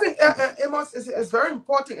important, Amos. It's very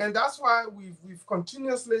important, and that's why we've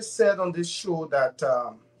continuously said on this show that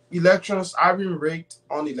elections are being rigged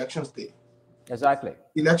on elections day. Exactly.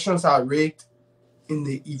 Elections are rigged in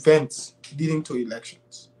the events leading to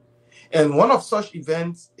elections, and one of such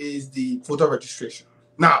events is the voter registration.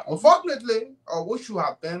 Now, unfortunately, or what should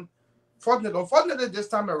have been unfortunately, this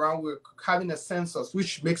time around we're having a census,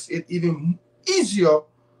 which makes it even easier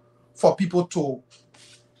for people to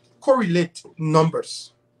correlate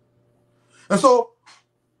numbers. And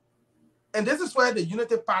this is where the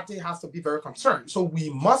Unity Party has to be very concerned. So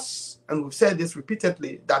we must, and we've said this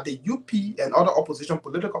repeatedly, that the UP and other opposition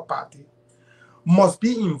political party must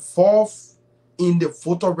be involved in the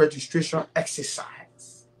voter registration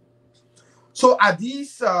exercise. So at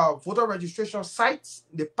these voter registration sites,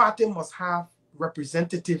 the party must have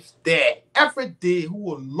representatives there every day who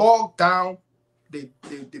will log down the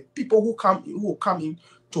people who will come in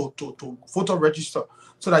to voter register,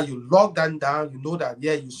 so that you log them down, you know that,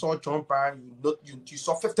 yeah, you saw John Brown, you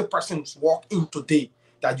saw 50 persons walk in today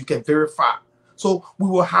that you can verify. So we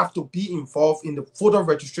will have to be involved in the voter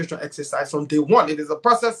registration exercise from day one. It is a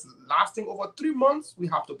process lasting over 3 months. We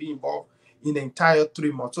have to be involved in the entire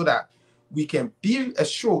 3 months so that we can be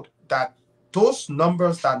assured that those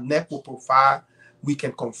numbers that NEC will provide, we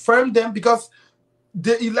can confirm them, because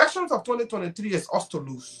the elections of 2023 is us to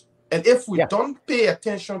lose. And if we don't pay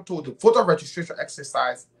attention to the voter registration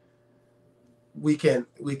exercise, we can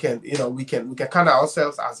count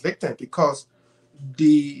ourselves as victims, because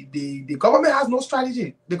the government has no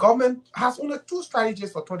strategy. The government has only 2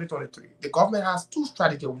 strategies for 2023. The government has 2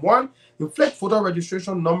 strategies. 1, inflate voter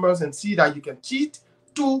registration numbers and see that you can cheat.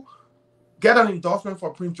 2, get an endorsement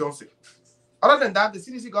for Prince Johnson. Other than that, the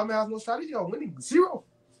CDC government has no strategy of winning. 0.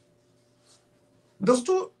 Those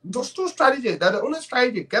two strategies, that the only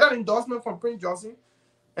strategy. Get an endorsement from Prince Johnson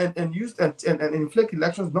and use and inflate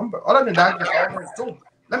elections number. Other than that, the government is doomed.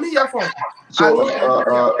 Let me hear from. So,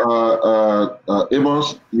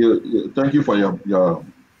 Amos, thank you for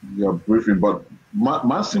your briefing. But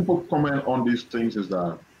my simple comment on these things is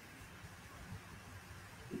that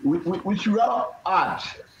we should rather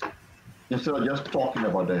act instead of just talking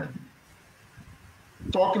about them.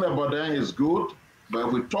 Talking about them is good, but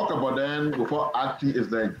if we talk about them before acting, is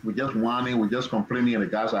like we're just whining, we're just complaining, and the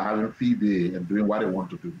guys are having feed day and doing what they want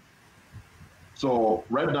to do. So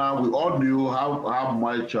right now, we all knew how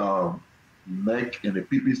much NEC and the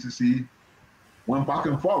PPCC went back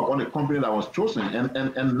and forth on the company that was chosen, and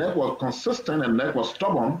NEC was consistent and NEC was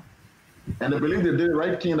stubborn, and they believed they did the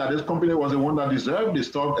right thing, that this company was the one that deserved the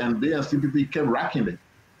stuff, and they and CPP kept racking it.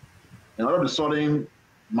 And all of a sudden,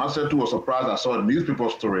 myself too was surprised. I saw a newspaper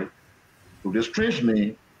story with this strange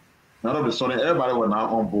name. All of a sudden, everybody was now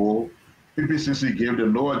on board. PPCC gave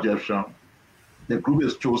them no objection. The group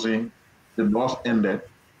is chosen. The loss ended.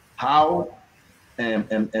 How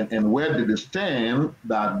and where did they stand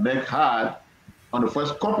that NEC had on the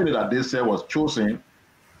first company that they said was chosen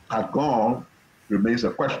had gone remains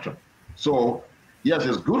a question. So, yes,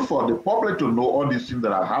 it's good for the public to know all these things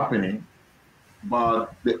that are happening,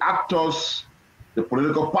 but the actors, the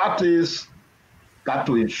political parties, got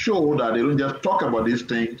to ensure that they don't just talk about these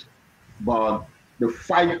things, but they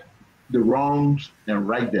fight the wrongs and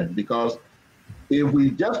right them. Because if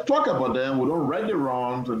we just talk about them, we don't right the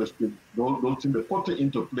wrongs, and those things they put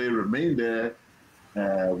into play remain there.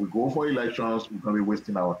 We go for elections, we're going to be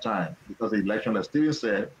wasting our time. Because the election, as Steven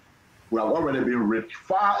said, we have already been reached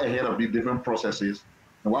far ahead of the different processes.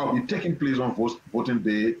 And what will be taking place on voting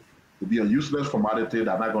day will be a useless formality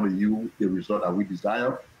that's not going to yield the result that we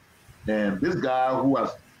desire. And this guy who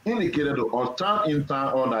has indicated to us time in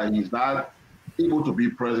time out that he's not able to be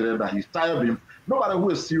president, that he's tired of being, nobody who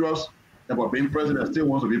is serious about being president still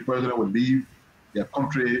wants to be president will leave their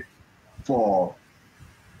country for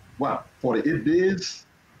what, 48 days?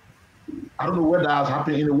 I don't know where that has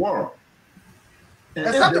happened in the world. And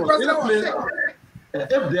if there was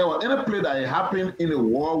any place that it happened in the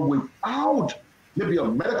world without maybe a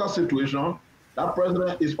medical situation, that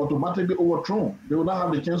president is automatically overthrown. They will not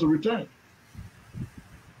have the chance to return.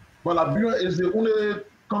 But Liberia is the only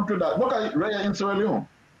country that, look at it right here in Sierra Leone.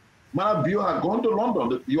 Liberia had gone to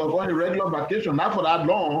London. He was on a regular vacation, not for that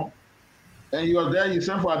long, and he was there, he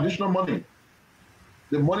sent for additional money.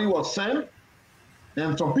 The money was sent,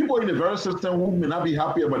 and some people in the very system who may not be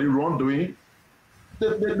happy about the wrongdoing, they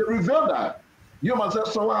revealed that. You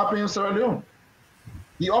myself saw what happened in Sierra Leone.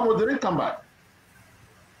 He almost didn't come back.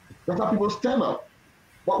 That's how people stand up.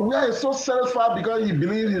 But we are so satisfied because he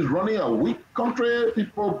believes he's running a weak country.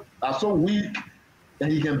 People are so weak,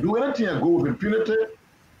 and he can do anything and go with impunity.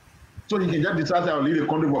 So he can just decide to leave the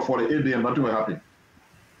country for 48 days and nothing will happen.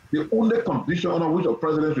 The only condition under which a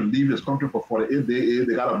president should leave his country for 48 days is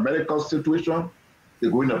they got a medical situation.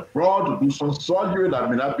 They're going abroad to do some surgery that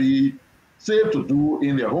may not be safe to do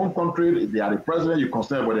in their home country. If they are the president, you're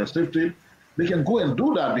concerned about their safety. They can go and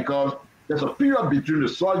do that because there's a period between the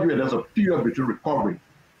surgery and there's a period between recovery.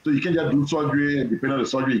 So you can just do surgery and depending on the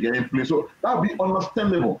surgery you get in place. So that would be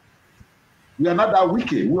understandable. We are not that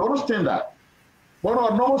wicked. We understand that. But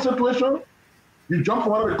in a normal situation, you jump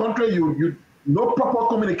from out of the country, you no proper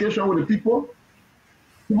communication with the people.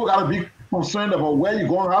 People got to be concerned about where you're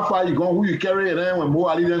going, how far you're going, who you carry, and then when Mo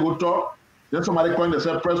Ali then go talk, then somebody calling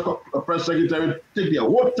themselves press secretary, take their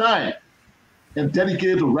whole time and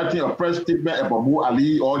dedicate to writing a press statement about Mo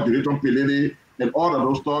Ali or Diriton Pelele and all of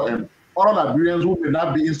those stuff. And all Liberians who may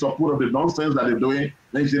not be in support of the nonsense that they're doing,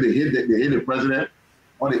 then you say they hate the president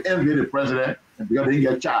or they envy the president, and because they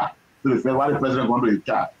didn't get charged. So they say, why the president going to get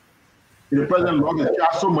charged? If the president loved his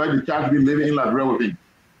child so much, the child should be living in Liberia with him.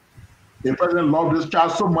 If the president loved this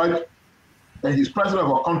child so much, and he's president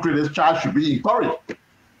of a country, this child should be encouraged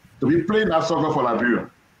to be playing that soccer for Liberia.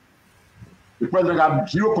 The president got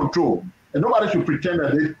zero control. And nobody should pretend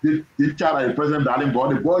that this child is the president darling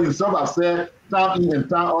boy. The boy himself has said time in and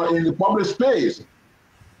time out in the public space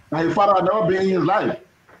that his father had never been in his life.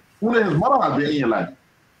 Only his mother has been in his life.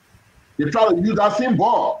 They try to use that same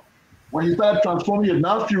ball when he started transforming a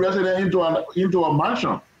nasty resident into a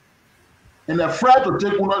mansion. And they're afraid to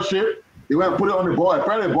take ownership. They went and put it on the ball.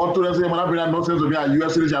 Apparently the ball told them, say, man, I bring that nonsense to be a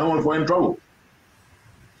U.S. citizen, I don't want to fall in trouble.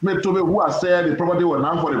 Smith told me who has said the property was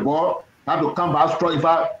not for the ball, had to come back strong. In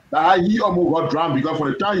fact, that he almost got drowned because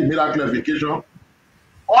from the time he made that clarification,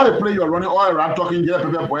 all the play you were running all around talking, yeah,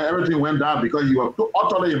 paper boy, everything went down because you were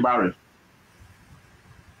utterly embarrassed.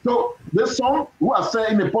 So this son who has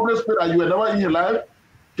said in the public space that you were never in your life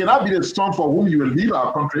cannot be the son for whom you will leave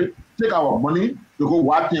our country, take our money to go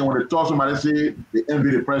watching, and when they talk somebody say they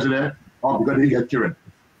envy the president or because they get children.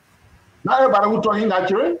 Not everybody who talking got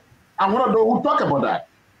children. I'm one of those who talk about that.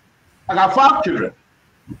 I got 5 children.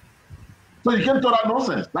 So you can't talk that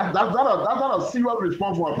nonsense. That's not a serious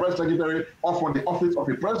response from a press secretary or from the office of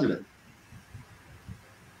a president.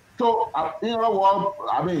 So, in other words,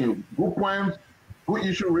 I mean, good points, good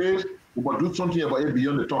issue raised, but do something about it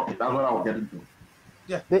beyond the talking. That's what I was getting to.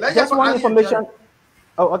 Yeah. Just one information.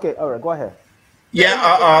 Oh, okay. All right. Go ahead.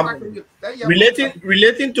 Yeah.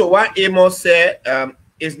 Relating to what Amos said,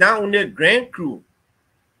 it's not only Grand Crew.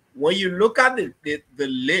 When you look at the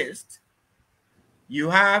list, You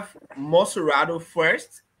have Monserrado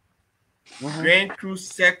first, Grand Cru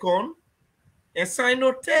second, and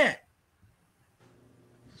Sino third.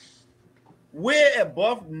 Way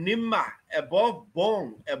above Nima, above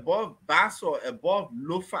Bong, above Basso, above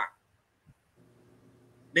Lofa.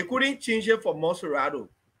 They couldn't change it for Monserrado,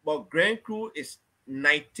 but Grand Cru is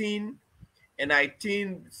 19, and I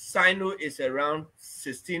think Sino is around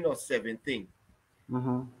 16 or 17.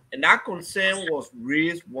 And that concern was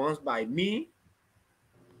raised once by me,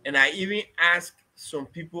 and I even asked some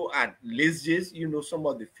people at Lesjes, you know, some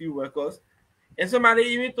of the field workers, and somebody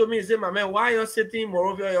even told me, say, my man, why you're sitting in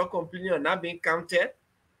Monrovia, you're complaining on not being counted?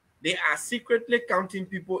 They are secretly counting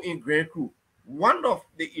people in Grand Cru. One of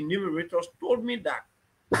the enumerators told me that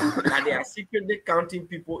they are secretly counting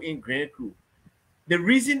people in Grand Cru. The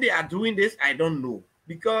reason they are doing this, I don't know.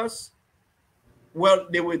 Because, well,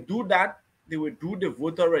 they will do that. They will do the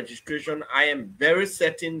voter registration. I am very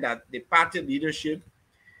certain that the party leadership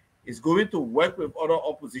is going to work with other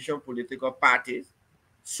opposition political parties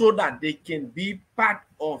so that they can be part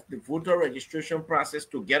of the voter registration process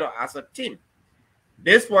together as a team.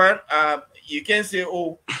 This one, you can say,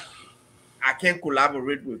 oh, I can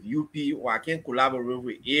collaborate with UP, or I can collaborate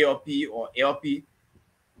with ALP or LP.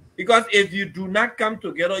 Because if you do not come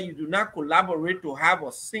together, you do not collaborate to have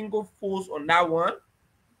a single force on that one,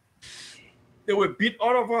 they will beat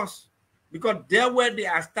all of us. Because they're where they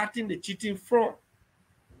are starting the cheating from.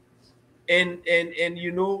 And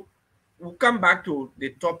you know, we'll come back to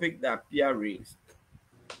the topic that Pierre raised.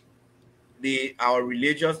 Our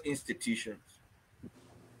religious institutions.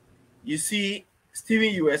 You see,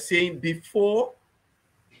 Stephen, you were saying before,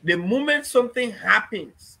 the moment something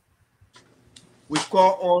happens, we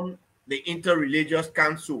call on the interreligious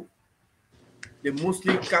council, the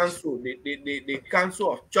Muslim council, the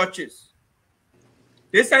council of churches.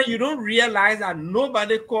 This time you don't realize that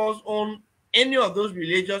nobody calls on any of those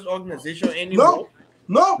religious organizations anymore.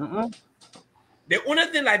 No. The only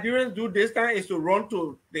thing Liberians do this time is to run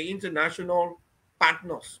to the international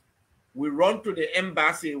partners. We run to the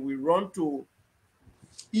embassy. We run to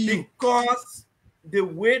EU. Because the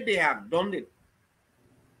way they have done it,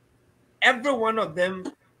 every one of them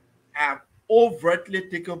have overtly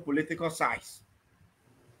taken political sides.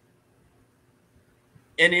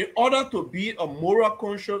 And in order to be a moral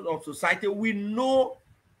conscience of society, we know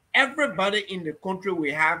everybody in the country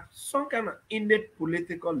will have some kind of innate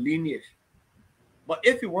political lineage. But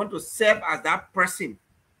if you want to serve as that person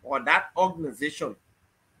or that organization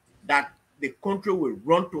that the country will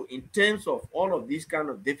run to in terms of all of these kind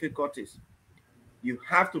of difficulties, you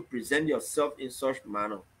have to present yourself in such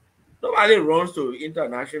manner. Nobody runs to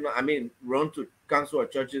international, run to council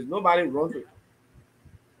of churches. Nobody runs to.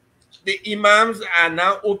 The imams are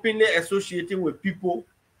now openly associating with people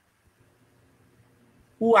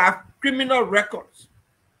who have criminal records.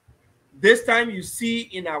 This time you see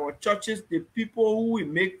in our churches, the people who will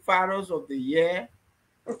make fathers of the year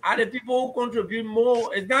are the people who contribute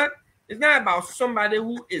more. It's not about somebody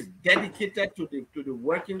who is dedicated to the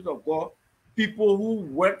workings of God, people who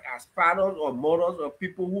work as fathers or mothers, or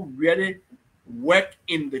people who really work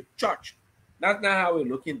in the church. That's not how we're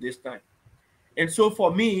looking this time. And so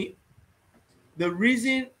for me, the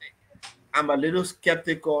reason I'm a little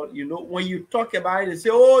skeptical, you know, when you talk about it and say,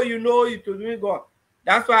 oh, you know, you're doing God.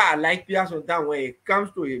 That's why I like Pierre sometimes when it comes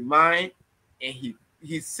to his mind and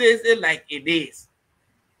he says it like it is.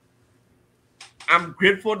 I'm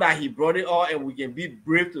grateful that he brought it all and we can be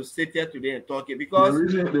brave to sit here today and talk it, because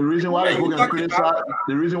the reason why people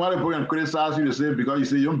can criticize you to say because you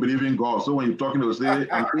say you don't believe in God. So when you're talking to say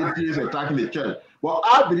an atheist attacking the church. Well,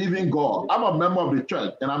 I believe in God. I'm a member of the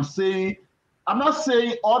church, and I'm not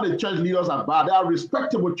saying all the church leaders are bad. They are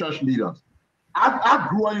respectable church leaders. I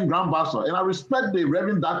grew up in Grand Bassa, and I respect the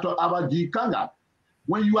Reverend Dr. Abaji Kanga.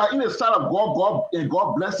 When you are in a side of God, and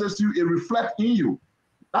God blesses you, it reflects in you.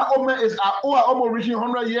 That old man is almost reaching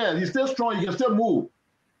 100 years. He's still strong. He can still move.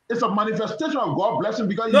 It's a manifestation of God blessing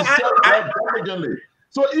because he's still diligently.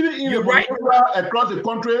 So even in across the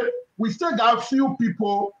country, we still got few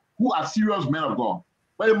people who are serious men of God.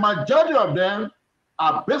 But the majority of them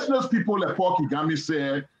are business people, like Paul Kigami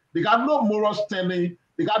said. They got no moral standing.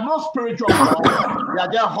 They got no spiritual power. They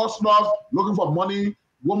are just hustlers looking for money,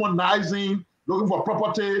 womanizing, looking for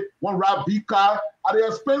property, one ride big car at the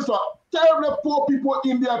expense of terribly poor people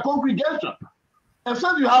in their congregation. And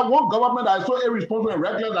since you have one government that is so irresponsible and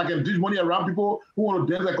reckless that can dish money around people who want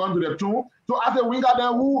to dance according to their tomb, so as a winger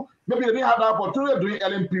them who maybe they didn't have the opportunity during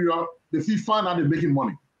Ellen period, they feel fine and they're making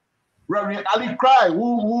money. Reverend Ali Cry,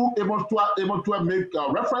 who able to make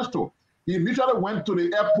reference to, he literally went to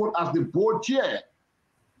the airport as the board chair.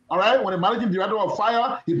 All right, when the managing director of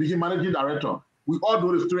fire, he became managing director. We all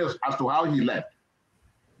know the story as to how he left.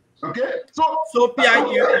 Okay, so Pierre,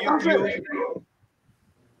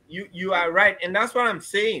 you are right, and that's what I'm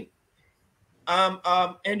saying.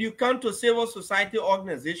 And you come to civil society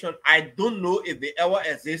organization. I don't know if they ever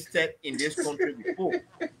existed in this country before.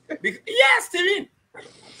 Yes, Steven.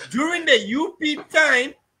 During the UP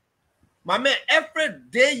time, my man, every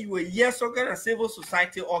day you were here some kind of civil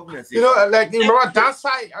society organization. You know, like you remember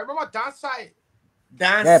Dansai. I remember Dansai.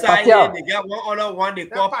 Dansai, they got one other one they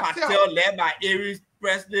call Patel, led by Aries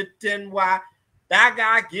Presley Tenwa. That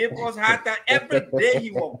guy gave us hard time. Every day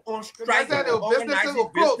he was on strike, organizing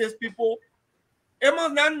business people. It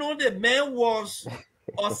must not know the man was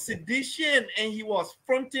a sedition and he was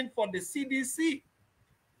fronting for the CDC.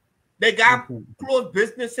 They got closed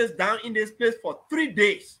businesses down in this place for 3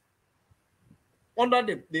 days under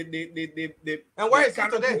the and where is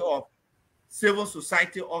it today? Of civil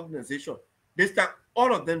society organization. This time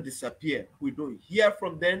all of them disappear. We don't hear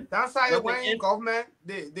from them. That's how it went in government.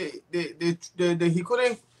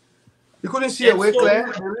 He couldn't see a way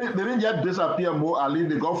clear. They didn't just disappear more, Ali.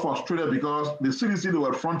 They got frustrated because the CDC they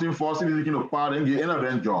were fronting for, CDC taking a part and get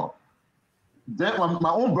another job. Then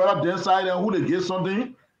my own brother then side and who they gave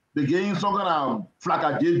something, they gave him some kind of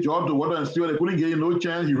flack job to water and still they couldn't give him no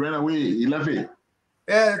chance. He ran away. He left it.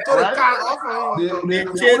 Yeah, they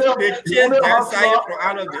chased that side from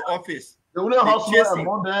out of the office. The only hustler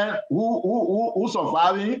among them who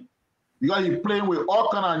surviving because he playing with all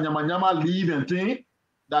kind of nyama leave and thing.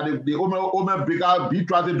 That the Omer bigger be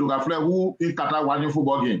trusted to Gafle who in Qatar watching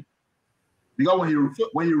football game. Because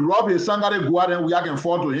when he rob his Sangare go out and we can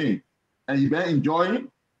fall to him. And he been enjoying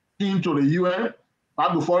him to the UN.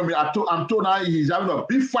 Back before me, I'm told now he's having a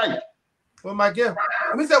big fight. Oh my God.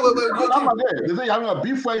 Let me say they say he's having a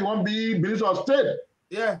big fight, he won't be Minister of State.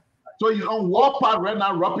 Yeah. So he's on war part right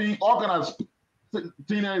now, robbing all kind of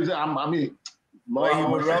teenagers. I mean, Lord, he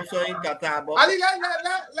will rob so in Qatar. Ali,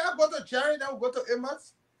 let's go to Jerry, then we'll go to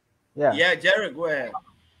Amos. Yeah, Jerry, go ahead.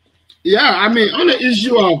 Yeah, I mean, on the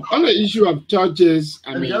issue of churches,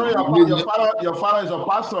 I mean, Jerry, your father is a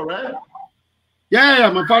pastor, right? Yeah,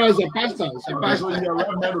 my father is a pastor. So you're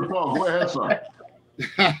right man to talk. Go ahead, sir.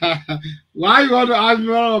 Why you want to ask me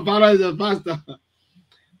whether my father is a pastor?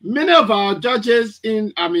 Many of our churches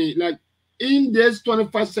in this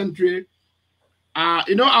 21st century,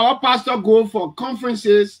 our pastor go for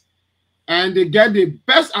conferences and they get the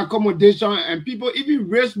best accommodation and people even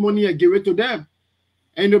raise money and give it to them.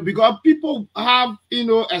 And because people have,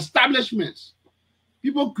 establishments,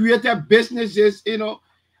 people created businesses,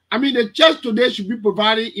 I mean, the church today should be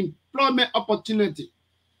providing employment opportunity.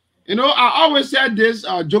 I always said this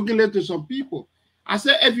jokingly to some people. I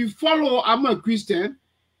said, if you follow, I'm a Christian,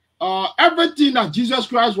 everything that Jesus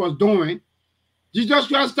Christ was doing, Jesus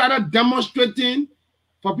Christ started demonstrating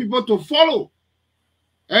for people to follow.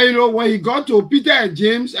 And when he got to Peter and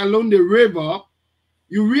James along the river,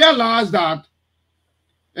 you realize that,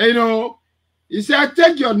 he said,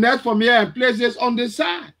 take your net from here and place it on the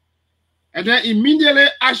side. And then immediately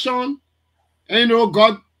action,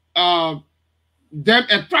 got them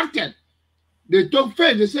attracted. They took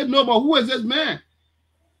faith. They said, no, but who is this man?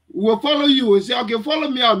 We will follow you. He said, okay, follow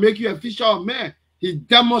me. I'll make you a fisher of men. He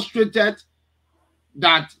demonstrated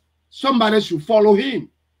that somebody should follow him.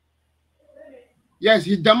 Yes,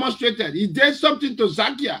 he demonstrated. He did something to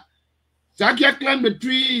Zacchaeus. Zacchaeus climbed the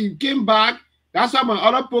tree. He came back. That's how my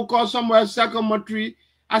other poker somewhere, sycamore tree.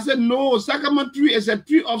 I said, no, sycamore tree is a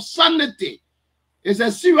tree of sanity. It's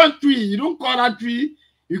a serious tree. You don't call that tree.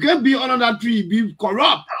 You can be under that tree, be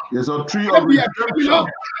corrupt. It's a tree of redemption.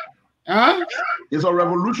 Huh? It's a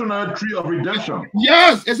revolutionary tree of redemption.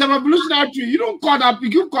 Yes, it's a revolutionary tree. You don't call that.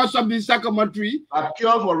 You call something sycamore tree.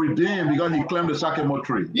 Zacchaeus was redeemed because he claimed the sycamore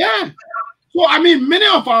tree. Yeah. So I mean, many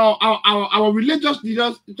of our religious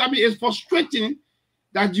leaders, I mean, it's frustrating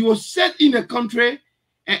that you will sit in a country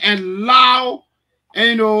and allow,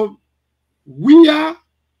 we are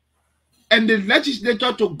and the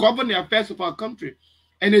legislature to govern the affairs of our country,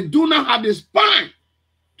 and they do not have the spine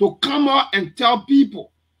to come out and tell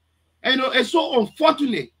people. It's so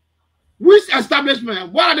unfortunate. Which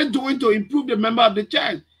establishment, what are they doing to improve the member of the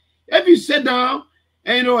church? If you sit down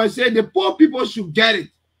and say the poor people should get it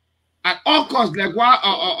at all costs, like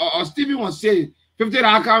what Stephen was saying, 50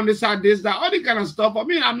 account, this, that, all the kind of stuff. I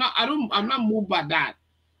mean, I'm not moved by that.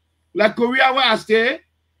 Like Korea, where I stay,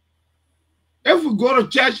 if we go to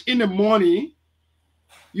church in the morning,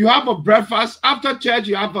 you have a breakfast. After church,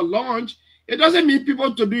 you have a lunch. It doesn't mean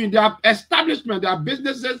people to do their establishment, their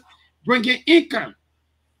businesses bringing income.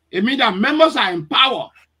 It means that members are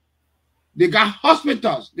empowered. They got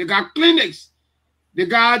hospitals, they got clinics, they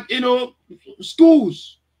got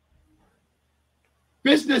schools.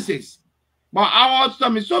 businesses. But I was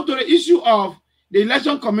coming so to the issue of the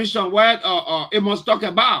election commission where it must talk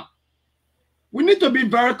about. We need to be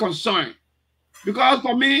very concerned because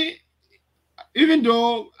for me, even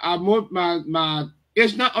though my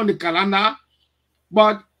age not on the calendar,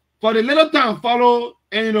 but for the little time follow,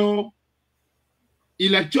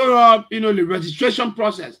 electoral, the registration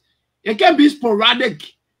process, it can be sporadic.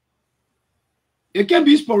 It can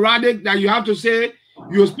be sporadic that you have to say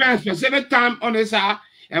you spend a specific time on this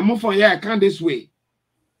and move from here, come this way.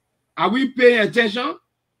 Are we paying attention?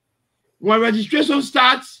 When registration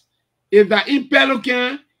starts, if the impel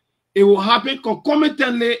can, it will happen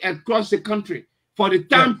concomitantly across the country for the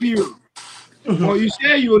time period. Or you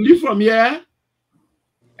say you leave from here,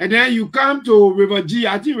 and then you come to River G.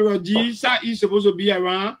 I think River G is supposed to be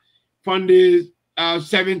around from the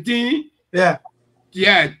 17,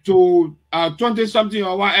 to 20 something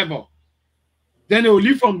or whatever. Then they will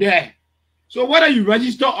leave from there. So whether you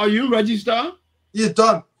register or you register, you're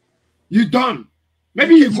done. You're done.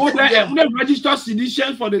 Maybe you go there and register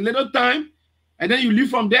sedition for the little time, and then you leave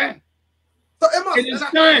from there. So Amos, it is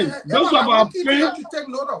time. Those of our friends to take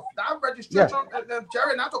note of that registration.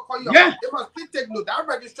 Jerry, not to call you. Amos, please take note. That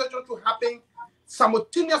registration to happen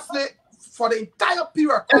simultaneously for the entire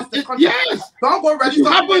period across the country. Yes. Don't go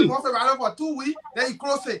register for 2 weeks, then you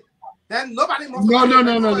close it. Then nobody must. No.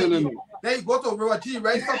 Then you go to River G,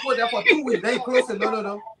 register for there for 2 weeks, then you close it.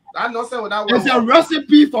 No. That's not saying what that was. It's a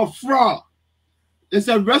recipe for fraud. It's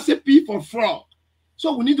a recipe for fraud.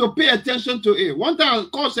 So we need to pay attention to it. One time,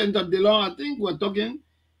 call Center Dillon, I think we're talking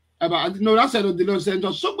about, no, that's Center Dillon,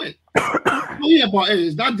 Center somewhere. Talking about it,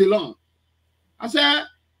 it's not Dillon. I said,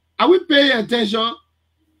 are we paying attention?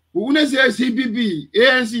 We wouldn't say CPP,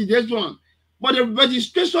 ANC, this one. But the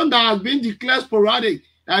registration that has been declared sporadic,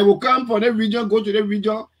 I will come from the region, go to the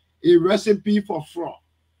region, a recipe for fraud.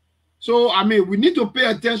 So, I mean, we need to pay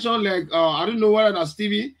attention, like, I don't know whether that's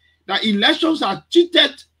Stevie, that elections are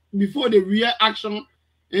cheated before the real action,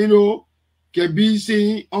 can be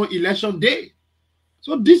seen on election day.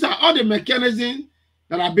 So these are all the mechanisms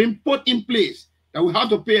that have been put in place that we have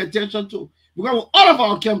to pay attention to. Because all of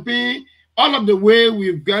our campaign, all of the way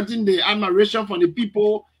we've gotten the admiration from the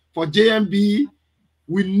people for JMB,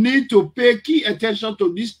 we need to pay key attention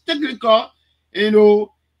to these technical,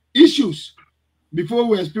 issues before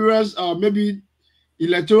we experience maybe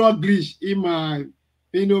electoral glitch in my,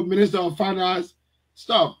 Minister of Finance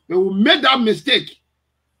stuff. But we made that mistake.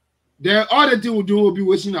 Then all the thing we do will be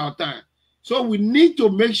wasting our time. So we need to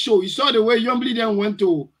make sure. You saw the way Yombly then went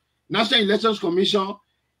to National Elections Commission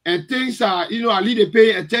and things are, at least they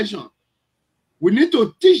pay attention. We need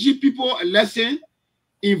to teach the people a lesson,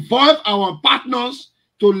 involve our partners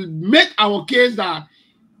to make our case that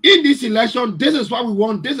in this election, this is what we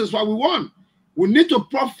want, this is what we want. We need to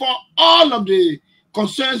profile all of the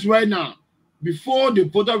concerns right now before the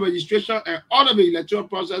voter registration and all of the electoral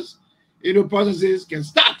process, processes can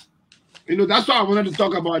start. That's why I wanted to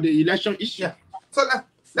talk about the election issue. Yeah. So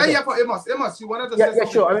let's hear from Amos. Amos, you wanted to say something?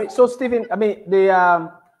 Sure. I mean, so Stephen, I mean,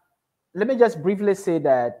 let me just briefly say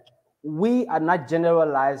that we are not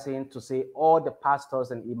generalizing to say all the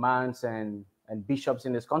pastors and imams and bishops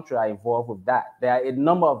in this country are involved with that. There are a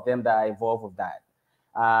number of them that are involved with that.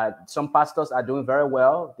 Some pastors are doing very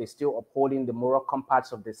well. They're still upholding the moral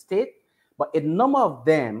compass of the state. But a number of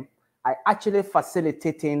them are actually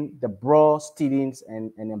facilitating the broad stealings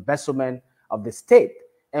and embezzlement of the state.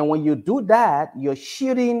 And when you do that, you're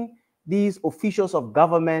shielding these officials of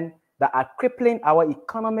government that are crippling our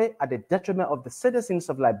economy at the detriment of the citizens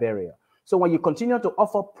of Liberia. So when you continue to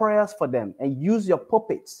offer prayers for them and use your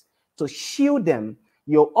puppets to shield them,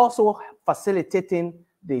 you're also facilitating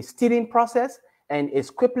the stealing process, and it's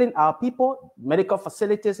crippling our people. Medical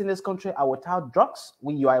facilities in this country are without drugs.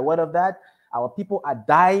 You are aware of that. Our people are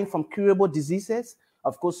dying from curable diseases.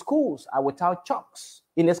 Of course, schools are without chalks.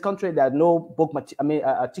 In this country, there are no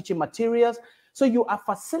teaching materials. So you are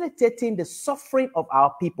facilitating the suffering of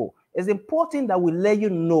our people. It's important that we let you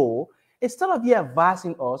know, instead of you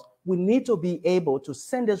advising us, we need to be able to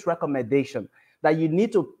send this recommendation that you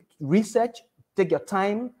need to research, take your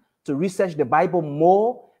time to research the Bible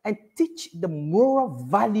more and teach the moral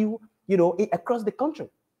value, across the country,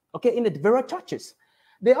 okay, in the various churches.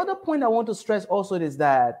 The other point I want to stress also is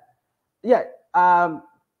that,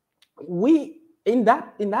 we, in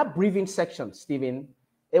that briefing section, Stephen,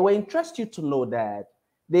 it will interest you to know that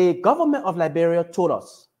the government of Liberia told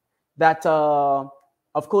us that,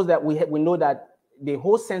 of course, that we know that the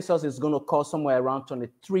whole census is going to cost somewhere around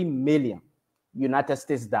 23 million United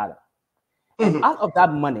States dollar. And out of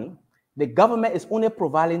that money, the government is only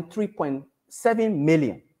providing 3.7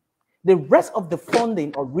 million. The rest of the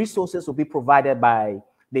funding or resources will be provided by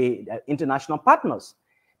the international partners.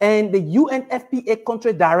 And the UNFPA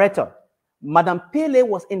country director, Madam Pele,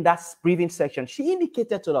 was in that briefing section. She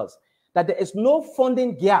indicated to us that there is no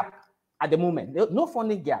funding gap at the moment, no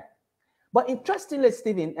funding gap. But interestingly,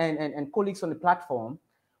 Stephen and colleagues on the platform,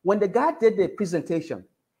 when the guy did the presentation,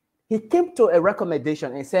 he came to a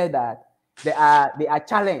recommendation and said that they are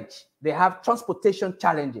challenged. They have transportation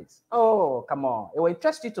challenges. Oh, come on. It will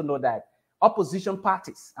interest you to know that opposition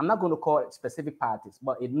parties, I'm not going to call it specific parties,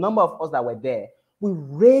 but a number of us that were there, we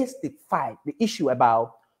raised the issue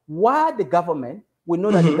about why the government, we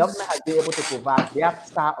know that the government has been able to provide their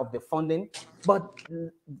start of the funding, but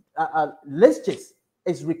Legis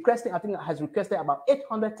is requesting, I think has requested about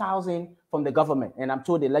 800,000 from the government. And I'm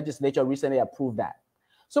told the legislature recently approved that.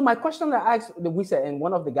 So my question that I asked the WISA and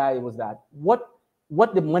one of the guys was that,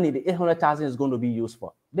 what the money, the 800,000 is going to be used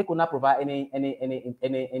for? They could not provide any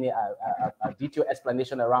detailed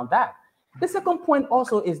explanation around that. The second point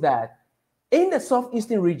also is that in the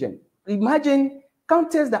southeastern region, imagine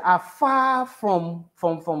counties that are far from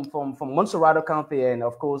Monserrado County and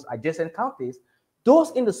of course adjacent counties,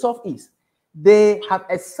 those in the southeast, they have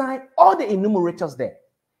assigned all the enumerators there.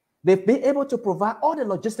 They've been able to provide all the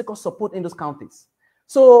logistical support in those counties.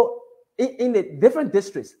 So in the different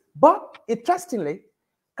districts, but interestingly,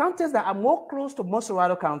 counties that are more close to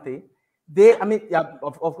Monserrado County,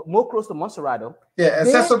 more close to Monserrado. Yeah,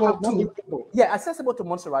 accessible to. Accessible to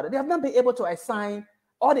Monserrado. They have not been able to assign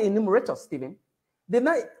all the enumerators, Stephen. They're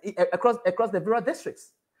not across the various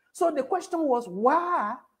districts. So the question was,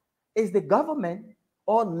 why is the government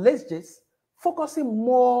or Legis focusing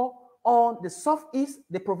more on the southeast?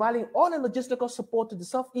 They're providing all the logistical support to the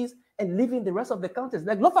southeast and leaving the rest of the counties.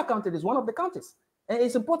 Like Lofa County is one of the counties. And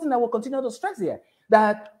it's important that we'll continue to stress here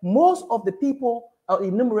that most of the people or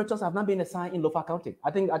enumerators have not been assigned in Lofa County.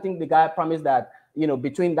 I think the guy promised that,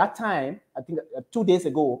 between that time, I think 2 days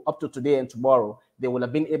ago, up to today and tomorrow, they will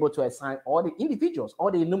have been able to assign all the individuals,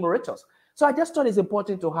 all the enumerators. So I just thought it's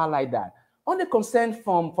important to highlight that. On the concern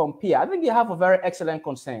from Pia, I think you have a very excellent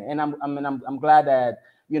concern. And I'm glad that,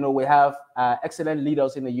 we have excellent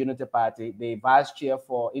leaders in the Unity Party. The vice chair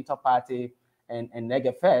for Inter-Party and Neg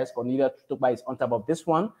Affairs, Cornelia Tukba, is on top of this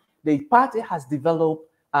one. The party has developed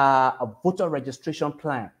a voter registration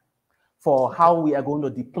plan for how we are going to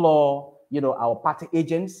deploy, our party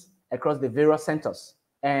agents across the various centers.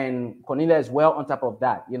 And Cornelia is well on top of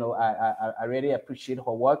that. I really appreciate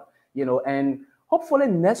her work, and hopefully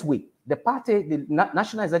next week, the party, the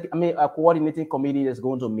National Coordinating Committee is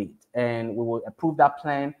going to meet and we will approve that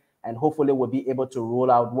plan and hopefully we'll be able to roll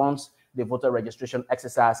out once the voter registration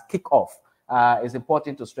exercise kick off. It's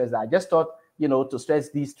important to stress that. I just thought, to stress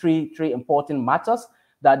these three important matters,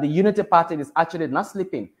 that the Unity Party is actually not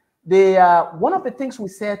sleeping. One of the things we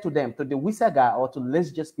said to them, to the Wisaga or to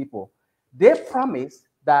Legis people, they promised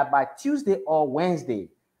that by Tuesday or Wednesday,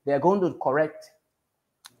 they're going to correct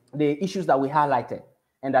the issues that we highlighted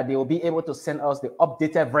and that they will be able to send us the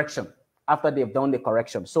updated version after they've done the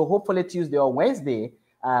correction. So hopefully Tuesday or Wednesday,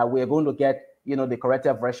 we are going to get, the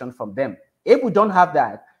corrected version from them. If we don't have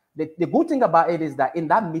that, the good thing about it is that in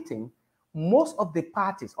that meeting, most of the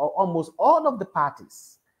parties or almost all of the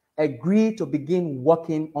parties agree to begin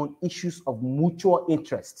working on issues of mutual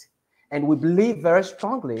interest. And we believe very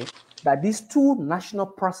strongly that these two national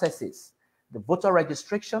processes, the voter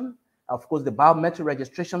registration, of course, the biometric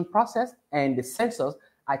registration process and the census,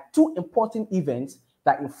 are two important events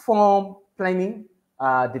that inform planning,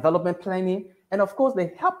 development planning, and of course,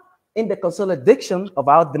 they help in the consolidation of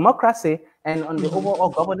our democracy and on the overall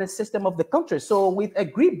governance system of the country. So we've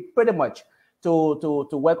agreed pretty much to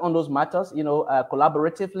work on those matters,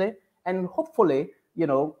 collaboratively, and hopefully,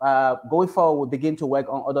 going forward, we'll begin to work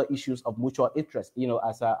on other issues of mutual interest,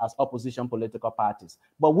 as opposition political parties.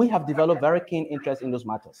 But we have developed very keen interest in those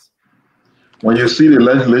matters. When you see the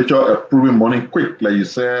legislature approving money quick, like you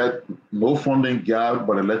said, no funding gap,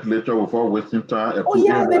 but the legislature without wasting time.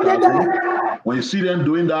 When you see them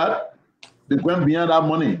doing that, they went beyond that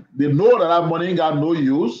money. They know that money ain't got no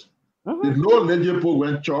use. They know legislature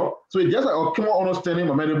went chop. So it's just like a common understanding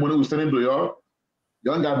of many money we sending to you.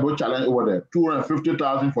 You ain't got no challenge over there.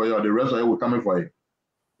 250,000 for you, the rest of it will come for you.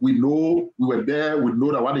 We know, we were there, we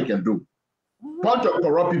know that what they can do. Bunch of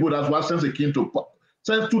corrupt people, that's why since it came to,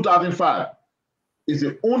 since 2005, it's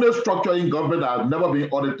the only structure in government that has never been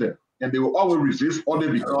audited. And they will always resist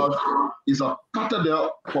audit because it's a cutter there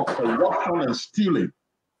for corruption and stealing.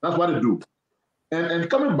 That's what they do. And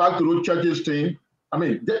coming back to the churches thing, I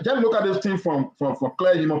mean, just look at this thing from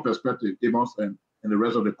Claire human perspective, Amos and the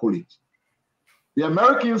rest of the colleagues. The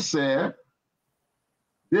Americans say,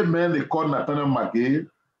 they called Nathaniel McGay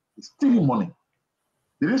He's stealing money.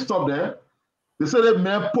 They didn't stop there. They said that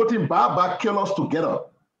man putting bad killers together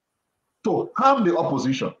to harm the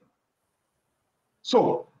opposition.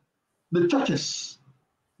 So the churches,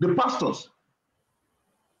 the pastors,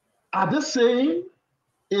 are they saying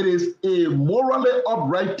it is a morally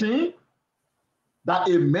upright thing that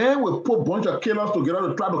a man will put a bunch of killers together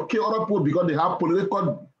to try to kill other people because they have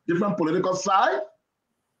different political sides?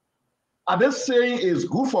 Are they saying it's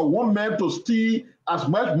good for one man to steal as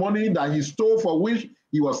much money that he stole for which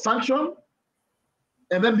he was sanctioned?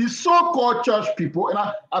 And then these so-called church people, and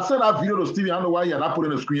I sent that video to Stevie, I don't know why he had not put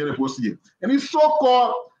in the screen here to see it. And these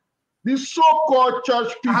so-called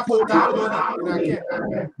church people,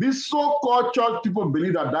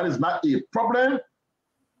 believe that that is not a problem,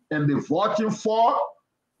 and they're voting for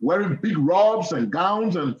wearing big robes and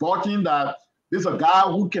gowns and voting that there's a guy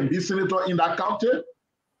who can be senator in that county.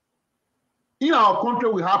 In our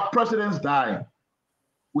country, we have presidents dying.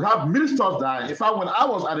 We have ministers dying. In fact, when I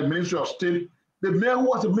was at the Ministry of State, the man who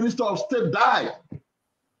was the Minister of State died.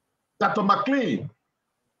 Dr. McLean.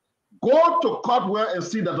 Go to Caldwell and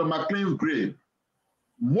see Dr. McLean's grave.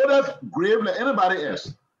 Modest grave like anybody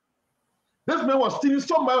else. This man was stealing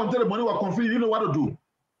so much until the money was confused, he didn't know what to do.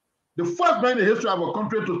 The first man in the history of our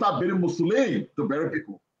country to start burying Mussolini to bury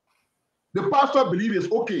people. The pastor believes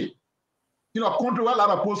it's okay. In a country where a lot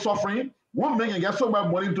of people suffering, one man can get so much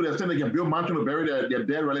money to the extent they can build mansion to bury their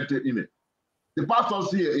dead relative in it. The pastors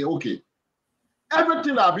say, okay.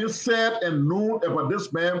 Everything that has been said and known about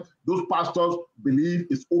this man, those pastors believe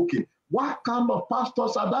is okay. What kind of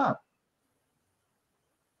pastors are that?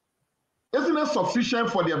 Isn't it sufficient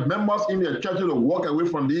for their members in their churches to walk away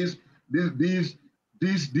from these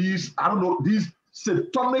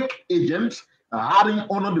satanic agents hiding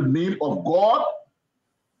under the name of God?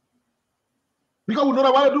 Because we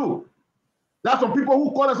know what to do. There are some people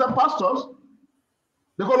who call themselves pastors.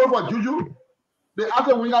 They go look for juju. They ask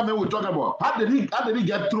the winger man we're talking about. How did he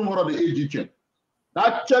get through out of the AG church?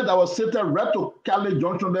 That church that was situated right to Cali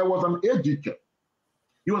Junction there was an AG church.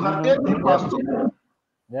 He was an AG pastor.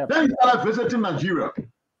 Yep. Then he started visiting Nigeria.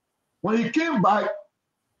 When he came back,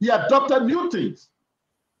 he adopted new things.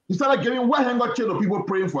 He started giving white handkerchief to people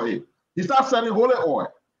praying for him. He started selling holy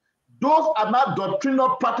oil. Those are not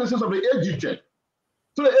doctrinal practices of the AG church.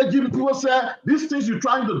 So the AG people say, these things you're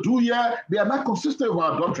trying to do here, they are not consistent with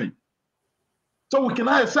our doctrine. So we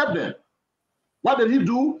cannot accept them. What did he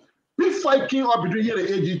do? Before he came up between here and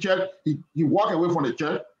the AG church, he walked away from the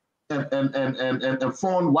church and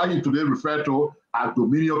formed what he today referred to as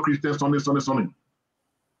Dominion Christian Sunday.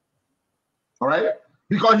 All right?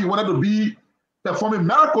 Because he wanted to be performing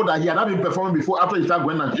miracle that he had not been performing before after he started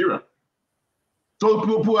going to Nigeria. So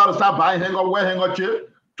people had to start buying wear handkerchief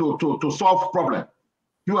to solve problems.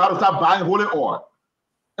 People had to start buying holy oil.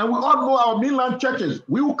 And we all know our mainland churches.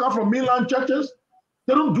 We who come from mainland churches,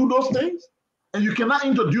 they don't do those things. And you cannot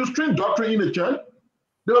introduce strange doctrine in the church.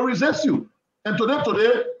 They will resist you. And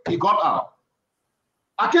today, he got out.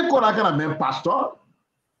 I can't call that kind of man pastor.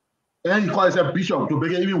 And he calls himself bishop to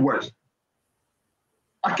make it even worse.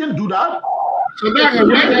 I can't do that. So that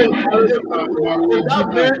man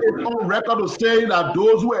is on record to say that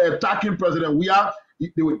those who are attacking President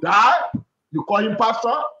they will die. You call him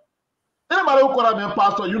pastor? Anybody who call that man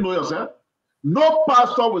pastor, you know yourself. No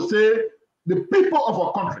pastor will say the people of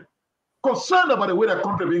our country, concerned about the way the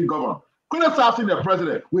country is being governed, criticizing the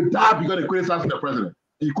president, will die because they criticize the president.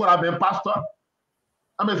 And you call that man pastor?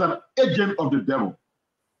 I mean, it's an agent of the devil.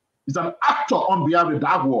 He's an actor on behalf of the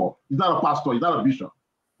dark world. He's not a pastor. He's not a bishop.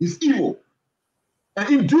 He's evil. And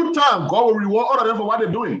in due time, God will reward all of them for what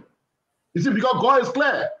they're doing. You see, because God is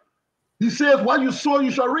clear. He says, what you sow,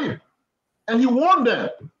 you shall reap. And he warned them,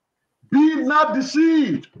 be not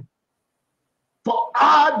deceived. For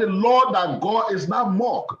I, the Lord, that God is not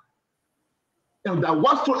mocked. And that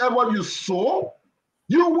whatsoever you sow,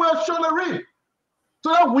 you will surely reap.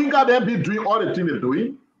 So that we got them be doing all the things they're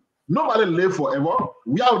doing. Nobody live forever.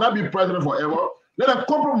 We will not be president forever. Let them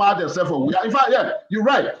compromise themselves for we are. In fact, yeah, you're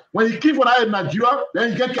right. When he came for that in Nigeria,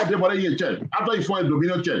 then he can't get them in church after he formed a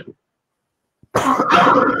Dominion church.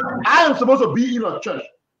 I am supposed to be in a church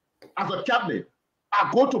as a Catholic. I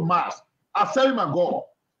go to mass. I serve my God.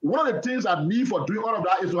 One of the things I need for doing all of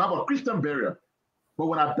that is to have a Christian burial. But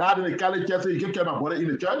when I died in the Catholic church, you can't carry my body in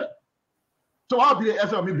the church. So I'll be the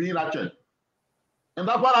essence of me being in that church. And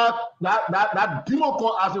that's what that demon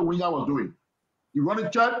called as a winger was doing. You run the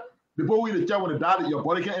church, people who in the church when they die, your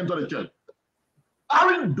body can't enter the church.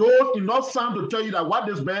 Aren't those enough signs to tell you that what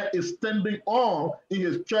this man is standing on in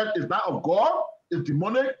his church is not of God, is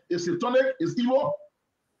demonic, is satanic, is evil?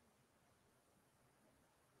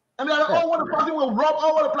 And then all what the person will rob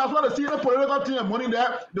all what the place where they see the political thing and money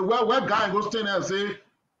there, the where guy goes stand there and say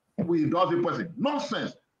we endorse the person.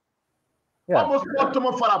 Nonsense. Almost got too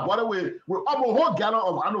much for that body with almost whole gallon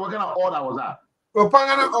of I don't know what kind of order was that.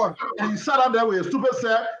 And he sat down there with a stupid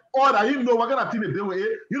set order. You know what kind of thing they do with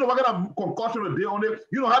it. You know what kind of concussion they do on it.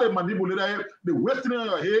 You know how they manipulate it. They wasting it on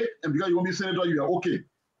your head, and because you won't be senator, you are okay.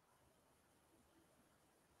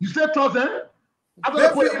 You still trust them? After they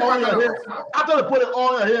put it on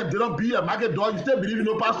your head, they don't be a market dog. You still believe in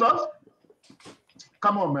no pastors?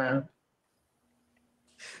 Come on, man.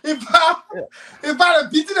 If I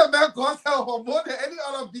beating a man goes out more than any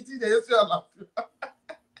other beating they used to allow.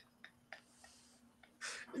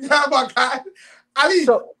 Yeah, but guy, at least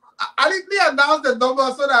we announce the number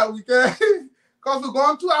so that we can, because we're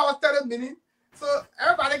going 2 hours 30 minutes, so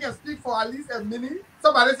everybody can speak for at least a minute.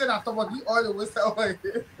 Somebody said that somebody all the way over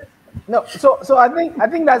here. No, so I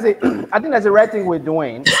think that's the right thing we're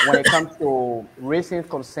doing when it comes to raising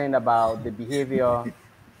concern about the behavior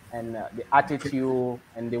and the attitude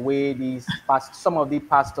and the way some of these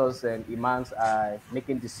pastors and imams are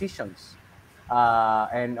making decisions.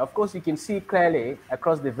 And of course, you can see clearly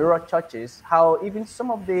across the various churches how even some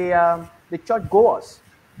of the church goers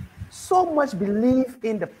so much believe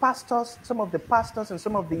in the pastors, some of the pastors and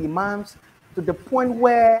some of the imams, to the point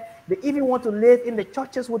where they even want to live in the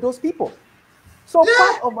churches with those people. So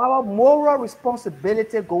part of our moral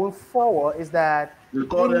responsibility going forward is that we need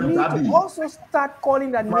to also start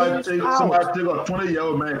calling the names out. Somebody take a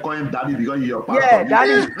 20-year-old man and call him daddy because he's your pastor. Yeah,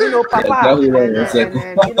 daddy, papa,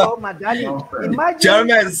 and my daddy. Imagine.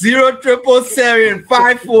 Gentlemen, 0777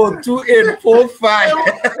 542845.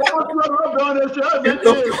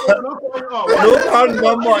 Local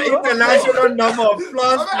number, international number,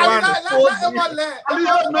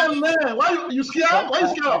 +1. Why you scared? Why you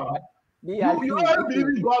scared? You already believe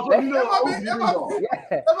in God, so you know.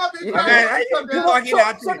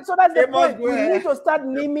 So that's the point. We need to start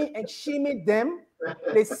naming and shaming them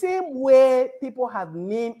the same way people have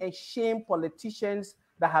named and shamed politicians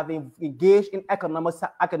that have engaged in economic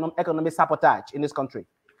sabotage in this country,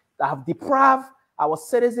 that have deprived our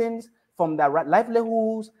citizens from their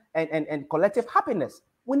livelihoods and collective happiness.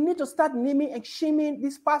 We need to start naming and shaming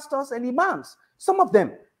these pastors and imams, some of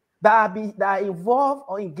them that are involved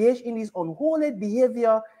or engaged in this unholy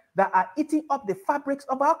behavior that are eating up the fabrics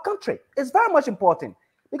of our country. It's very much important,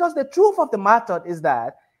 because the truth of the matter is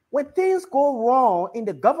that when things go wrong in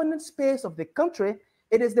the governance space of the country,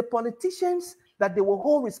 it is the politicians that they will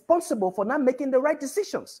hold responsible for not making the right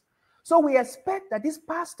decisions. So we expect that these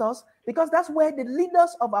pastors, because that's where the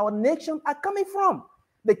leaders of our nation are coming from,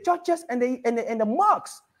 the churches and the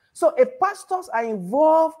mosques. So if pastors are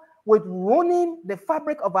involved with ruining the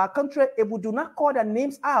fabric of our country, if we do not call their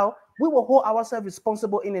names out, we will hold ourselves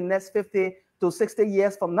responsible in the next 50 to 60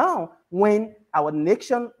 years from now, when our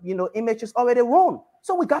nation, image is already ruined.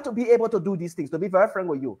 So we got to be able to do these things. To be very frank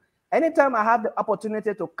with you, anytime I have the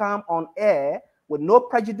opportunity to come on air with no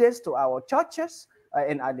prejudice to our churches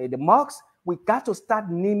and the mosques, we got to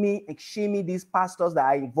start naming and shaming these pastors that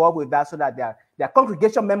are involved with that, so that their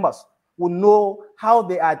congregation members will know how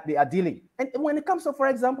they are dealing. And when it comes to, for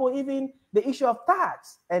example, even the issue of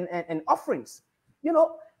tithes and offerings,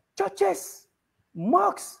 churches,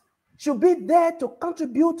 mosques should be there to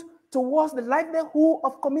contribute towards the livelihood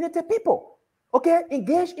of community people, okay?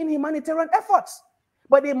 Engage in humanitarian efforts.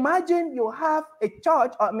 But imagine you have a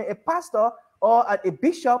church, a pastor or a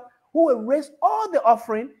bishop who will raise all the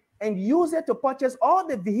offering and use it to purchase all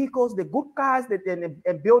the vehicles, the good cars,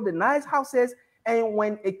 and build the nice houses. And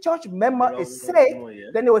when a church member is sick,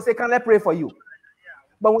 then they will say, "Can I pray for you?"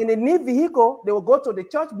 But when they need vehicle, they will go to the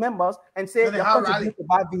church members and say, "They have to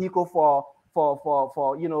buy vehicle for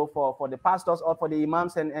the pastors or for the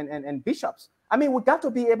imams and bishops." I mean, we got to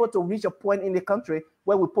be able to reach a point in the country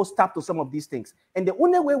where we put stop to some of these things. And the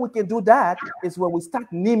only way we can do that is when we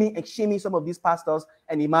start naming and shaming some of these pastors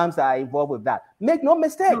and imams that are involved with that. Make no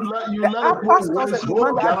mistake, you let pastors and imams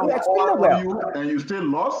that are doing extremely well, and you still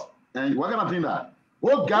lost. And what kind of thing that?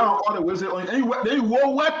 What guy on all the way say on you? And they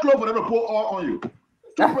wore white clothes for them to put all on you.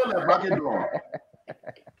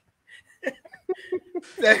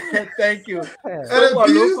 Thank you. So for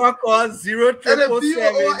local call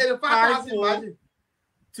 0777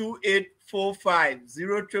 2845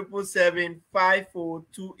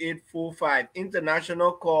 0777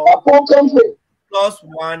 International call +1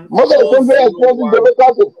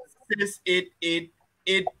 688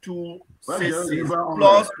 8266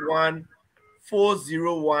 +1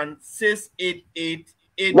 401 688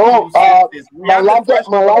 8266.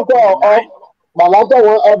 Malanta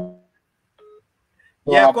won't.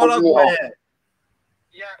 Yeah, call us.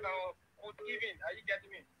 Yeah, good evening. Are you getting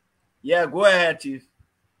me? Yeah, go ahead, Chief.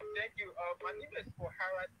 Thank you. My name is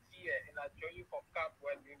O'Hara Tia, and I join you from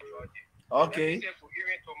Capwell, New Georgia. Okay. Let me say for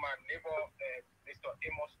hearing to my neighbor, Mr.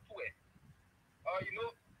 Amos Stewart. You know,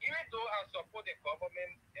 even though I support the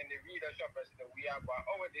government and the re-election president, we are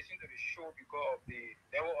always listening to the show because of the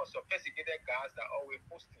level of sophisticated guys that are always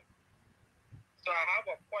posting. So I have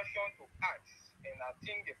a question to ask, and I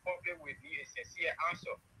think the public will need a sincere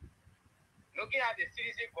answer. Looking at the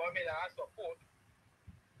citizen government that I support,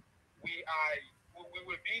 we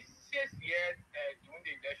will be 6 years during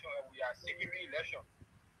the election, and we are seeking re-election.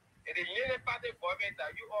 And the United Party government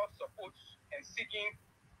that you all support and seeking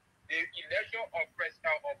the election of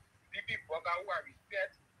President of PP Burger, who I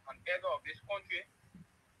respect, an elder of this country,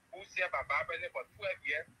 who served by president for 12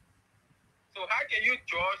 years. So how can you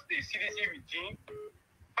judge the citizen regime 5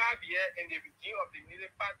 years and the regime of the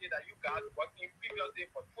United Party that you guys working previously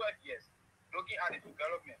for 12 years, looking at the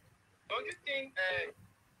development? Don't you think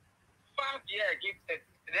 5 years against,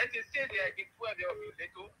 let's say 6 years against 12 years will be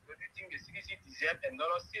little? Don't you think the citizen deserve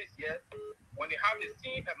another 6 years when they have the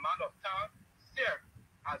same amount of time served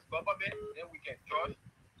as government? Then we can judge.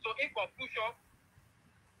 So in conclusion,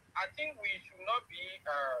 I think we should not be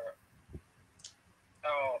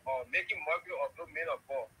making mockery of those men of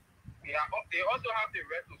God. They also have the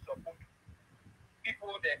right to support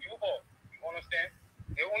people that you all. You understand?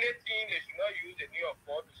 The only thing they should not use the name of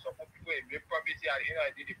God to support people and make prophecy at the end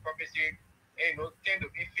of the day, the prophecy tend to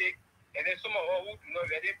be fake. And then some of us who do not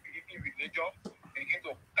really believe in religion begin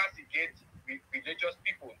to castigate religious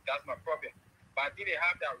people. That's my problem. But I think they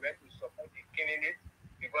have that right to support the candidate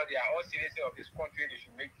because they are all citizens of this country. They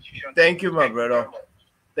should make decisions. Thank you, my brother.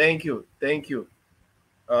 Thank you. Thank you.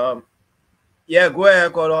 Yeah, go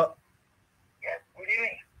ahead, Kolo. Yes, good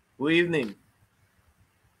evening. Good evening.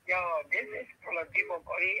 Yeah, this is from a deep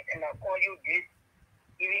body, and I call you this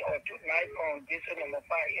evening or tonight from district number 5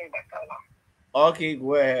 in Batala. Okay,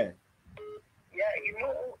 go ahead. Yeah, you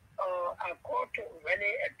know, I call to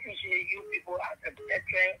really appreciate you people as a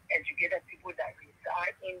veteran, educated people that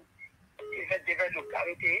reside in different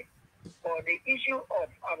localities. For the issue of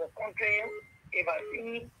our country, if I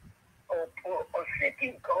see or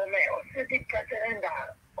city government or city president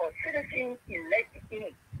or citizen elected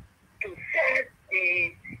in to serve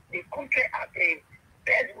the country as the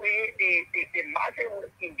best way the masses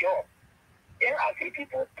will enjoy. Then I see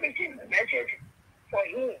people preaching the message for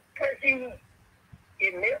him, pressing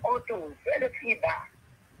it may ought to send feedback.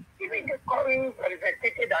 Even the current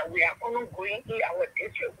representative that we are ongoing in our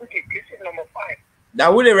district, which is district number 5.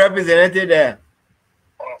 That would be represented there.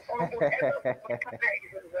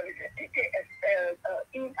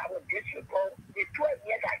 In our district for the 12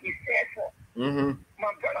 years that he said for.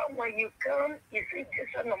 My brother, when you come, you see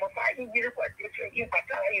district number 5 in Beautiful district in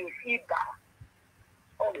Patara, you see that.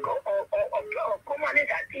 Or commonly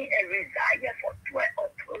that he reside here for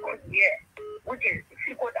 12 years, which is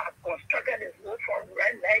people that constructed this road from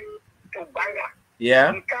Red Lake to Banga.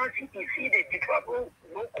 Yeah. You can't see, you see the trouble,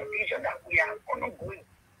 no condition that we are ongoing.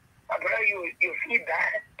 My brother, you see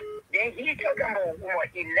that. Then he talking about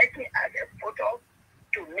electing as a photo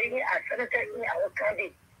to make it as senator in our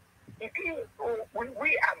county. You see,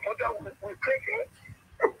 we are voter, we crazy.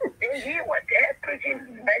 Then he was there preaching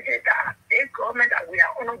message that the government that we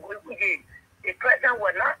are ongoing with the president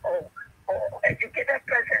was not or educated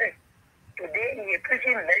president. Today he is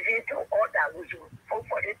preaching message to all that we should vote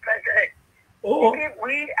for the president. Oh. You think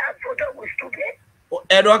we are voter, we stupid?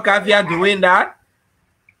 Edward Kafia doing that?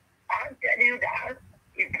 I'm telling you that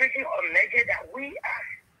he's preaching a message that we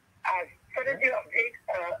as citizens of this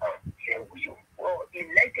we should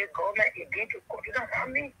elect the government again to continue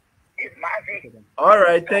harming this massive. All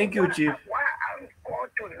right, thank you, Chief. What I'm going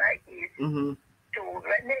tonight is to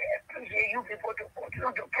really appreciate you people to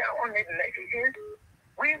continue to carry on these messages.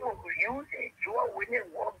 We will use a dual winning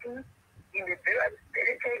working in the various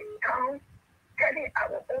towns, telling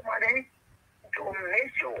our women to make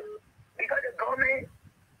sure because the government.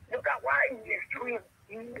 Look at why he is doing.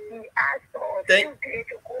 He asked for a few days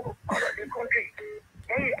to go out of the country.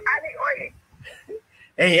 Then he added oil.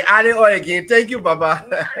 And he added oil again. Thank you, Baba.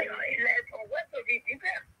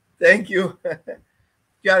 Thank you.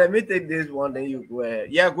 Yeah, let me take this one, then you go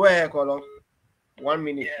ahead. Yeah, go ahead, Kolo. 1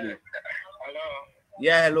 minute, please. Hello.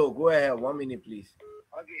 Yeah, hello. Go ahead. 1 minute, please.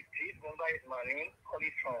 Okay, please remember his money. Call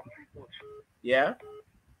it from people. Yeah.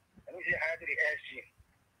 Let me say hi to the SG.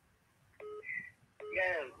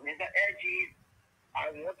 Yeah, Mr. SG,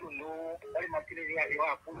 I want to know what material you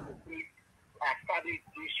are putting to please. I started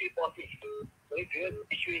the issue office. So if you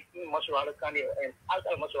issue in Moshawara County and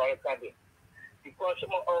outside Moshawara County, because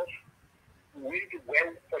some of us will do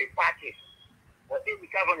well for the parties. But if we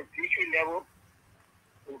come on the district level,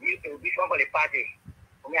 will be fun for the party.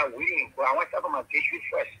 We are waiting, but I want to talk about district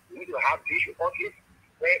first. We need to have district office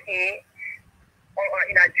where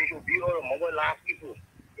in that district will be all the mobile last people.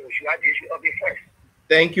 So we should have district office first.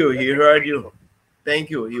 Thank you. He heard you. Thank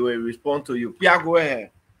you. He will respond to you. Pia, go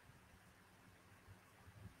ahead.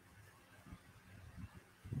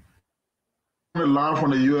 Live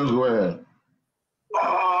from the US, go ahead.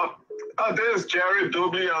 This is Jerry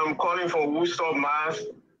Dobley. I'm calling from Worcester, Mass.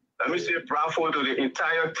 Let me say bravo to the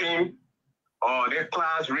entire team. The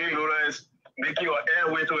class reloaders making your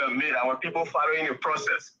airway to a mid. Our people following the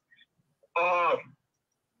process.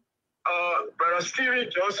 Brother Stephen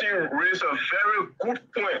Johnson raised a very good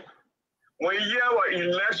point. When you hear about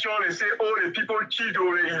election, they say, oh, the people cheat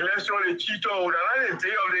over the election, they cheat over the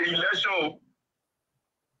day of the election.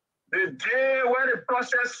 The day when the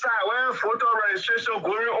process starts, when voter registration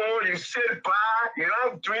going on, you sit by, you're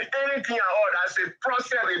not doing anything at all. That's a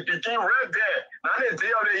process, they begin right there. Now the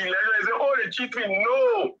day of the election, they say, oh, the cheating.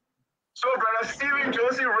 No. So Brother Stephen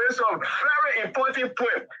Johnson raised a very important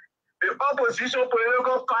point. The opposition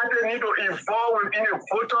political party need to involve within the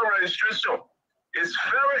voter registration. It's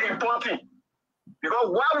very important. Because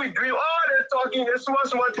while we're doing all the talking, there's so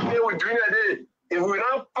much thing we're doing today. If we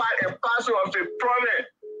don't part and parcel of the problem,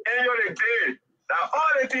 end of the day, that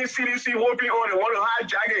all the things CDC hoping on, they want to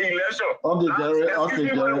hijack the election.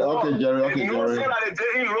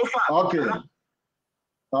 Okay.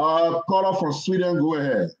 Caller from Sweden, go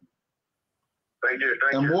ahead. Thank you.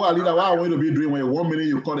 And more Alida, what I want to be doing when 1 minute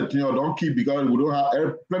you call the thing, or don't keep because we don't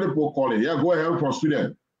have plenty of people calling. Yeah, go ahead from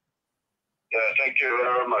Sweden. Yeah, thank you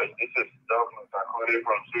very much. This is Douglas calling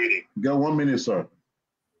from Sweden. Get 1 minute, sir.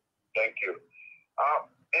 Thank you.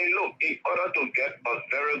 And look, in order to get a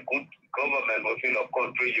very good government within a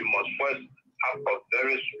country, you must first have a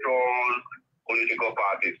very strong political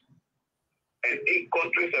parties. And in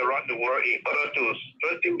countries around the world, in order to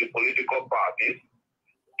strengthen the political parties,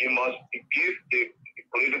 you must give the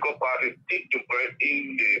political parties seat to bread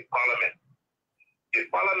in the parliament. The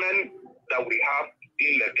parliament that we have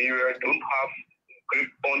in Liberia don't have grip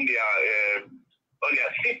on their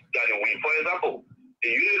seat that they win. For example, the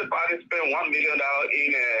Unity Party spent $1 million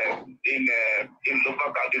in local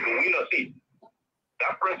country to win a seat.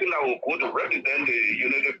 That person that will go to represent the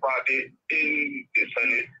Unity Party in the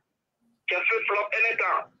Senate can flip-flop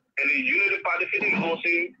anytime. And the Unity Party sitting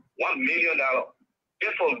losing $1 million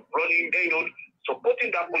just for running, supporting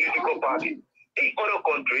that political party. In other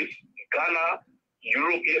countries, Ghana,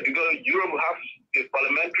 Europe, here, because Europe has the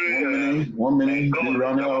parliamentary 1 minute,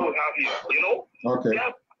 government that we have here, Okay.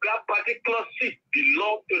 That particular seat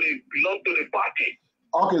belong to the party.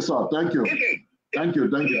 Okay, sir. Thank you. Thank you.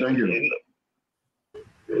 Let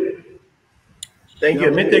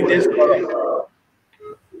me take this call.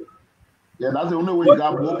 Yeah, that's the only way you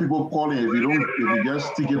got more people calling. If you just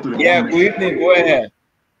stick it to the good evening. Go ahead.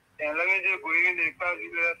 And let me just go in the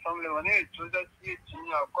family. When it's just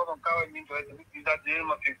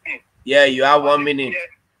yeah, you have 1 minute.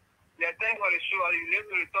 Yeah, thanks for the show. I relate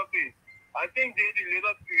to the topic. I think the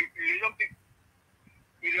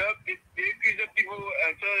Christian people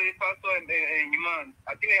and pastor and human,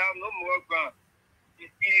 I think they have no more ground.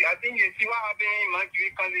 I think you see what happened in my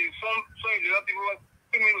country. Some people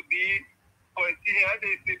to be politicians.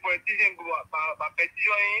 The politicians by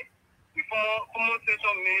petitioning the former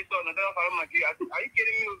station minister. Are you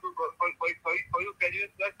kidding me? For you,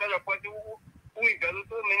 let's tell a person who invested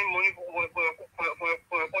so many money for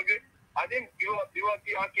a country. I think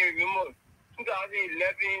I can remember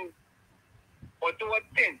 2011 or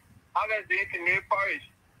 2010. I was in the parish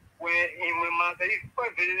when my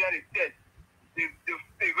first visited the church. The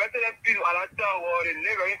resident people at that time were the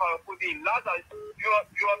Liberian for putting last as you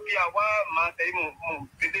are one man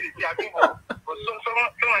visit the church for some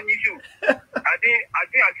issue. I think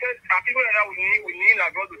we need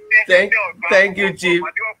like go to thank you, Chief.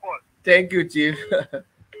 Thank you, Chief.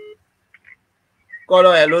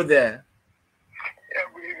 Caller, hello there. Yeah,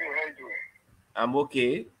 good evening. How you doing? I'm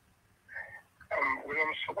okay. William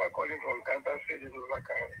Super calling from Kansas City,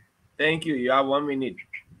 Liberian. Thank you. You have 1 minute.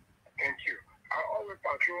 Thank you. I always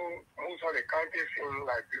patrol most of the counties in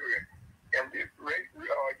Liberia. And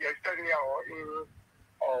yesterday I was in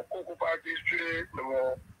Kokopa district,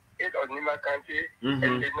 number 8 of Nima County.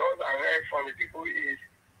 And the noise I heard from the people is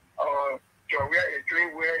Joria is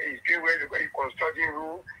doing well, the way constructing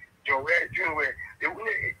rule. Joria is doing well. The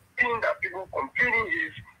only thing that people complaining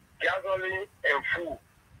is gasoline and food.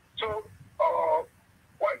 So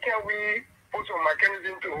what can we put some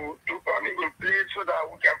mechanism to put in place so that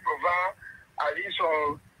we can provide at least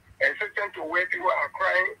some assistance to where people are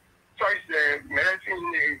crying, such as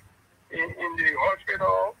medicine in the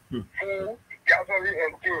hospital, food, gasoline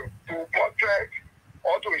and fuel to portray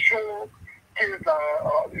or to show things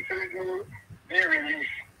that the citizens be released.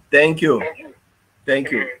 Thank you.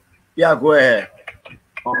 Thank you. Yeah, go ahead.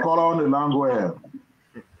 I'll call on the line. Go ahead.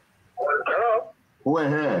 Hello? Go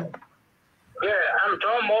ahead. Yeah, I'm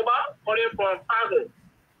John Moba, calling from Pago.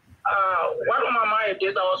 One of my mind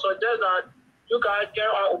is I would suggest that you guys get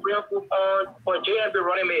our opinion on for JMB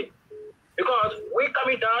running mate. Because we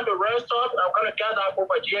coming down to rest up, I'm going to get that for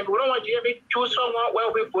JMB. We don't want JMB to choose someone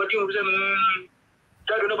where we voting with them.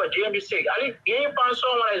 Don't know about JMB sake. I think you find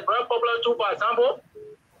someone that is very popular too, for example.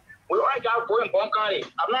 We all got going Bonkari.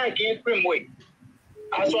 I'm not against Greenway.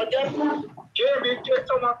 I suggest JMB take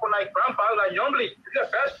someone for like grandpa, like Youngly. He's the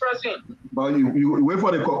best person. But you wait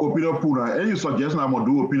for the opinion pool, and you suggest I'm gonna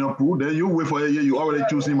do opinion pool. Then you wait for a year. You already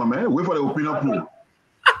choose him, man. Wait for the opinion pool.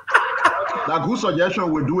 That good suggestion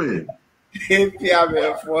will do it. Yeah,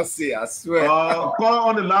 man, Fossey, I swear. Call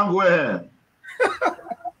on the line. Go ahead.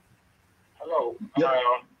 Hello. Yeah.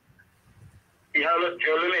 Hello,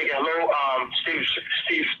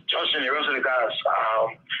 Steve Johnson, the rest of the guys.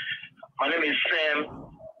 My name is Sam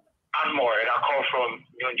Admore, and I call from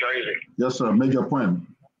New Jersey. Yes, sir. Make your point.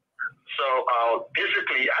 So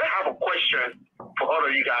basically, I have a question for all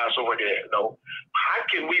of you guys over there. How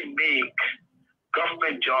can we make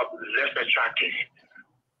government jobs less attractive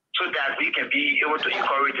so that we can be able to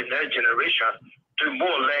encourage the next generation to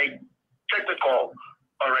more like technical,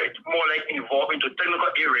 all right, more like involved into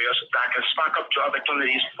technical areas that can spark up job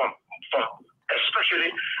opportunities from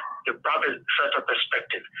especially the private sector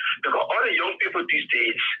perspective. Because all the young people these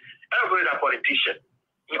days, everybody's a politician.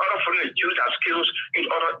 In order for them to use their skills in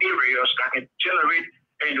other areas that can generate,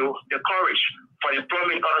 the courage for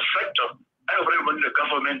employment in other sector, everybody wants the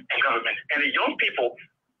government. And the young people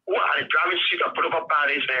who are the driving seat of political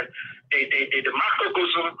parties, man, the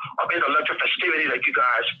macrocosm of intellectual festivity like you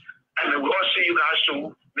guys. And we all see you guys too,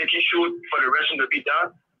 making sure for the rest to be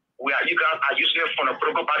done. You guys are using it from a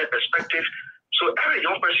political party perspective. So every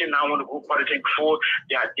young person now want to go politics before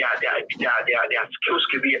their skills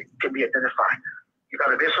can be identified. You got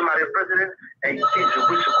to be somebody president, and you see the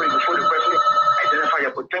good before the president, identify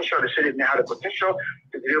your potential. The city may have the potential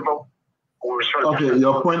to deliver. Okay,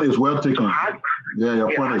 your point is well taken. Your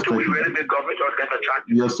point is taken. Really make government get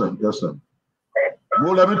attractive. Yes, sir. Yes, sir.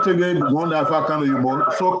 Well, let me take it one that if I can do you more.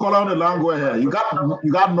 So call on the line. Go ahead. You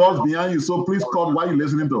got noise behind you, so please call. Why are you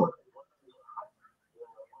listening to it?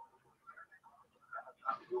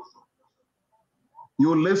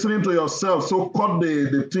 You're listening to yourself, so cut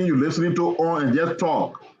the thing you're listening to on and just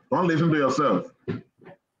talk. Don't listen to yourself.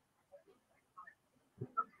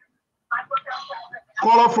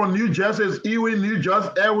 Caller from New Jersey is Ewing, New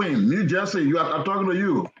Jersey. I'm talking to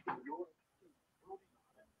you.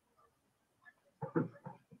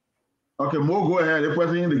 Okay, Mo, go ahead. The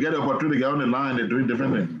person to get the opportunity to get on the line, they're doing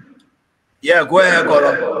different things. Yeah, go ahead,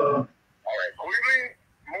 caller. All right. Good evening,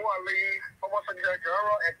 Mo Ali, former Secretary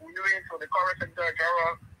General, and good evening to the current Secretary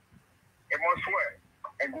General, Emma Swear,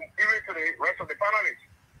 and good evening to the rest of the panelists.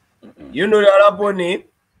 You know the other boy name?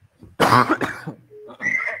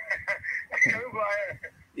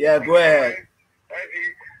 Yeah, go ahead.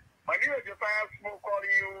 My name is Josiah Smoke,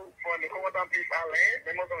 calling you from the Commandant Peace Island,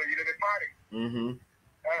 members of the Unity Party.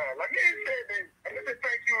 Let me say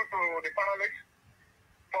thank you to the panelists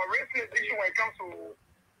for raising the issue when it comes to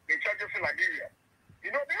the churches in Liberia.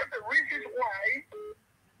 There's the reasons why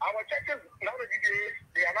our churches nowadays,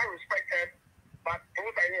 they are not respected, but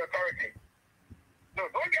those are in authority. No,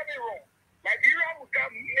 don't get me wrong. Liberia will got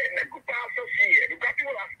many good pastors here. We got people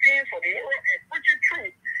that stand for moral and preaching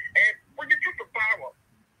truth to power.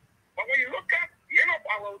 But when you look at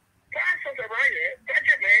our pastors around here,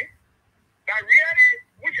 that really,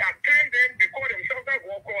 which attend them, they call themselves that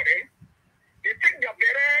walk on them, they think they're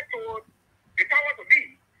better to the power to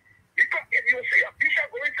be. Because if you see a bishop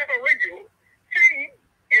going to the radio, saying,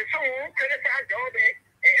 and so criticize the other,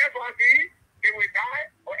 and SYD, they will die,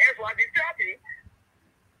 or SYD therapy,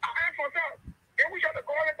 I ask myself, then we should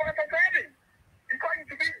call it part of heaven. Because you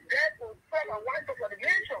to be dead to sell a wife of the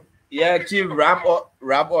nation. Yeah, Chief, wrap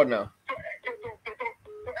on now. To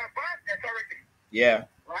advance authority. Yeah.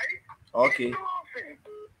 Right? Okay.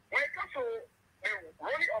 When it comes to the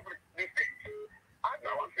running of the state, I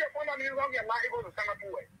don't see a fundamental wrong and not able to stand up to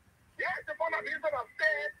it. Yes, the fundamental have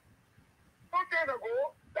said 2 days ago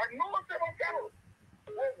that no civil settle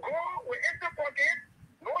will go with enter pocket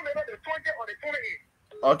no later the 20th or the 28th.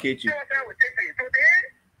 Okay, Chief.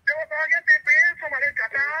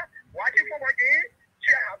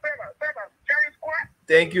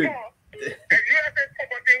 Thank you.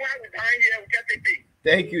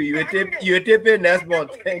 Thank you. You will tape next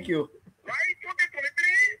month. Thank you. Right?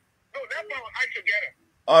 2023? No, that's how I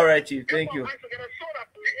All right, Chief. Thank you.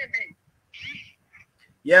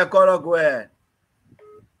 Yeah, caller, go ahead.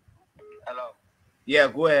 Hello. Yeah,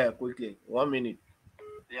 go ahead quickly. 1 minute.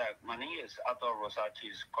 Yeah, my name is Ato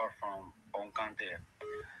Rosachis, called from Onkante.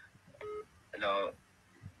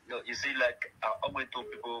 You see, like I always told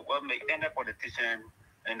people, what make any politician,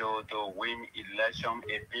 to win election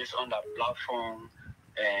is based on the platform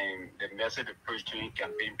and the message they preach during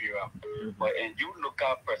campaign period. But and you look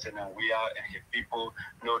at President we are and his people,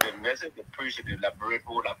 the message they preach to the Liberian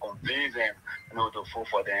people that convince them, to vote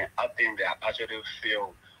for them. I think they actually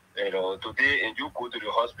fail. Today, and you go to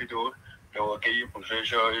the hospital, they will give you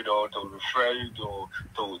position, to refer you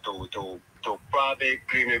to private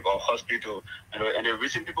clinic or hospital, and the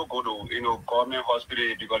reason people go to, government hospital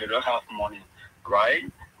is because they don't have money,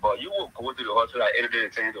 right? But you will go to the hospital at any day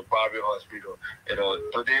and to private hospital.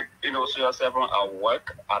 Today, see yourself at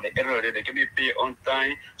work, at the end of the day, they can be paid on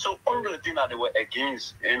time. So all the things that they were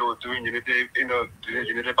against, doing unity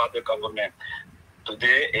by the government,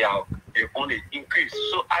 today they only increase.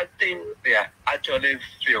 So I think they are actually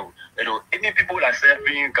failed. Any people that serve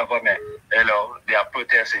in government, they are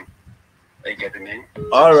protesting. You get me?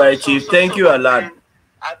 All right, Chief. Thank you a lot.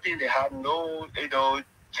 I think they have no,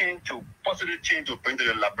 positive change to bring to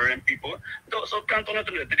the Liberian people. So can't turn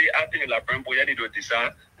to the day. I think the Liberian people need to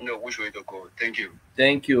decide, which way to go. Thank you.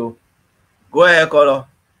 Thank you. Go ahead, caller.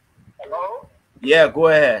 Hello? Yeah, go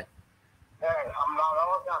ahead. I'm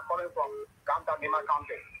calling from Lima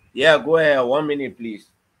County. Yeah, go ahead. 1 minute, please.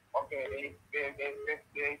 Okay, the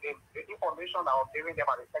information that I was giving them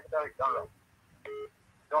by the Secretary General.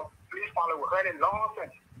 Please follow very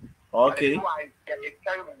nonsense. Okay. I get a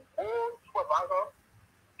terrible supervisor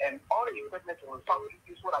and all the equipment to resolve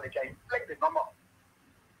this so that they can inflect the number.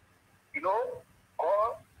 Or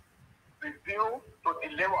review to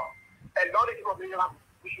deliver. And all the information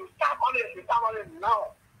we should start on it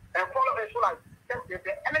now and follow it so that there's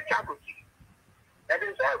any chance to keep. And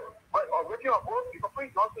they said, with your vote, you can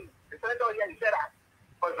bring nothing. The senator here, he said that,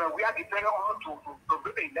 because we are depending on to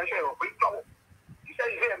bring the election or bring trouble. He said,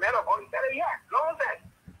 he's a man of God. He said, yeah, nonsense.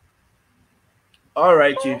 All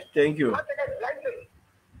right, Chief. Thank you.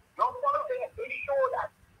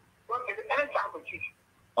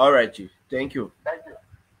 All right, Chief. Thank you. Thank you.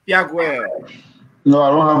 Yeah, go ahead. No,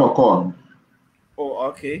 I don't have a call. Oh,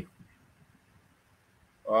 okay.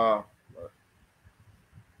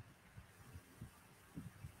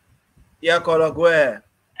 Yeah, caller, go ahead.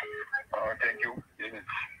 Thank you.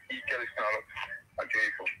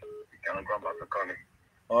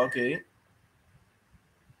 Okay.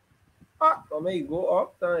 Let me go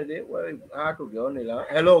up.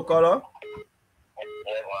 Hello, caller.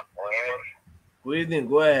 Good evening.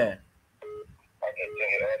 Go ahead. Okay,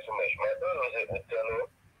 thank you very much. My name is Darius Dillon.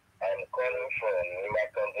 I'm calling from Lima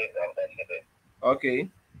County, Ambassador. Okay.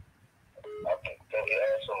 Okay, thank you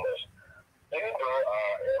very so much. Even though I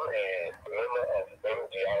am a member of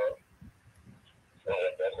MDR, so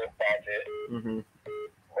it doesn't party,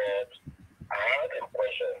 but I have a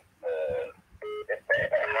question. I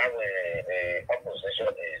have a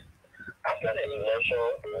opposition is after the election,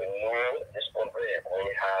 we know this country is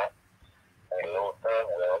going hard, we know very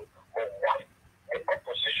well, but what the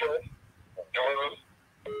opposition doing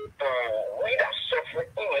to we are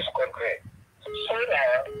suffering in this country so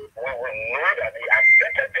that we will know that they are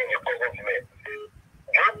better than the government.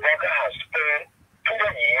 Joe Biden has spent 2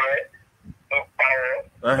 years in power.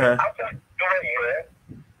 After 2 years,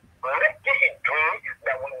 nothing is doing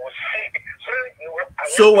that we will see.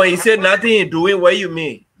 So when you say nothing is doing, what you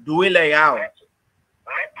mean? Doing like how? Nothing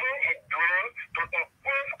is doing to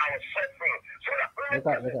improve our suffering. So that when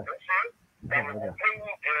that we will bring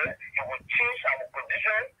you there, you will change our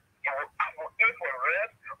condition, you will advocate for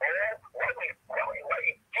rest, or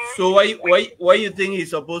so what you think he's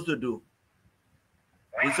supposed to do?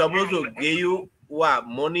 He's supposed to give you what,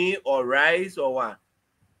 money or rice or what?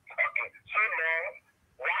 Okay, so now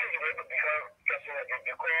why is it to become president?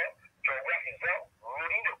 Because your work is not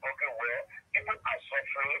ruling the country where people are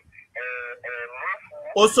suffering.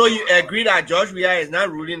 Also, you agree that George Weah is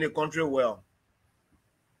not ruling the country well?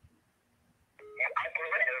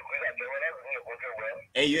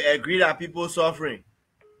 And you agree that people suffering?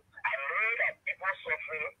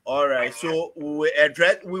 All right, so we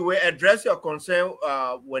will address your concern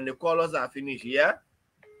when the callers are finished. Yeah.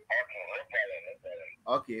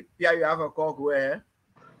 Okay, Pierre, you have a call. Go ahead.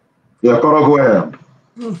 Yeah, caller, go ahead.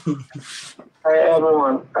 Hi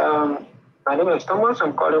everyone. My name is Thomas.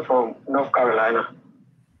 I'm calling from North Carolina.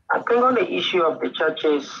 I think on the issue of the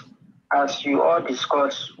churches, as you all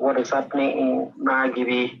discuss what is happening in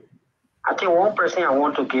Nagibi, I think one person I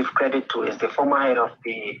want to give credit to is the former head of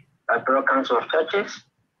the Liberian Council of Churches,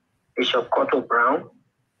 Bishop Cotto Brown.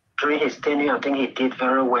 During his tenure, I think he did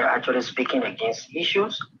very well actually speaking against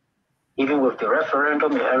issues. Even with the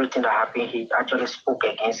referendum and everything that happened, he actually spoke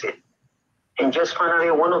against it. And just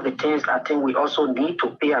finally, one of the things I think we also need to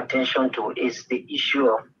pay attention to is the issue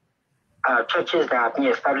of churches that have been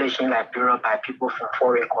established in Liberia by people from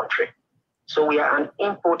foreign countries. So we are an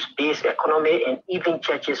import-based economy, and even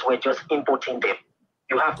churches were just importing them.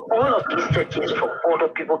 You have all of these churches from other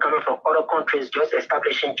people coming from other countries just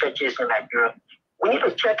establishing churches in Liberia. We need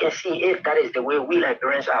to check and see if that is the way we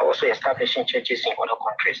Liberians are also establishing churches in other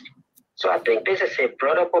countries. So I think this is a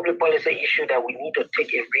broader public policy issue that we need to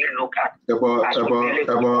take a real look at.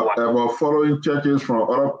 About following churches from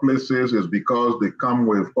other places is because they come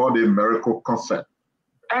with all the miracle concept.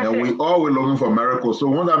 And we always looking for miracles. So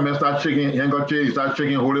when that man start shaking handkerchief, he start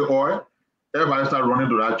shaking holy oil, everybody start running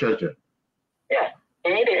to that church. Yeah.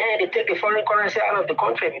 And in the end, they take the foreign currency out of the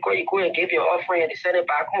country because you go and give your offering and they send it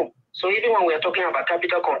back home. So even when we're talking about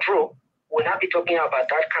capital control, we'll not be talking about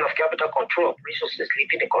that kind of capital control of resources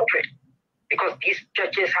leaving the country. Because these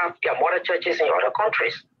churches have their mother churches in other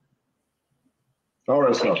countries. All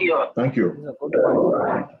right, sir. Thank you.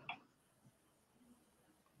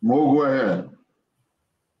 Mo, go ahead.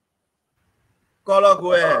 Caller,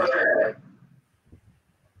 go ahead.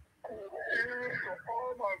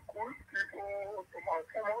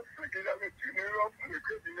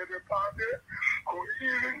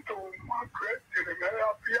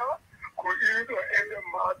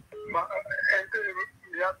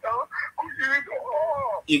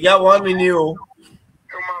 You got 1 minute.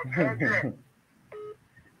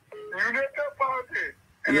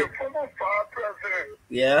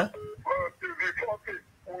 Yeah.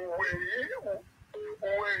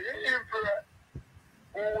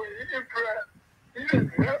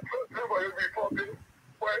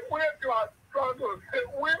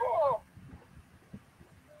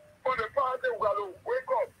 For the party, we got to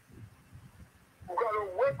wake up. We got to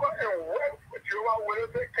wake up and work with you while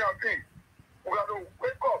they campaign. We got to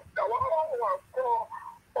wake up. Now, what I want to call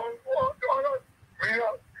on other media,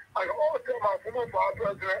 and all of them are former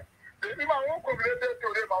president. They even won't communicate to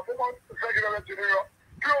them, my former secretary general.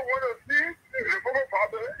 You don't want to see the former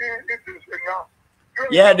president in this now.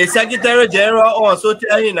 Yeah, the Secretary General also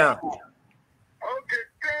tell you now. Okay,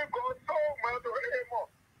 thank God so much to Amos.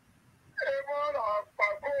 Amos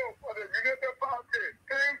for the United Party.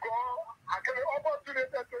 Thank God I get the opportunity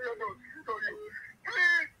to you.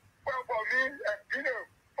 Please pray for me and be the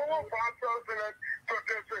former vice president to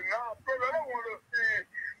this now. Because I don't want to see,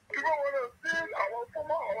 people want to see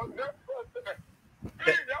our next president.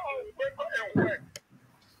 Please, y'all wake up and work.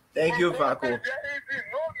 Thank you, Faco.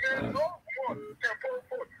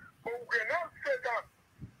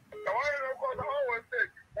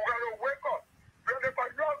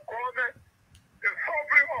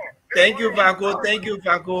 Thank you, Faco. Thank you,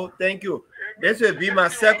 Faco. Thank you. This will be my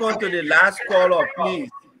second to the last caller, please.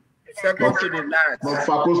 Second to the last. But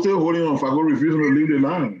Faco still holding on. Faco refusing to leave the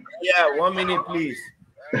line. Yeah, 1 minute, please.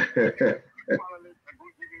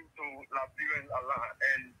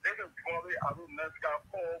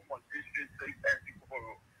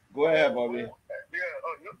 Go ahead, Bobby. Thank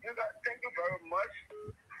you very much.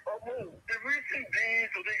 The reason being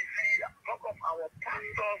today, you see, some of our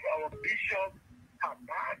pastors, our bishops have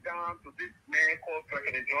bowed down to this man called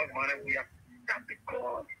President George Monrovia. That's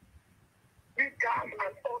because we got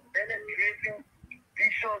an all Bennett-driven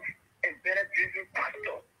bishops and Bennett-driven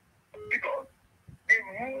pastors. Because the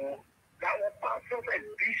rule that our pastors and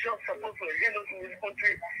bishops supposed to handle in this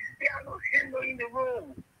country, they are not handling the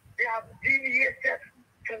rule. They have deviated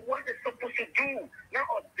from what they're supposed to do.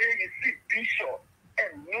 Nowadays, you see bishops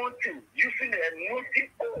anointing, using the anointing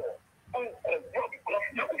oil on corrupt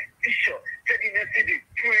government officials, telling them to be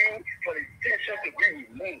praying for the tension to be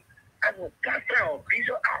removed. And the pastor or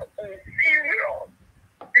bishop are on serious.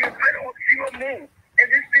 They are very on serious move. And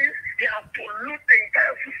this is, they are polluting the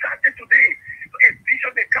entire society today. So a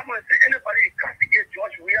bishop, they come and say, anybody castigate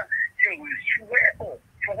George Weah, he will swear off.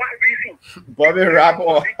 For what reason? Bobby, wrap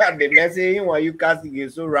up. The message while you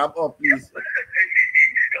castigate, so wrap up, please. So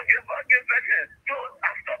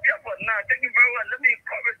I'll stop here for now. Thank you very much. Let me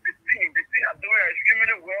encourage the team. The team are doing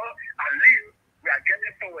extremely well. At least we are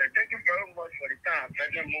getting somewhere. Thank you very much for the time.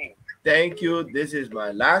 Thank you. Thank you. This is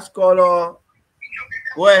my last caller.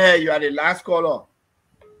 Go ahead. You are the last caller.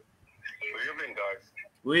 Good evening, guys.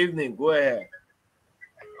 Good evening. Go ahead.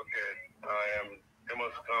 Okay. I am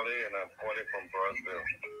Amos Kali and I'm calling from Brownsville.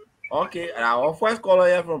 Okay. Our first caller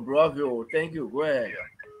here from Brownsville. Thank you. Go ahead. Yeah,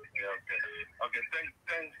 okay.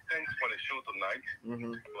 Thanks for the show tonight.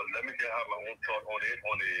 But let me just have my own thought on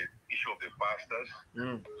the issue of the pastors.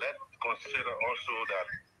 Let's consider also that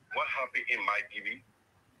what happened in my TV,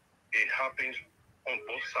 it happens on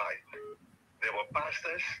both sides. There were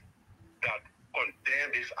pastors that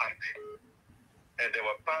condemned this act, and there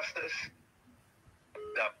were pastors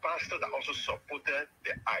that also supported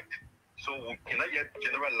the act. So we cannot yet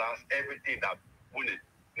generalize everything that when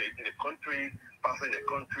in the country, pastors in the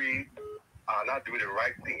country are not doing the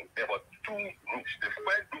right thing. There were two groups. The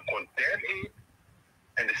first group condemned it,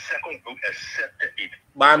 and the second group accepted it.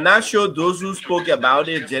 But I'm not sure those who spoke about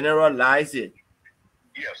it generalized it.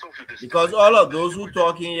 Yeah, so because all of those who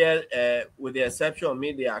talking here, with the exception of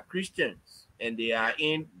me, they are Christians and they are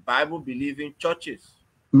in Bible-believing churches.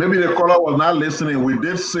 Maybe the caller was not listening. We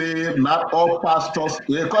did say not all pastors.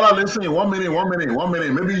 The caller listening. 1 minute, 1 minute, 1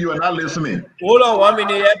 minute. Maybe you are not listening. Hold on 1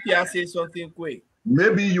 minute. FPR say something quick.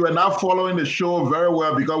 Maybe you are not following the show very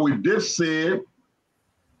well because we did say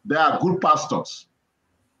there are good pastors.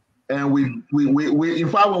 And we in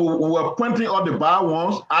fact, when we were pointing out the bad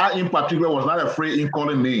ones, I in particular was not afraid in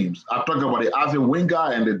calling names. I talked about the Arthur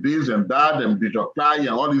Winger and the this and that and Bishop Kai and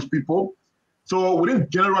all these people. So we didn't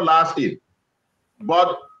generalize it.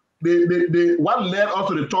 But what led us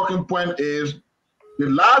to the talking point is the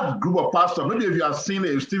large group of pastors. Maybe if you have seen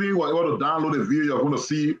it, if Stephen was able to download the video, you're going to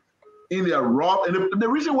see in their raw. And the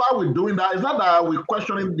reason why we're doing that is not that we're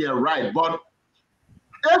questioning their right, but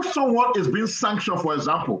if someone is being sanctioned, for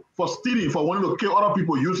example, for stealing, for wanting to kill other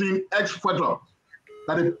people using ex-federal,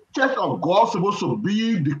 that the Church of God is supposed to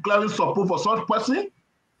be declaring support for such person,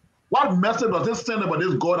 what message does this send about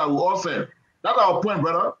this God that we all send? That's our point,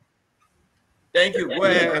 brother. Thank you. Go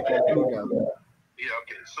ahead. Yeah, okay.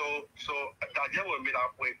 So that just will make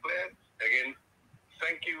our point clear. Again,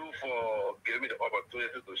 thank you for giving me the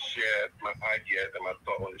opportunity to share my ideas and my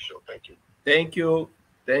thoughts on the show. Thank you. Thank you.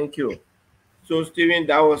 Thank you. So, Stephen,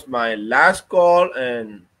 that was my last call,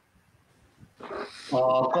 and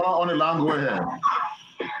call on the line. Go ahead.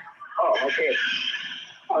 Oh, okay.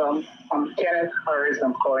 I'm Kenneth Harris.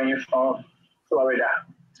 I'm calling you from Florida.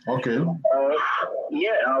 Okay.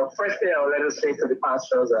 First thing I would like to say to the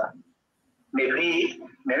pastors, maybe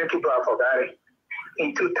many people have forgotten.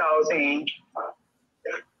 In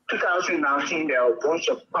 2019, there were a bunch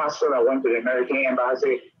of pastors that went to the American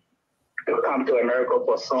embassy to come to America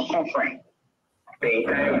for some conference. The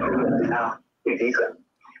entire group now the visa.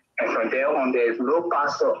 And from there on, there is no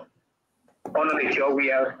pastor under the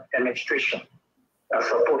Georgia administration that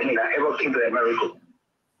support him that ever came to America.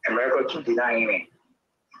 America keep denying me.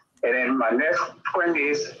 And then my next point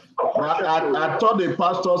is I thought the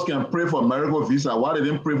pastors can pray for miracle visa. Why they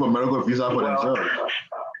didn't pray for miracle visa for themselves?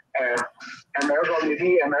 America,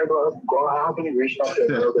 maybe America go how can you reach out to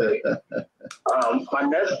America? My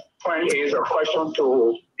next point is a question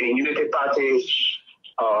to the Unity Party.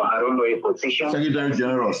 I don't know a position. Secretary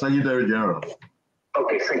General.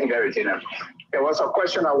 Okay, Secretary General. There was a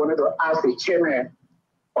question I wanted to ask the chairman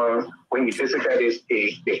when he visited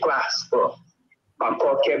the class. My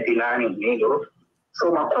call kept denying me.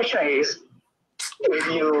 So my question is,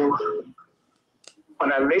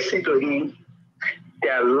 when I listen to him,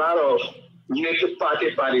 there are a lot of Unity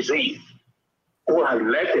Party partisans who have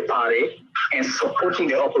left the party and supporting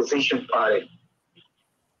the opposition party.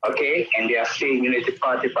 Okay, and they are still Unity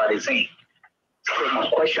Party partisans. So my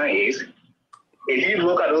question is, if you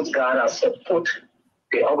look at those guys that support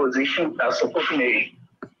the opposition, that supporting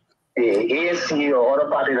the ANC or other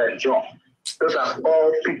party that join, those are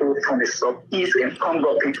all people from the Southeast and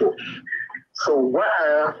Congo people. So what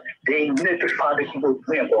are the Unity Party people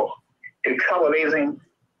doing about the trailblazing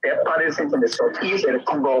their parties from the Southeast and the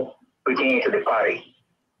Congo bringing into the party?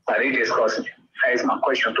 Are they discussing? That is my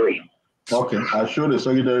question to you. Okay, I show the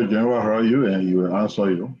Secretary General heard you and he will answer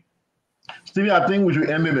you. Stevie, I think we should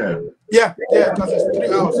end it there. Yeah, because it's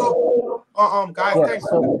 3 hours. So, guys, thanks.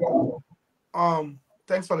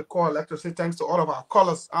 Thanks for the call. I'd like to say thanks to all of our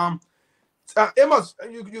callers. Amos,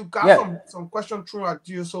 you got some question through at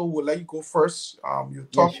you, so we'll let you go first. You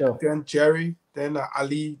talk, then Jerry, then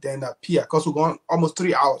Ali, then Pia, because we're going almost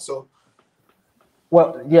 3 hours. So,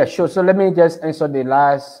 well, yeah, sure. So let me just answer the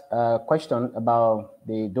last question about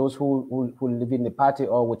those who live in the party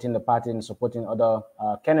or within the party and supporting other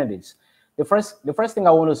candidates. The first thing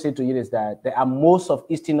I want to say to you is that there are most of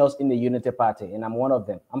Easterners in the Unity Party, and I'm one of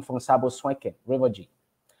them. I'm from Sabo Swanken, River G.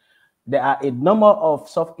 There are a number of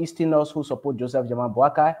Southeasterners who support Joseph Jamal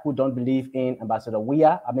Boakai, who don't believe in Ambassador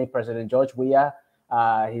President George Weah,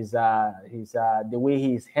 the way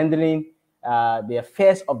he's handling the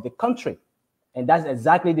affairs of the country. And that's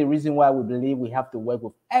exactly the reason why we believe we have to work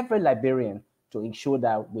with every Liberian to ensure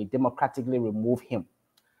that we democratically remove him.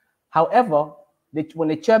 However, when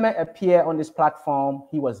the chairman appeared on this platform,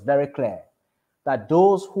 he was very clear that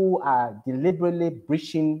those who are deliberately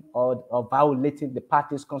breaching or violating the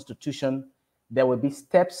party's constitution, there will be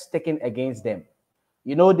steps taken against them.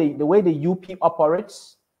 You know, the way the UP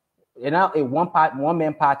operates, you know, a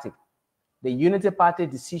one-man party. The Unity Party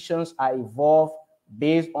decisions are evolved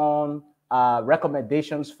based on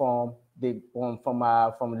recommendations from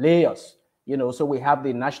layers. You know, so we have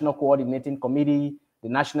the National Coordinating Committee, the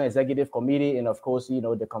National Executive Committee, and of course, you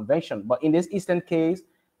know, the convention. But in this Eastern case,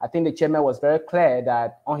 I think the chairman was very clear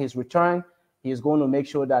that on his return, he is going to make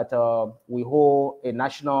sure that we hold a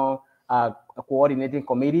national coordinating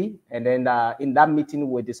committee, and then in that meeting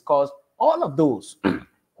we'll discuss all of those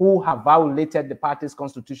who have violated the party's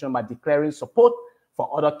constitution by declaring support for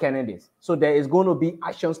other candidates. So there is going to be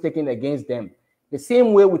actions taken against them. The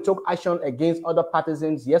same way we took action against other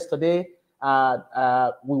partisans yesterday,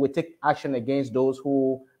 we will take action against those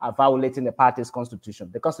who are violating the party's constitution.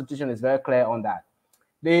 The constitution is very clear on that.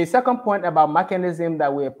 The second point about mechanism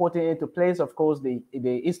that we are putting into place, of course, the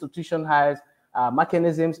institution has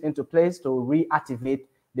mechanisms into place to reactivate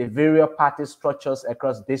the various party structures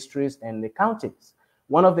across districts and the counties.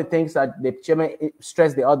 One of the things that the chairman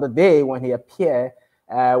stressed the other day when he appeared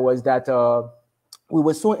was that we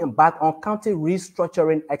will soon embark on county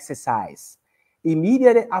restructuring exercise.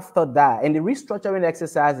 Immediately after that, and the restructuring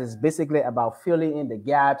exercise is basically about filling in the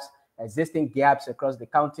gaps, existing gaps across the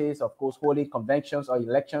counties, of course, holding conventions or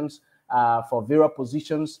elections for various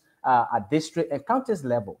positions at district and counties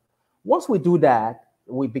level. Once we do that,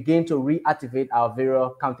 we begin to reactivate our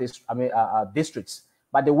various counties, districts.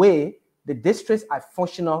 By the way, the districts are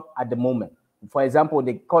functional at the moment. For example,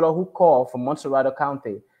 the caller who called from monrovia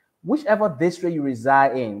County, whichever district you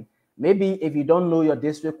reside in, maybe if you don't know your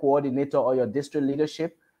district coordinator or your district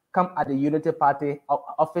leadership, come at the Unity Party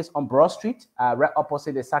office on Broad Street, right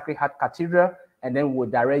opposite the Sacred Heart Cathedral, and then we'll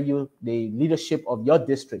direct you the leadership of your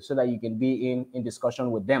district so that you can be in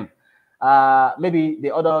discussion with them. Maybe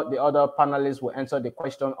the other panelists will answer the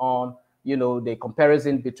question on, you know, the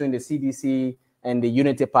comparison between the CDC and the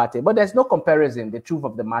Unity Party. But there's no comparison. The truth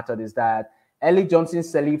of the matter is that Eli Johnson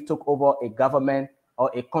Sirleaf took over a government or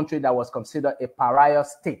a country that was considered a pariah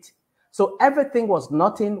state. So everything was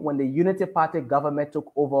nothing when the Unity Party government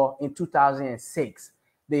took over in 2006.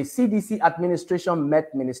 The CDC administration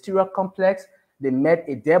met ministerial complex. They met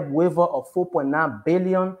a debt waiver of 4.9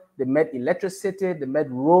 billion. They met electricity. They met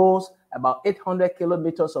roads, about 800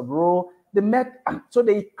 kilometers of road. They met, so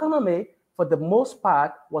the economy, for the most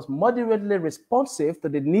part, was moderately responsive to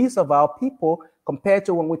the needs of our people compared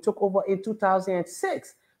to when we took over in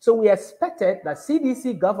 2006. So we expected that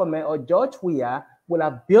CDC government or George Weah will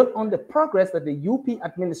have built on the progress that the UP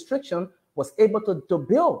administration was able to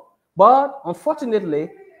build. But unfortunately,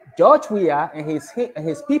 George Weah and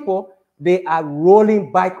his people, they are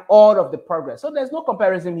rolling back all of the progress. So there's no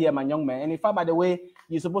comparison here, my young man. And in fact, by the way,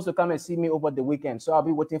 you're supposed to come and see me over the weekend. So I'll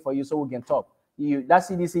be waiting for you so we can talk. That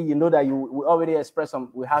CDC, you know that we already expressed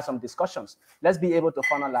we had some discussions. Let's be able to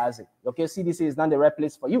finalize it. Okay, CDC is not the right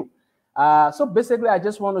place for you. So basically, I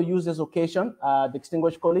just want to use this occasion,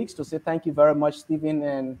 distinguished colleagues, to say thank you very much, Stephen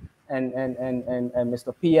and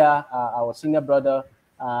Mr. Pia, our senior brother,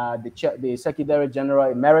 the Secretary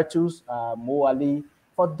General Emeritus, Mo Ali,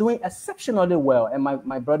 for doing exceptionally well, and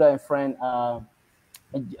my brother and friend,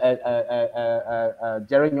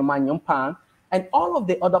 Jerry Newman Yumpan, and all of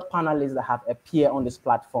the other panelists that have appeared on this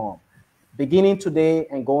platform. Beginning today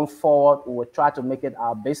and going forward, we will try to make it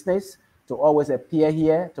our business to always appear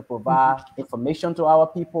here to provide information to our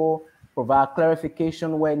people, provide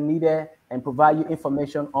clarification where needed, and provide you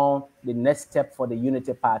information on the next step for the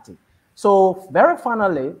Unity Party. So very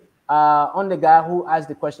finally, on the guy who asked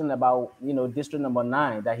the question about, you know, District Number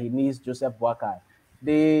 9, that he needs Joseph Boakai.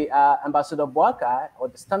 The Ambassador Boakai, or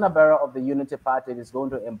the standard bearer of the Unity Party, is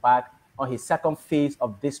going to embark on his second phase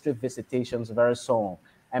of district visitations very soon.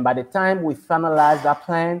 And by the time we finalize that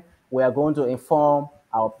plan, we are going to inform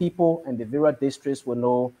our people, and the various districts will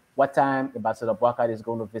know what time Ambassador Boakai is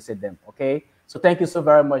going to visit them, okay? So thank you so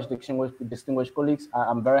very much, distinguished colleagues.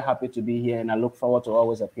 I'm very happy to be here, and I look forward to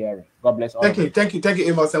always appearing. God bless all of you. Thank you,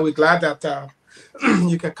 Amos, and we're glad that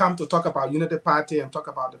you can come to talk about Unity Party and talk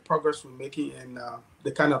about the progress we're making and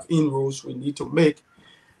the kind of inroads we need to make,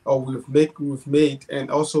 or we've made, and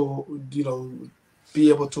also, you know, be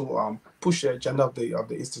able to push the agenda of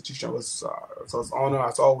the institution. It was an honor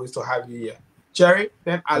as always to have you here, Jerry.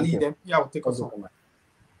 Then Ali, then Pia will take us home.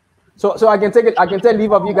 So I can take it. I can take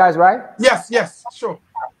leave of you guys, right? Yes, sure.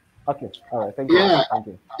 Okay, all right. Thank you. Yeah, thank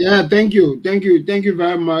you. Yeah, thank you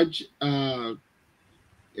very much.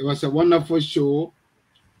 It was a wonderful show.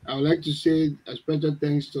 I would like to say a special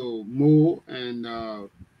thanks to Mo and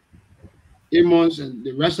Amos and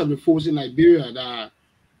the rest of the folks in Liberia that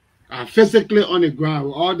are physically on the ground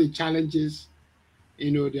with all the challenges,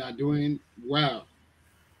 you know, they are doing well.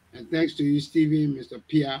 And thanks to you, Stephen, Mr.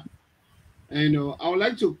 Pierre. And, you know, I would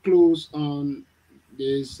like to close on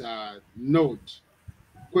this note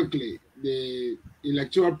quickly. The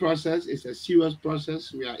electoral process is a serious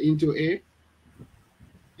process. We are into it.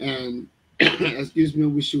 And, excuse me,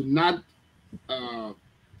 we should not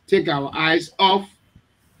take our eyes off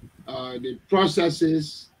the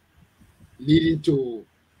processes leading to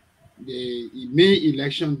the May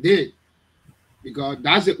election date, because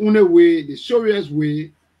that's the only way, the surest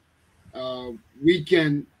way we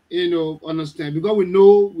can, you know, understand, because we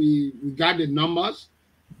know we got the numbers,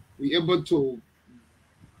 we're able to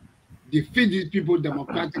defeat these people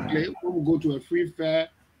democratically when we go to a free, fair,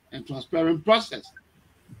 and transparent process.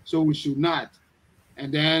 So we should not.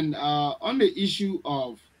 And then on the issue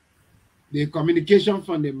of the communication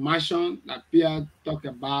from the Martian that Pierre talked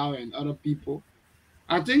about and other people,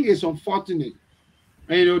 I think it's unfortunate.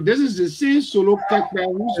 And, you know, this is the same solo character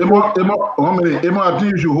who spoke. Emo, 1 minute. Emo, I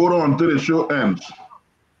think you should hold on until the show ends.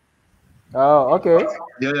 Oh, okay.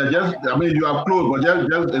 Yeah, just, I mean, you are close, but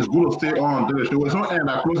just it's good to stay on until the show. It's not end.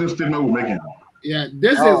 That closing statement we're making. Yeah,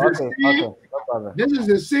 this is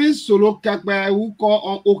the same solo character who called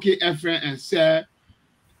on OKFN and said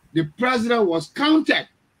the president was counted.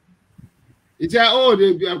 He said, oh,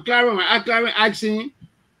 the Clarion asking,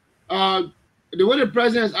 the way the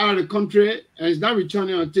president is out of the country and is not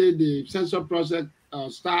returning until the census process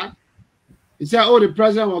starts. He said, oh, the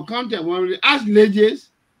president will count it. When we asked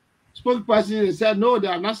ladies, spokesperson, they said, no, they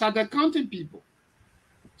have not started counting people.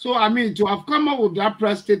 So, I mean, to have come up with that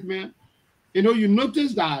press statement, you know, you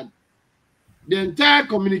notice that the entire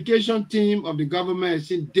communication team of the government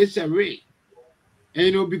is in disarray. And,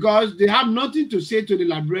 you know, because they have nothing to say to the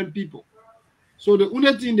Liberian people. So the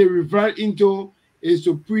only thing they revert into is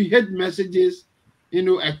to pre-hate messages, you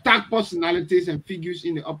know, attack personalities and figures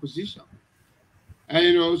in the opposition. And,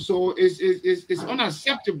 you know, so it's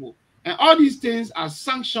unacceptable. And all these things are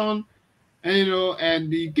sanctioned, and, you know,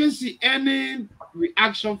 and you can see any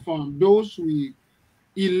reaction from those we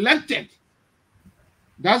elected.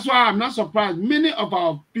 That's why I'm not surprised. Many of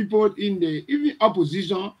our people in the even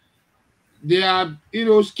opposition, they are, you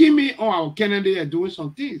know, scheming on our candidate and doing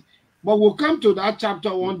some things. But we'll come to that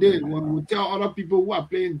chapter one day when we tell other people who are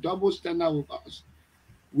playing double standard with us.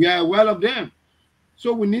 We are aware of them.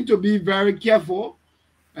 So we need to be very careful.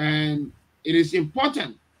 And it is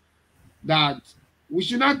important that we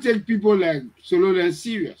should not take people like Solomon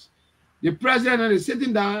serious. The president is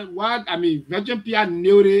sitting down, Veteran Pierre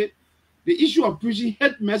nailed it. The issue of preaching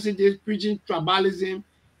hate messages, preaching tribalism,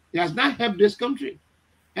 it has not helped this country.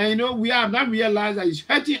 And, you know, we have not realized that it's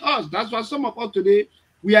hurting us. That's why some of us today,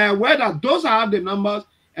 we are aware that those have the numbers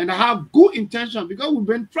and have good intention, because we've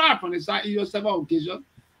been trapped on the side on several occasions,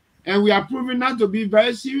 and we are proving not to be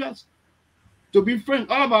very serious. To be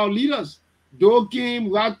frank, all of our leaders, Doe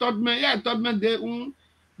came, we have Todman,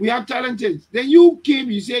 we have challenges. Then you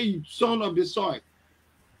came, you say you son of the soil.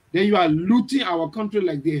 Then you are looting our country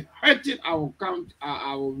like they hurting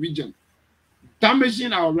our region,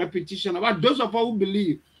 damaging our reputation. About those of us who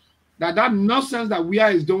believe that that nonsense that we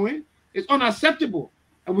are doing is unacceptable.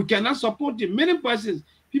 And we cannot support it. Many persons,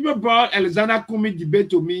 people brought Alexander Kumi debate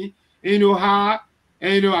to me, and, you know, how,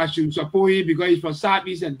 and, you know, I should support him because he's from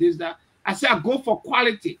Southeast and this, that. I say I go for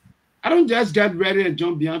quality. I don't just get ready and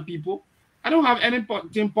jump behind people. I don't have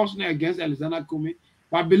anything personal against Alexander Kumi,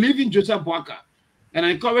 but I believe in Joseph Boakai. And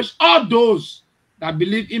I encourage all those that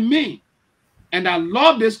believe in me and that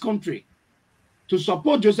love this country to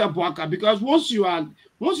support Joseph Boakai, because once you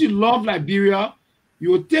love Liberia,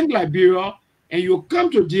 you will think Liberia, and you'll come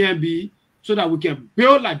to DMB so that we can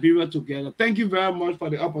build Liberia together. Thank you very much for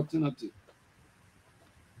the opportunity.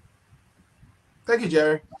 Thank you,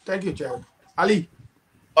 Jerry. Thank you, Jerry. Ali.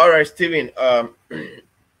 All right, Stephen.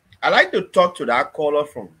 I'd like to talk to that caller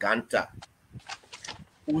from Ganta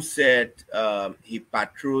who said he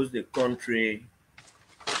patrols the country.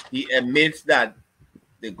 He admits that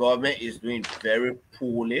the government is doing very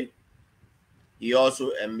poorly. He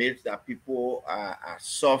also admits that people are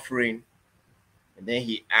suffering. And then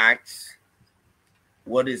he asks,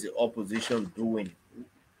 what is the opposition doing?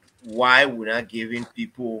 Why we're not giving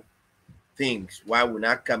people things? Why we're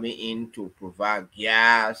not coming in to provide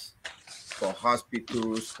gas for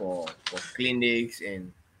hospitals, for clinics,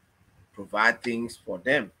 and provide things for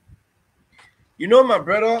them? You know, my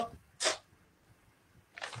brother,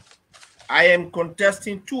 I am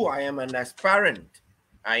contesting too. I am an aspirant.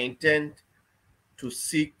 I intend to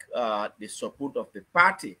seek the support of the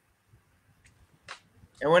party.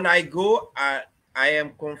 And when I go, I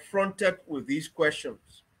am confronted with these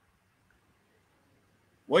questions.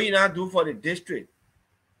 What you now do for the district?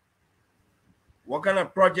 What kind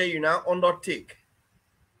of project you now undertake?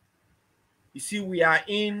 You see, we are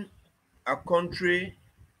in a country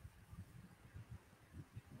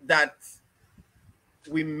that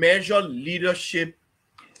we measure leadership,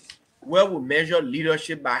 where we measure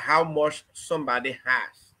leadership by how much somebody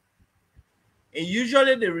has. And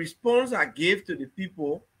usually the response I give to the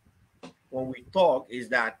people when we talk is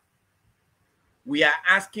that we are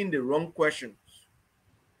asking the wrong questions.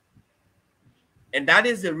 And that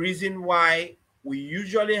is the reason why we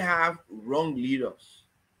usually have wrong leaders.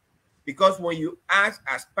 Because when you ask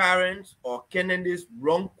aspirants or candidates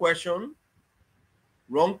wrong questions,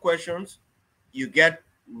 you get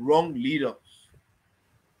wrong leaders.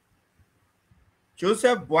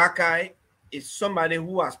 Joseph Boakai is somebody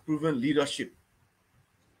who has proven leadership.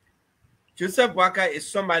 Joseph Boakai is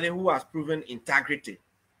somebody who has proven integrity.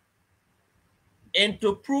 And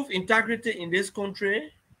to prove integrity in this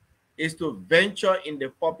country is to venture in the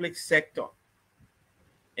public sector.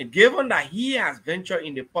 And given that he has ventured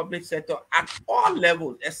in the public sector at all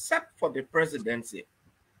levels, except for the presidency,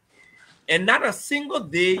 and not a single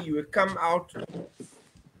day you will come out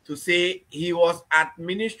to say he was at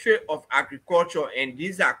Ministry of Agriculture and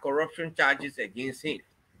these are corruption charges against him.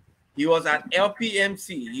 He was at LPMC,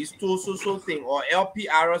 he stole so thing, or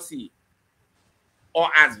LPRC, or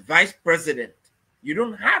as vice president. You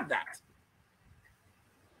don't have that.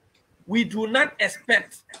 We do not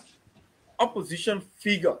expect opposition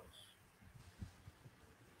figures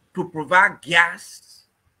to provide gas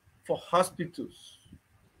for hospitals.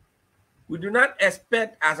 We do not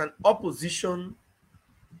expect as an opposition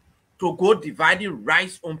to go dividing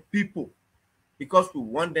rights on people because we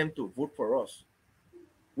want them to vote for us.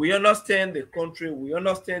 We understand the country, we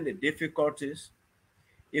understand the difficulties.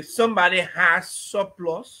 If somebody has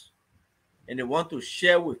surplus and they want to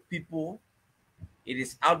share with people, it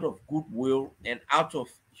is out of goodwill and out of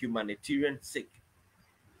humanitarian sake.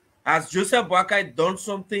 Has Joseph Boakai done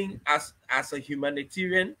something as a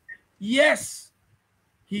humanitarian? Yes,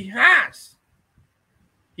 he has.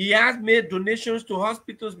 He has made donations to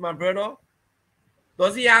hospitals, my brother.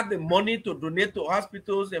 Does he have the money to donate to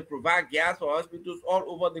hospitals and provide gas for hospitals all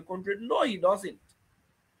over the country? No, he doesn't.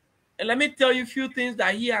 And let me tell you a few things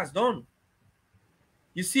that he has done.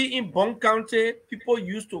 You see, in Bong County, people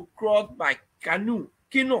used to cross by canoe,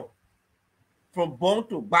 from Bong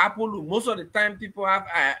to Bapulu. Most of the time, people have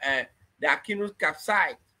their canoes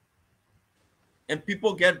capsized, and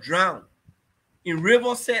people get drowned. In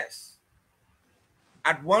River Cess,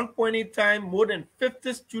 at one point in time, more than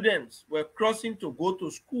 50 students were crossing to go to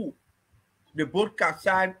school. The boat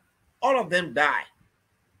capsized, all of them died.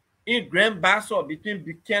 In Grand Bassor, between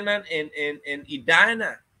Buchanan and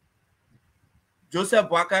Edina, Joseph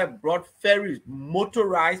Boakai brought ferries,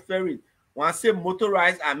 motorized ferries. When I say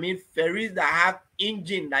motorized, I mean ferries that have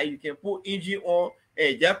engine that you can put engine on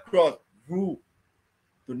and just cross through.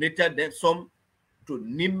 Donated them some to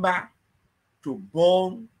Nimba, to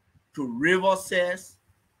Bong, to River Cess,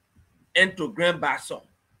 and to Grand Bassor.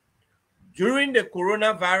 During the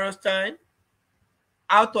coronavirus time,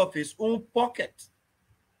 out of his own pocket,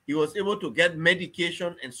 he was able to get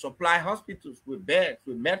medication and supply hospitals with beds,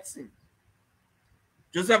 with medicine.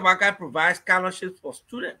 Joseph Boakai provides scholarships for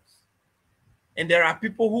students. And there are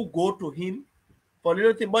people who go to him for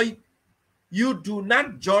little things. But you do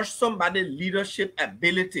not judge somebody's leadership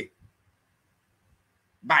ability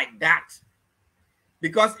by that.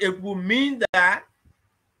 Because it will mean that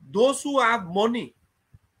those who have money,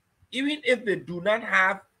 even if they do not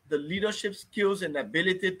have the leadership skills and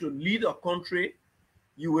ability to lead a country,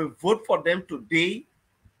 you will vote for them today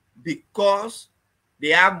because they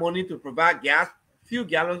have money to provide gas, few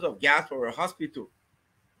gallons of gas for a hospital.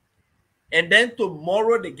 And then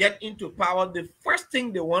tomorrow they get into power, the first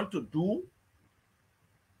thing they want to do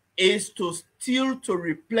is to steal, to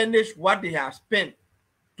replenish what they have spent,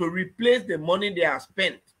 to replace the money they have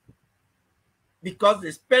spent. Because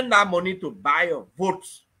they spend that money to buy your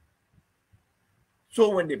votes.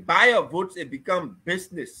 So when they buy your votes, it becomes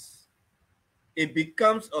business. It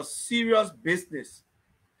becomes a serious business.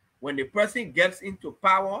 When the person gets into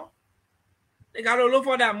power, they got to look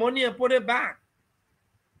for that money and put it back.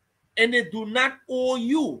 And they do not owe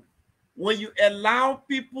you. When you allow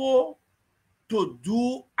people to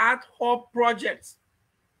do ad hoc projects,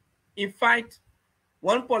 in fact,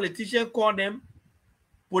 one politician called them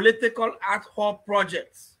political ad hoc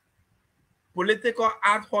projects, political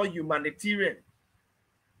ad hoc humanitarian.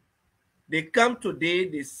 They come today,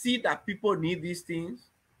 they see that people need these things.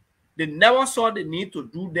 They never saw the need to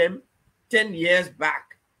do them 10 years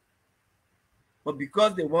back. But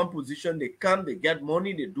because they want position, they come, they get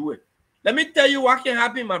money, they do it. Let me tell you what can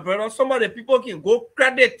happen, my brother. Some of the people can go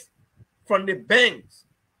credit from the banks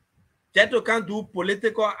that you can do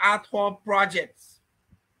political ad hoc projects.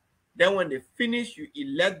 Then when they finish, you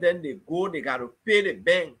elect them, they go, they got to pay the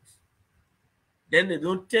banks. Then they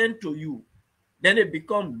don't turn to you. Then they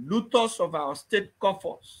become looters of our state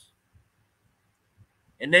coffers.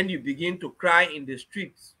 And then you begin to cry in the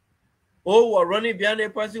streets. Oh, we're running behind a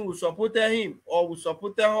person who supported him or who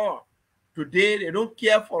supported her. Today, they don't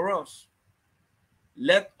care for us.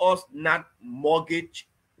 Let us not mortgage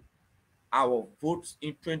our votes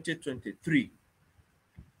in 2023.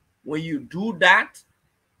 When you do that,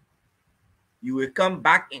 you will come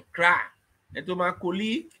back and cry. And to my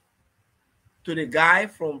colleague, to the guy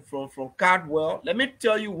from Cardwell, let me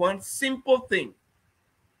tell you one simple thing.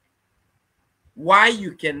 Why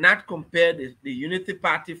you cannot compare the Unity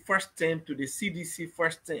Party first term to the CDC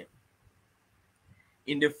first term.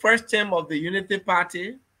 In the first term of the Unity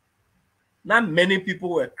Party, not many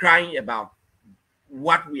people were crying about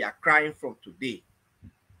what we are crying from today.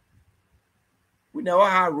 We never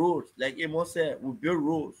had roads, like Amos said, we built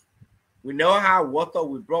roads. We never had water,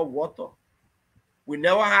 we brought water. We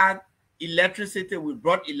never had electricity, we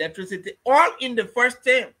brought electricity, all in the first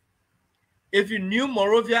term. If you knew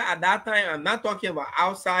Monrovia at that time, I'm not talking about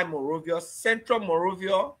outside Monrovia, central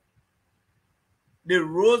Monrovia, the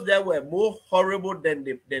roads there were more horrible than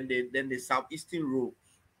the southeastern roads.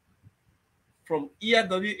 From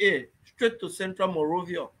ERWA straight to central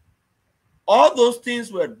Monrovia. All those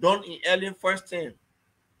things were done in early first term.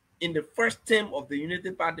 In the first term of the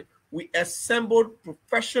Unity Party, we assembled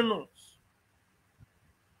professionals.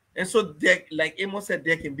 And so, there, like Amos said,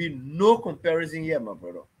 there can be no comparison here, my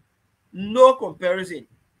brother. No comparison.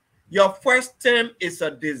 Your first term is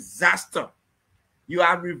a disaster. You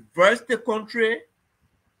have reversed the country.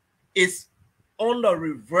 It's on the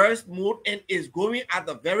reverse mode and is going at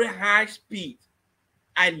a very high speed.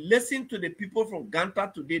 I listened to the people from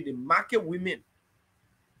Ganta today, the market women.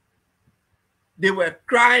 They were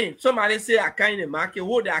crying. Somebody say, I can't in the market.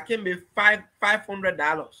 Oh, I can make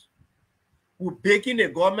 $500. We're begging the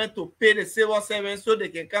government to pay the civil servants so they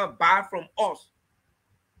can come buy from us.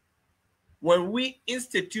 When we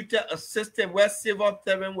instituted a system where civil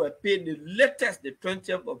servants were paid the latest, the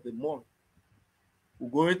 20th of the month, we're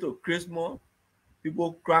going to Christmas,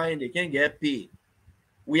 people crying, they can't get paid.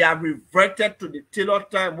 We have reverted to the Taylor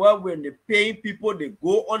time where when they're paying people, they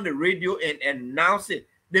go on the radio and announce it.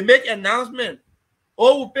 They make announcement.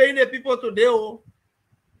 Oh, we're paying the people today. Oh.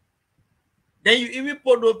 Then you even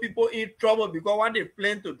put those people in trouble because what they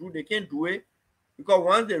plan to do, they can't do it. Because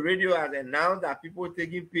once the radio has announced that people are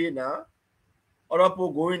taking pay now, other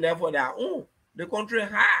people going there for their own, the country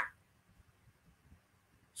high.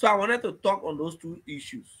 So I wanted to talk on those two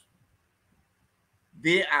issues.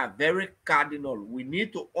 They are very cardinal. We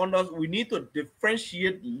need to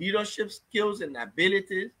differentiate leadership skills and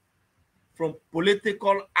abilities from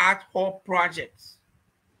political ad hoc projects.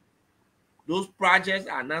 Those projects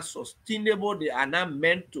are not sustainable. They are not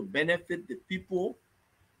meant to benefit the people.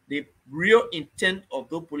 The real intent of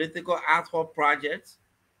those political ad hoc projects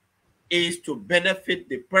is to benefit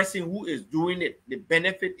the person who is doing it. The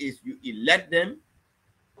benefit is you elect them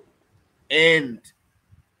and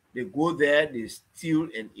they go there, they steal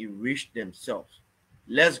and enrich themselves.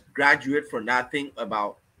 Let's graduate from that thing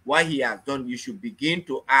about what he has done. You should begin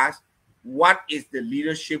to ask, what is the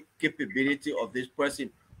leadership capability of this person?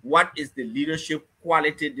 What is the leadership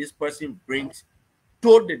quality this person brings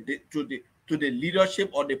to the leadership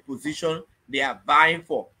or the position they are vying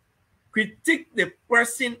for? Critique the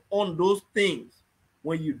person on those things.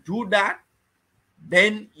 When you do that,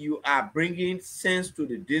 then you are bringing sense to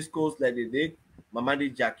the discourse like the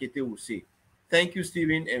Mamadi Jakete will say. Thank you,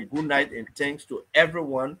 Stephen, and good night, and thanks to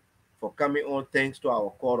everyone for coming on. Thanks to our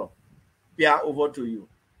caller. Pierre, over to you.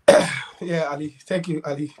 Yeah, Ali. Thank you,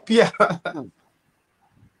 Ali. Pierre.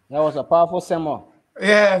 That was a powerful sermon.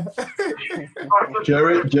 Yeah.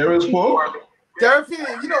 Jerry spoke. Jerry,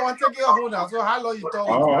 you don't want to get home now, so how long you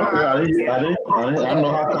talking? Oh, okay. I don't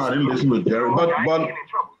know how come I didn't listen to Jerry, but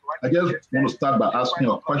I just want to start by asking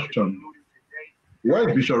a question. Where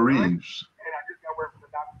is Bishop Reeves?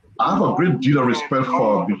 I have a great deal of respect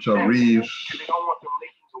for Bishop Reeves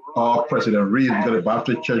or President Reeves because the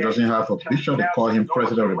Baptist Church doesn't have a bishop. They call him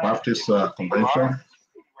President of the Baptist Convention.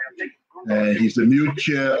 And he's the new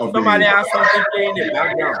chair of Somebody has something playing in the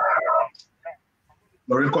background.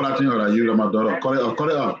 Lorraine, call that thing or are you my daughter? Call it up. Call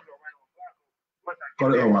it up.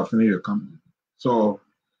 Call it up. I finish your comment. So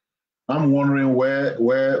I'm wondering where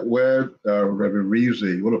Reverend Reeves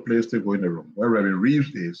is. What a place to go in the room. Where Reverend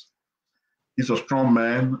Reeves is. He's a strong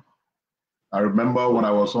man. I remember when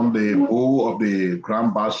I was on the board of the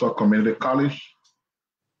Grand Bassa Community College,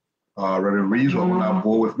 Reverend Reeves was on that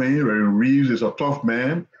board with me. Reverend Reeves is a tough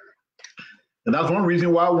man. And that's one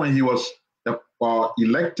reason why when he was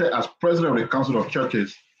elected as president of the Council of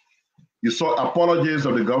Churches, you saw apologies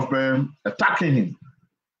of the government attacking him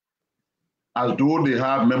as though they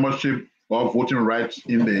have membership or voting rights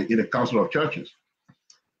in the Council of Churches.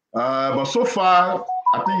 But so far,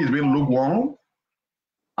 I think he's been lukewarm.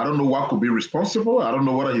 I don't know what could be responsible. I don't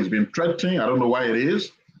know whether he's been threatening. I don't know why it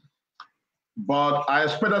is. But I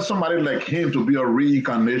expected somebody like him to be a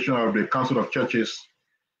reincarnation of the Council of Churches,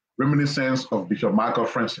 reminiscence of Bishop Michael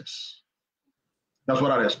Francis. That's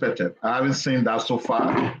what I expected. I haven't seen that so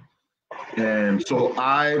far. And so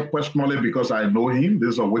I personally, because I know him, this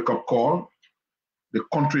is a wake-up call. The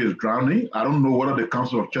country is drowning. I don't know whether the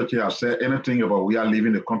Council of Churches has said anything about we are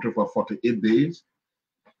leaving the country for 48 days.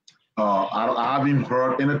 I haven't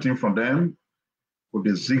heard anything from them with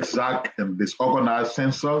the zigzag and disorganized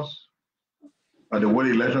census. The way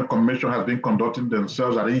the Election Commission has been conducting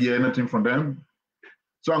themselves, I didn't hear anything from them.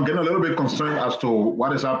 So I'm getting a little bit concerned as to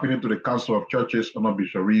what is happening to the Council of Churches under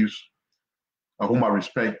Bishop Reeves, whom I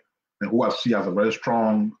respect and who I see as a very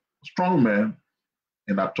strong man.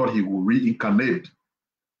 And I thought he would reincarnate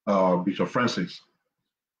Bishop Francis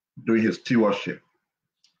during his stewardship.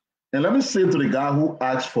 And let me say to the guy who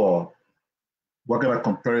asked for what kind of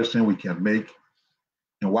comparison we can make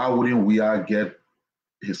and why wouldn't we get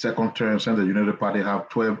his second term since the United Party have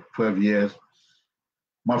 12 years.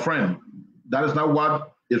 My friend, that is not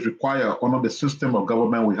what is required under the system of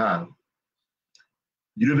government we have.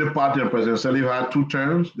 United Party and President Sirleaf had 2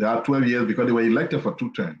 terms. They had 12 years because they were elected for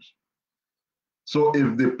 2 terms. So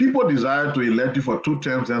if the people desire to elect you for 2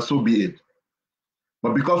 terms, then so be it.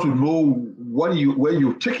 But because we know where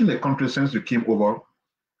you've taken the country since you came over,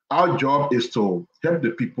 our job is to help the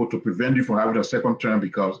people to prevent you from having a second term,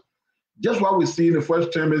 because just what we see in the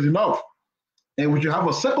first term is enough. And we should have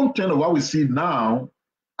a second term of what we see now.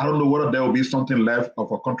 I don't know whether there will be something left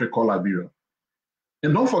of a country called Liberia.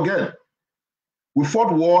 And don't forget, we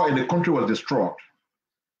fought war and the country was destroyed.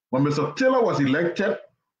 When Mr. Taylor was elected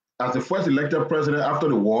as the first elected president after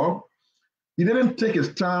the war, he didn't take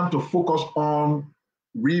his time to focus on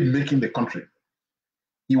remaking the country.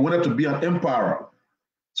 He wanted to be an emperor.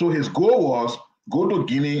 So his goal was go to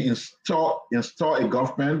Guinea, install a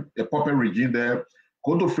government, a puppet regime there,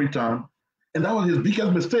 go to Freetown. And that was his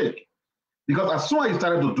biggest mistake. Because as soon as he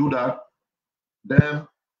started to do that, then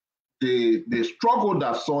the struggle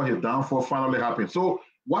that saw his downfall finally happened. So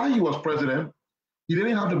while he was president, he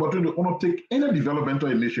didn't have the opportunity to undertake any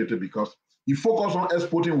developmental initiative because he focused on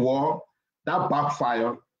exporting war, that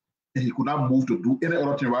backfired, and he could not move to do any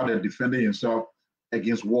other thing rather than defending himself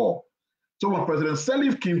against war. So when President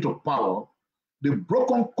Sirleaf came to power, the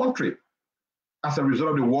broken country as a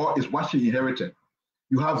result of the war is what she inherited.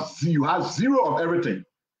 You have zero of everything.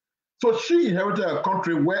 So she inherited a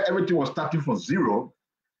country where everything was starting from zero.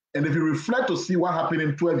 And if you reflect to see what happened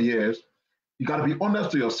in 12 years, you got to be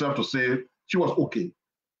honest to yourself to say she was okay.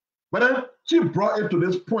 But then she brought it to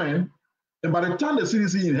this point, and by the time the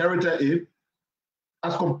CDC inherited it,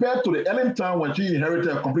 as compared to the Ellen time when she inherited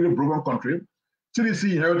a completely broken country,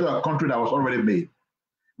 CDC inherited a country that was already made.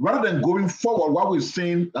 Rather than going forward, what we've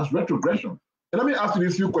seen, that's retrogression. And let me ask you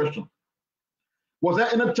these few questions. Was there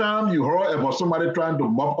any time you heard about somebody trying to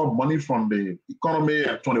mop up money from the economy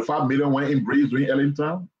and 25 million went in breeze during Ellen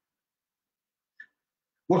time?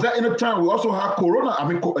 Was there any time we also had Corona? I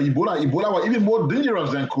mean, Ebola was even more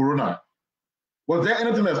dangerous than Corona. Was there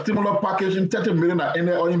anything that stimulus package in 30 million that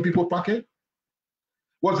ended all in people pocket?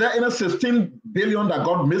 Was there any 16 billion that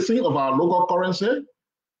got missing of our local currency?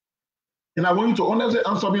 And I want you to honestly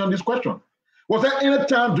answer me on this question. Was there any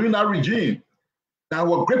time during that regime that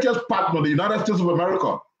our greatest partner, the United States of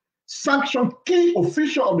America, sanctioned key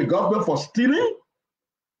officials of the government for stealing?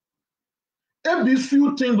 If these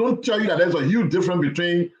few things don't tell you that there's a huge difference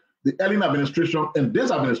between the Ellen administration and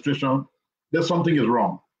this administration, then something is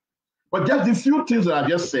wrong. But just the few things that I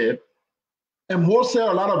just said, and more say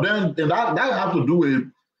a lot of them, and that have to do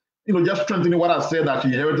with, just strengthening what I said, that she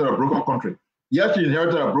inherited a broken country. Yes, she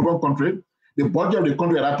inherited a broken country. The budget of the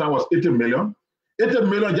country at that time was 80 million. 80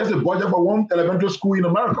 million just a budget for one elementary school in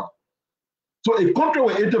America. So a country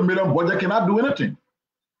with 80 million budget cannot do anything.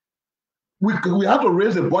 We have to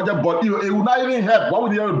raise the budget, but it would not even help. What we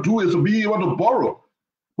need to do is to be able to borrow.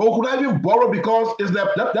 But we could not even borrow because it's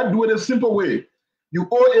that do it a simple way. You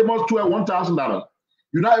owe Amos to $1,000.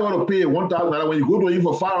 You're not able to pay $1,000 when you go to him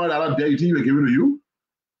for $500 there. You think he will give it to you?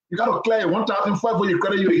 You got to clear $1,500 before you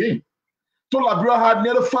credit you again. So Liberia had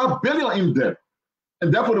nearly $5 billion in debt,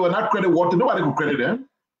 and therefore they were not credit worthy. Nobody could credit them.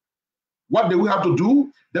 What they will have to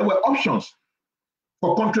do, there were options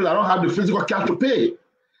for countries that don't have the physical cash to pay.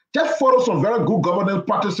 Just follow some very good governance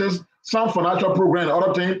practices, some financial program and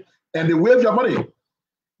other things, and they waive your money.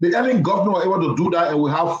 The earning government were able to do that, and we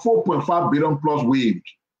have 4.5 billion plus waived.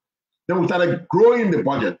 Then we started growing the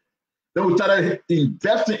budget. Then we started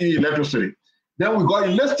investing in electricity. Then we got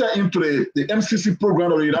enlisted into the MCC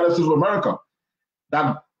program of the United States of America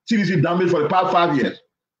that CDC damaged for the past 5 years.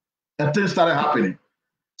 And things started happening.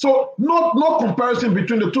 So no comparison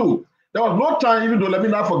between the two. There was no time, even though, let me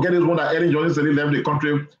not forget this one that Ellen Johnson left the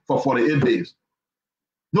country for 48 days.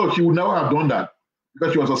 No, she would never have done that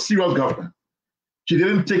because she was a serious governor. She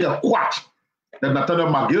didn't take a quack that Nathaniel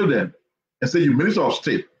McGill did and say, you Minister of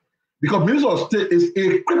State. Because Minister of State is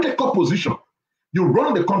a critical position. You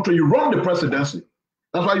run the country, you run the presidency.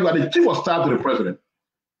 That's why you are the chief of staff to the president.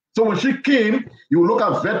 So when she came, you look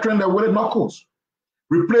at veteran that with knuckles,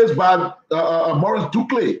 replaced by Maurice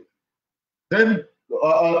Duclay, then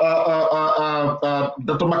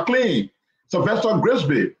Dr. McLean, Sylvester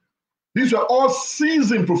Grisby. These were all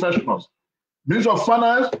seasoned professionals. Minister of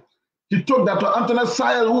Finance, he took Dr. Anthony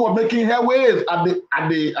Sayers, who was making headways at the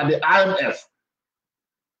IMF.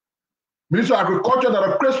 Minister of Agriculture,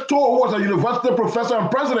 Dr. Chris Toh, who was a university professor and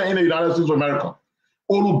president in the United States of America.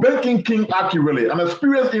 Olubenkin King Akirele, an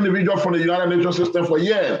experienced individual from the United Nations system for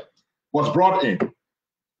years, was brought in.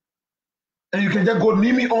 And you can just go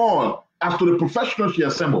name me on as to the professionals she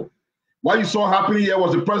assembled. What you saw happening here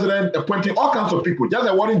was the president appointing all kinds of people, just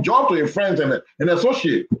awarding jobs to your friends and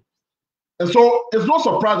associates. And so it's no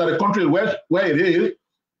surprise that the country is where it is,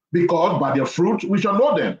 because by their fruit, we shall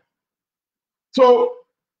know them. So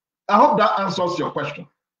I hope that answers your question.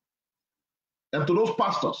 And to those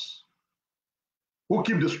pastors who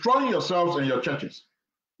keep destroying yourselves and your churches,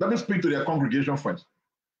 let me speak to their congregation friends.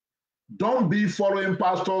 Don't be following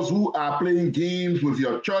pastors who are playing games with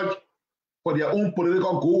your church for their own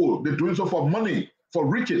political goal. They're doing so for money, for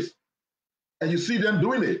riches. And you see them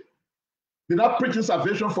doing it. They're not preaching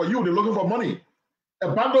salvation for you. They're looking for money.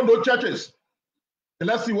 Abandon those churches. And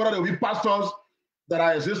let's see whether there will be pastors that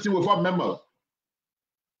are existing without members.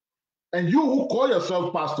 And you who call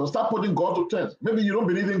yourself pastor, start putting God to test. Maybe you don't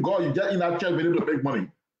believe in God. You get in that church believe to make money.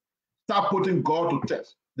 Start putting God to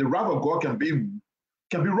test. The wrath of God can be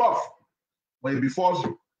rough when it befalls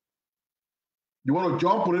you. You want to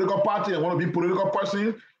join political party and want to be political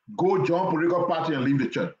person, go join political party and leave the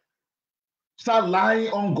church. Start lying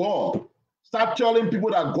on God. Start telling people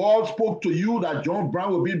that God spoke to you, that John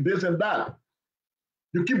Brown will be this and that.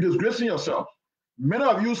 You keep disgracing yourself. Many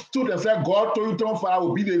of you stood and said, God told you Tom Fire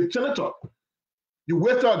will be the senator. You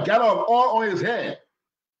wasted a gallon of oil on his head.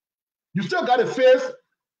 You still got a face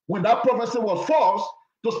when that prophecy was false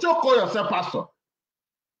to still call yourself pastor.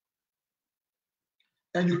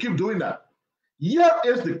 And you keep doing that. Here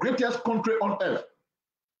is the greatest country on earth.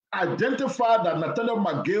 Identify that Nathaniel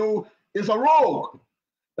McGill is a rogue.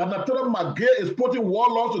 That Nathaniel McGill is putting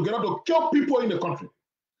warlords together to kill people in the country.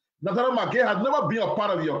 Nathaniel McGill has never been a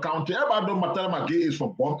part of your county. Everybody knows Nathaniel McGill is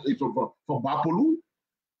from Bapolu.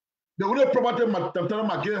 The only property Nathaniel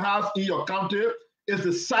McGill has in your county is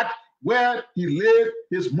the sack where he laid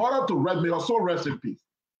his mother to rest. May her soul rest in peace.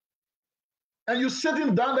 And you're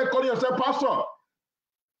sitting down there calling yourself pastor.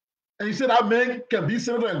 And you say that man can be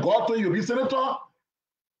senator and God told you to be senator.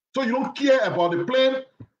 So you don't care about the plan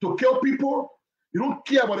to kill people. You don't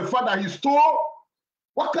care about the fact that he stole.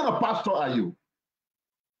 What kind of pastor are you?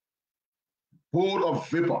 Bold of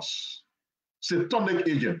vapors, satanic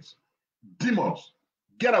agents, demons.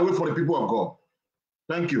 Get away from the people of God.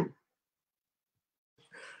 Thank you.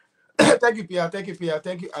 Thank you, Pierre. Thank you, Pierre.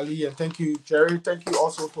 Thank you, Ali. And thank you, Jerry. Thank you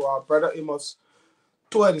also to our brother Amos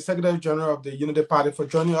Tour, the Secretary General of the Unity Party, for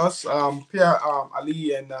joining us. Pierre,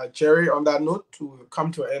 Ali, and Jerry, on that note, to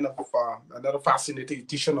come to an end of another fascinating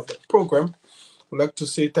edition of the program, I'd like to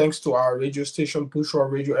say thanks to our radio station,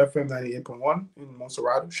 Bushra Radio FM 98.1 in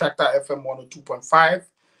Monserrado, Shakta FM 102.5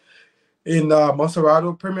 in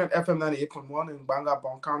Monserrado, Premium FM 98.1 in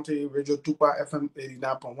Bangabon County, Radio Tupa FM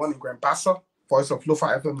 89.1 in Grand Bassa, Voice of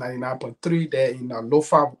Lofa FM 99.3 there in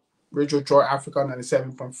Lofa, Radio Joy Africa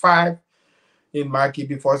 97.5 in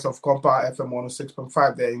Makibi, Voice of Compa FM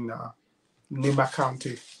 106.5 there in Nima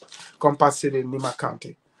County, Compa City in Nima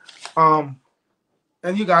County.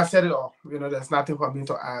 And you guys said it all. You know, there's nothing for me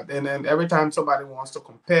to add. And then every time somebody wants to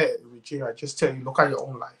compare with you, I just tell you, look at your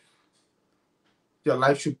own life. Your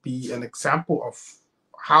life should be an example of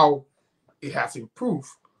how it has improved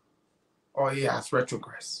or it has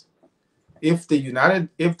retrogressed. If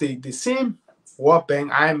the same World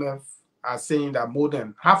Bank, IMF are saying that more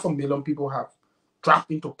than 500,000 people have dropped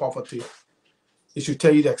into poverty, it should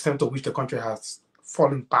tell you the extent to which the country has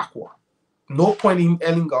fallen backward. No point in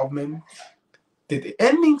ending government. Did the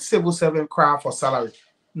ending civil servant cry for salary?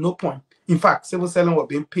 No point. In fact, civil servant were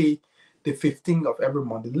being paid the 15th of every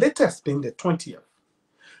month, the latest being the 20th.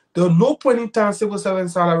 There was no point in time civil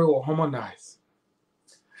servant salary were harmonized.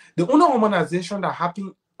 The only harmonization that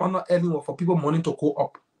happened under ending was for people money to go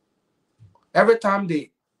up. Every time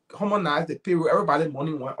they harmonized the payroll, everybody's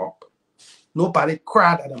money went up. Nobody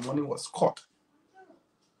cried that the money was cut.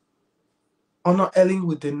 Under Elling,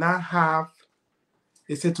 we did not have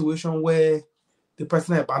a situation where the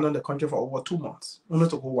president abandoned the country for over 2 months, only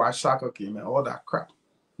to go watch soccer game and all that crap.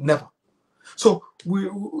 Never. So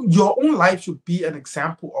your own life should be an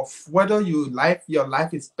example of whether your life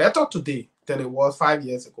is better today than it was 5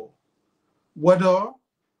 years ago. Whether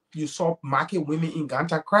you saw market women in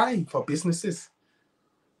Ghana crying for businesses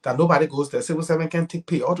that nobody goes there, civil servant can take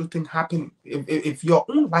pay, all the things happening. If your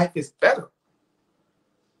own life is better,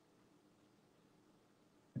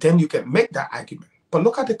 then you can make that argument. But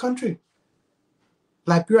look at the country.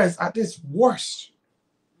 Liberia is at its worst.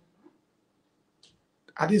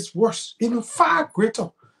 At its worst, even far greater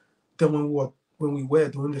than when we were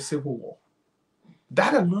during the Civil War.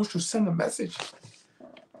 That alone should send a message.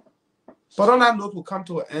 But on that note, we'll come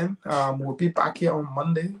to an end. We'll be back here on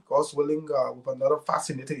Monday, God's willing, with another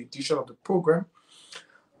fascinating edition of the program.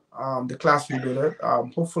 The class reloaded.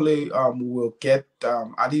 Hopefully, we will get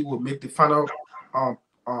Ali will make the final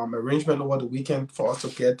arrangement over the weekend for us to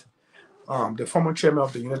get the former chairman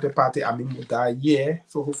of the United Party, Amin Mudai.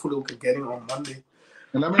 So hopefully we can get him on Monday.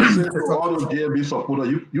 And let me say to all the JB supporters,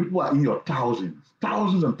 you people are in your thousands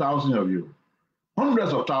and thousands of you,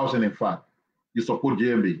 hundreds of thousands, in fact, you support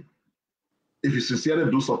JMB. If you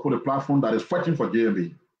sincerely do support a platform that is fighting for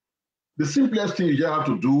JMB, the simplest thing you just have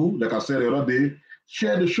to do, like I said the other day,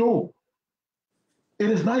 share the show. It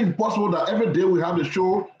is not impossible that every day we have the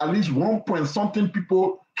show, at least 1-point-something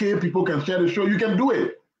people can share the show. You can do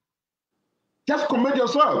it. Just commit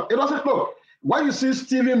yourself. It doesn't look. Why you see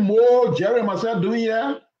Stephen Moore, Jerry, and myself doing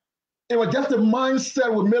here? It was just the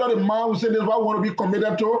mindset we made up the mind. We said this is what we want to be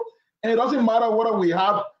committed to. And it doesn't matter whether we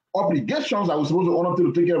have obligations that we're supposed to honor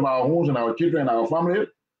to take care of our homes and our children and our family.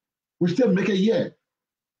 We still make it here.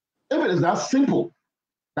 If it is that simple,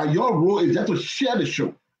 that your role is just to share the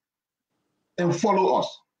show and follow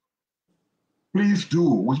us, please do.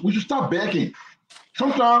 We should start begging.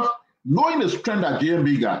 Sometimes, knowing the strength that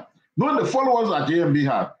JMB got, knowing the followers that JMB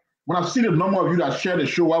have, when I see the number of you that share the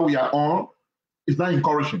show while we are on, it's not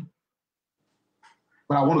encouraging.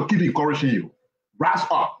 But I want to keep encouraging you. Rise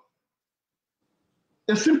up.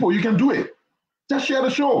 It's simple. You can do it. Just share the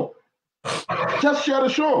show. Just share the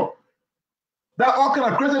show. There are all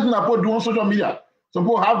kind of crazy things that people do on social media. Some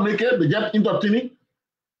people have naked, they get entertaining.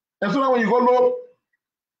 And so now when you go low,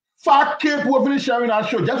 far people finish sharing our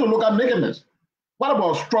show just to look at nakedness. What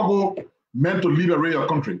about struggle meant to liberate your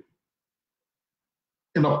country?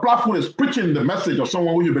 And the platform is preaching the message of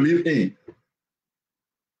someone who you believe in.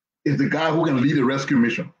 Is the guy who can lead a rescue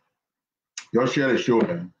mission. Y'all share the show,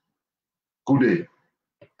 man. Good day.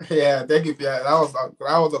 Yeah, thank you. Yeah,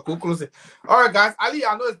 that was a cool closing. All right, guys. Ali,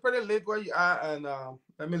 I know it's pretty late where you are, and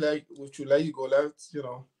let me let you go. Let's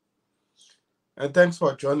and thanks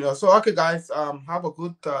for joining us. So, okay, guys, have a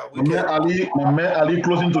good weekend. My man Ali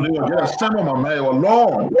closing today. Get a stand on my man.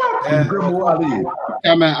 Long. What? Ali.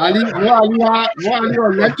 Yeah, man. Ali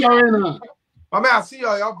was lecturing. My man, I see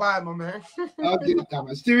y'all. Y'all bye, my man. Okay,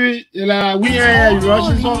 Stevie, we are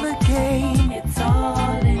rushing.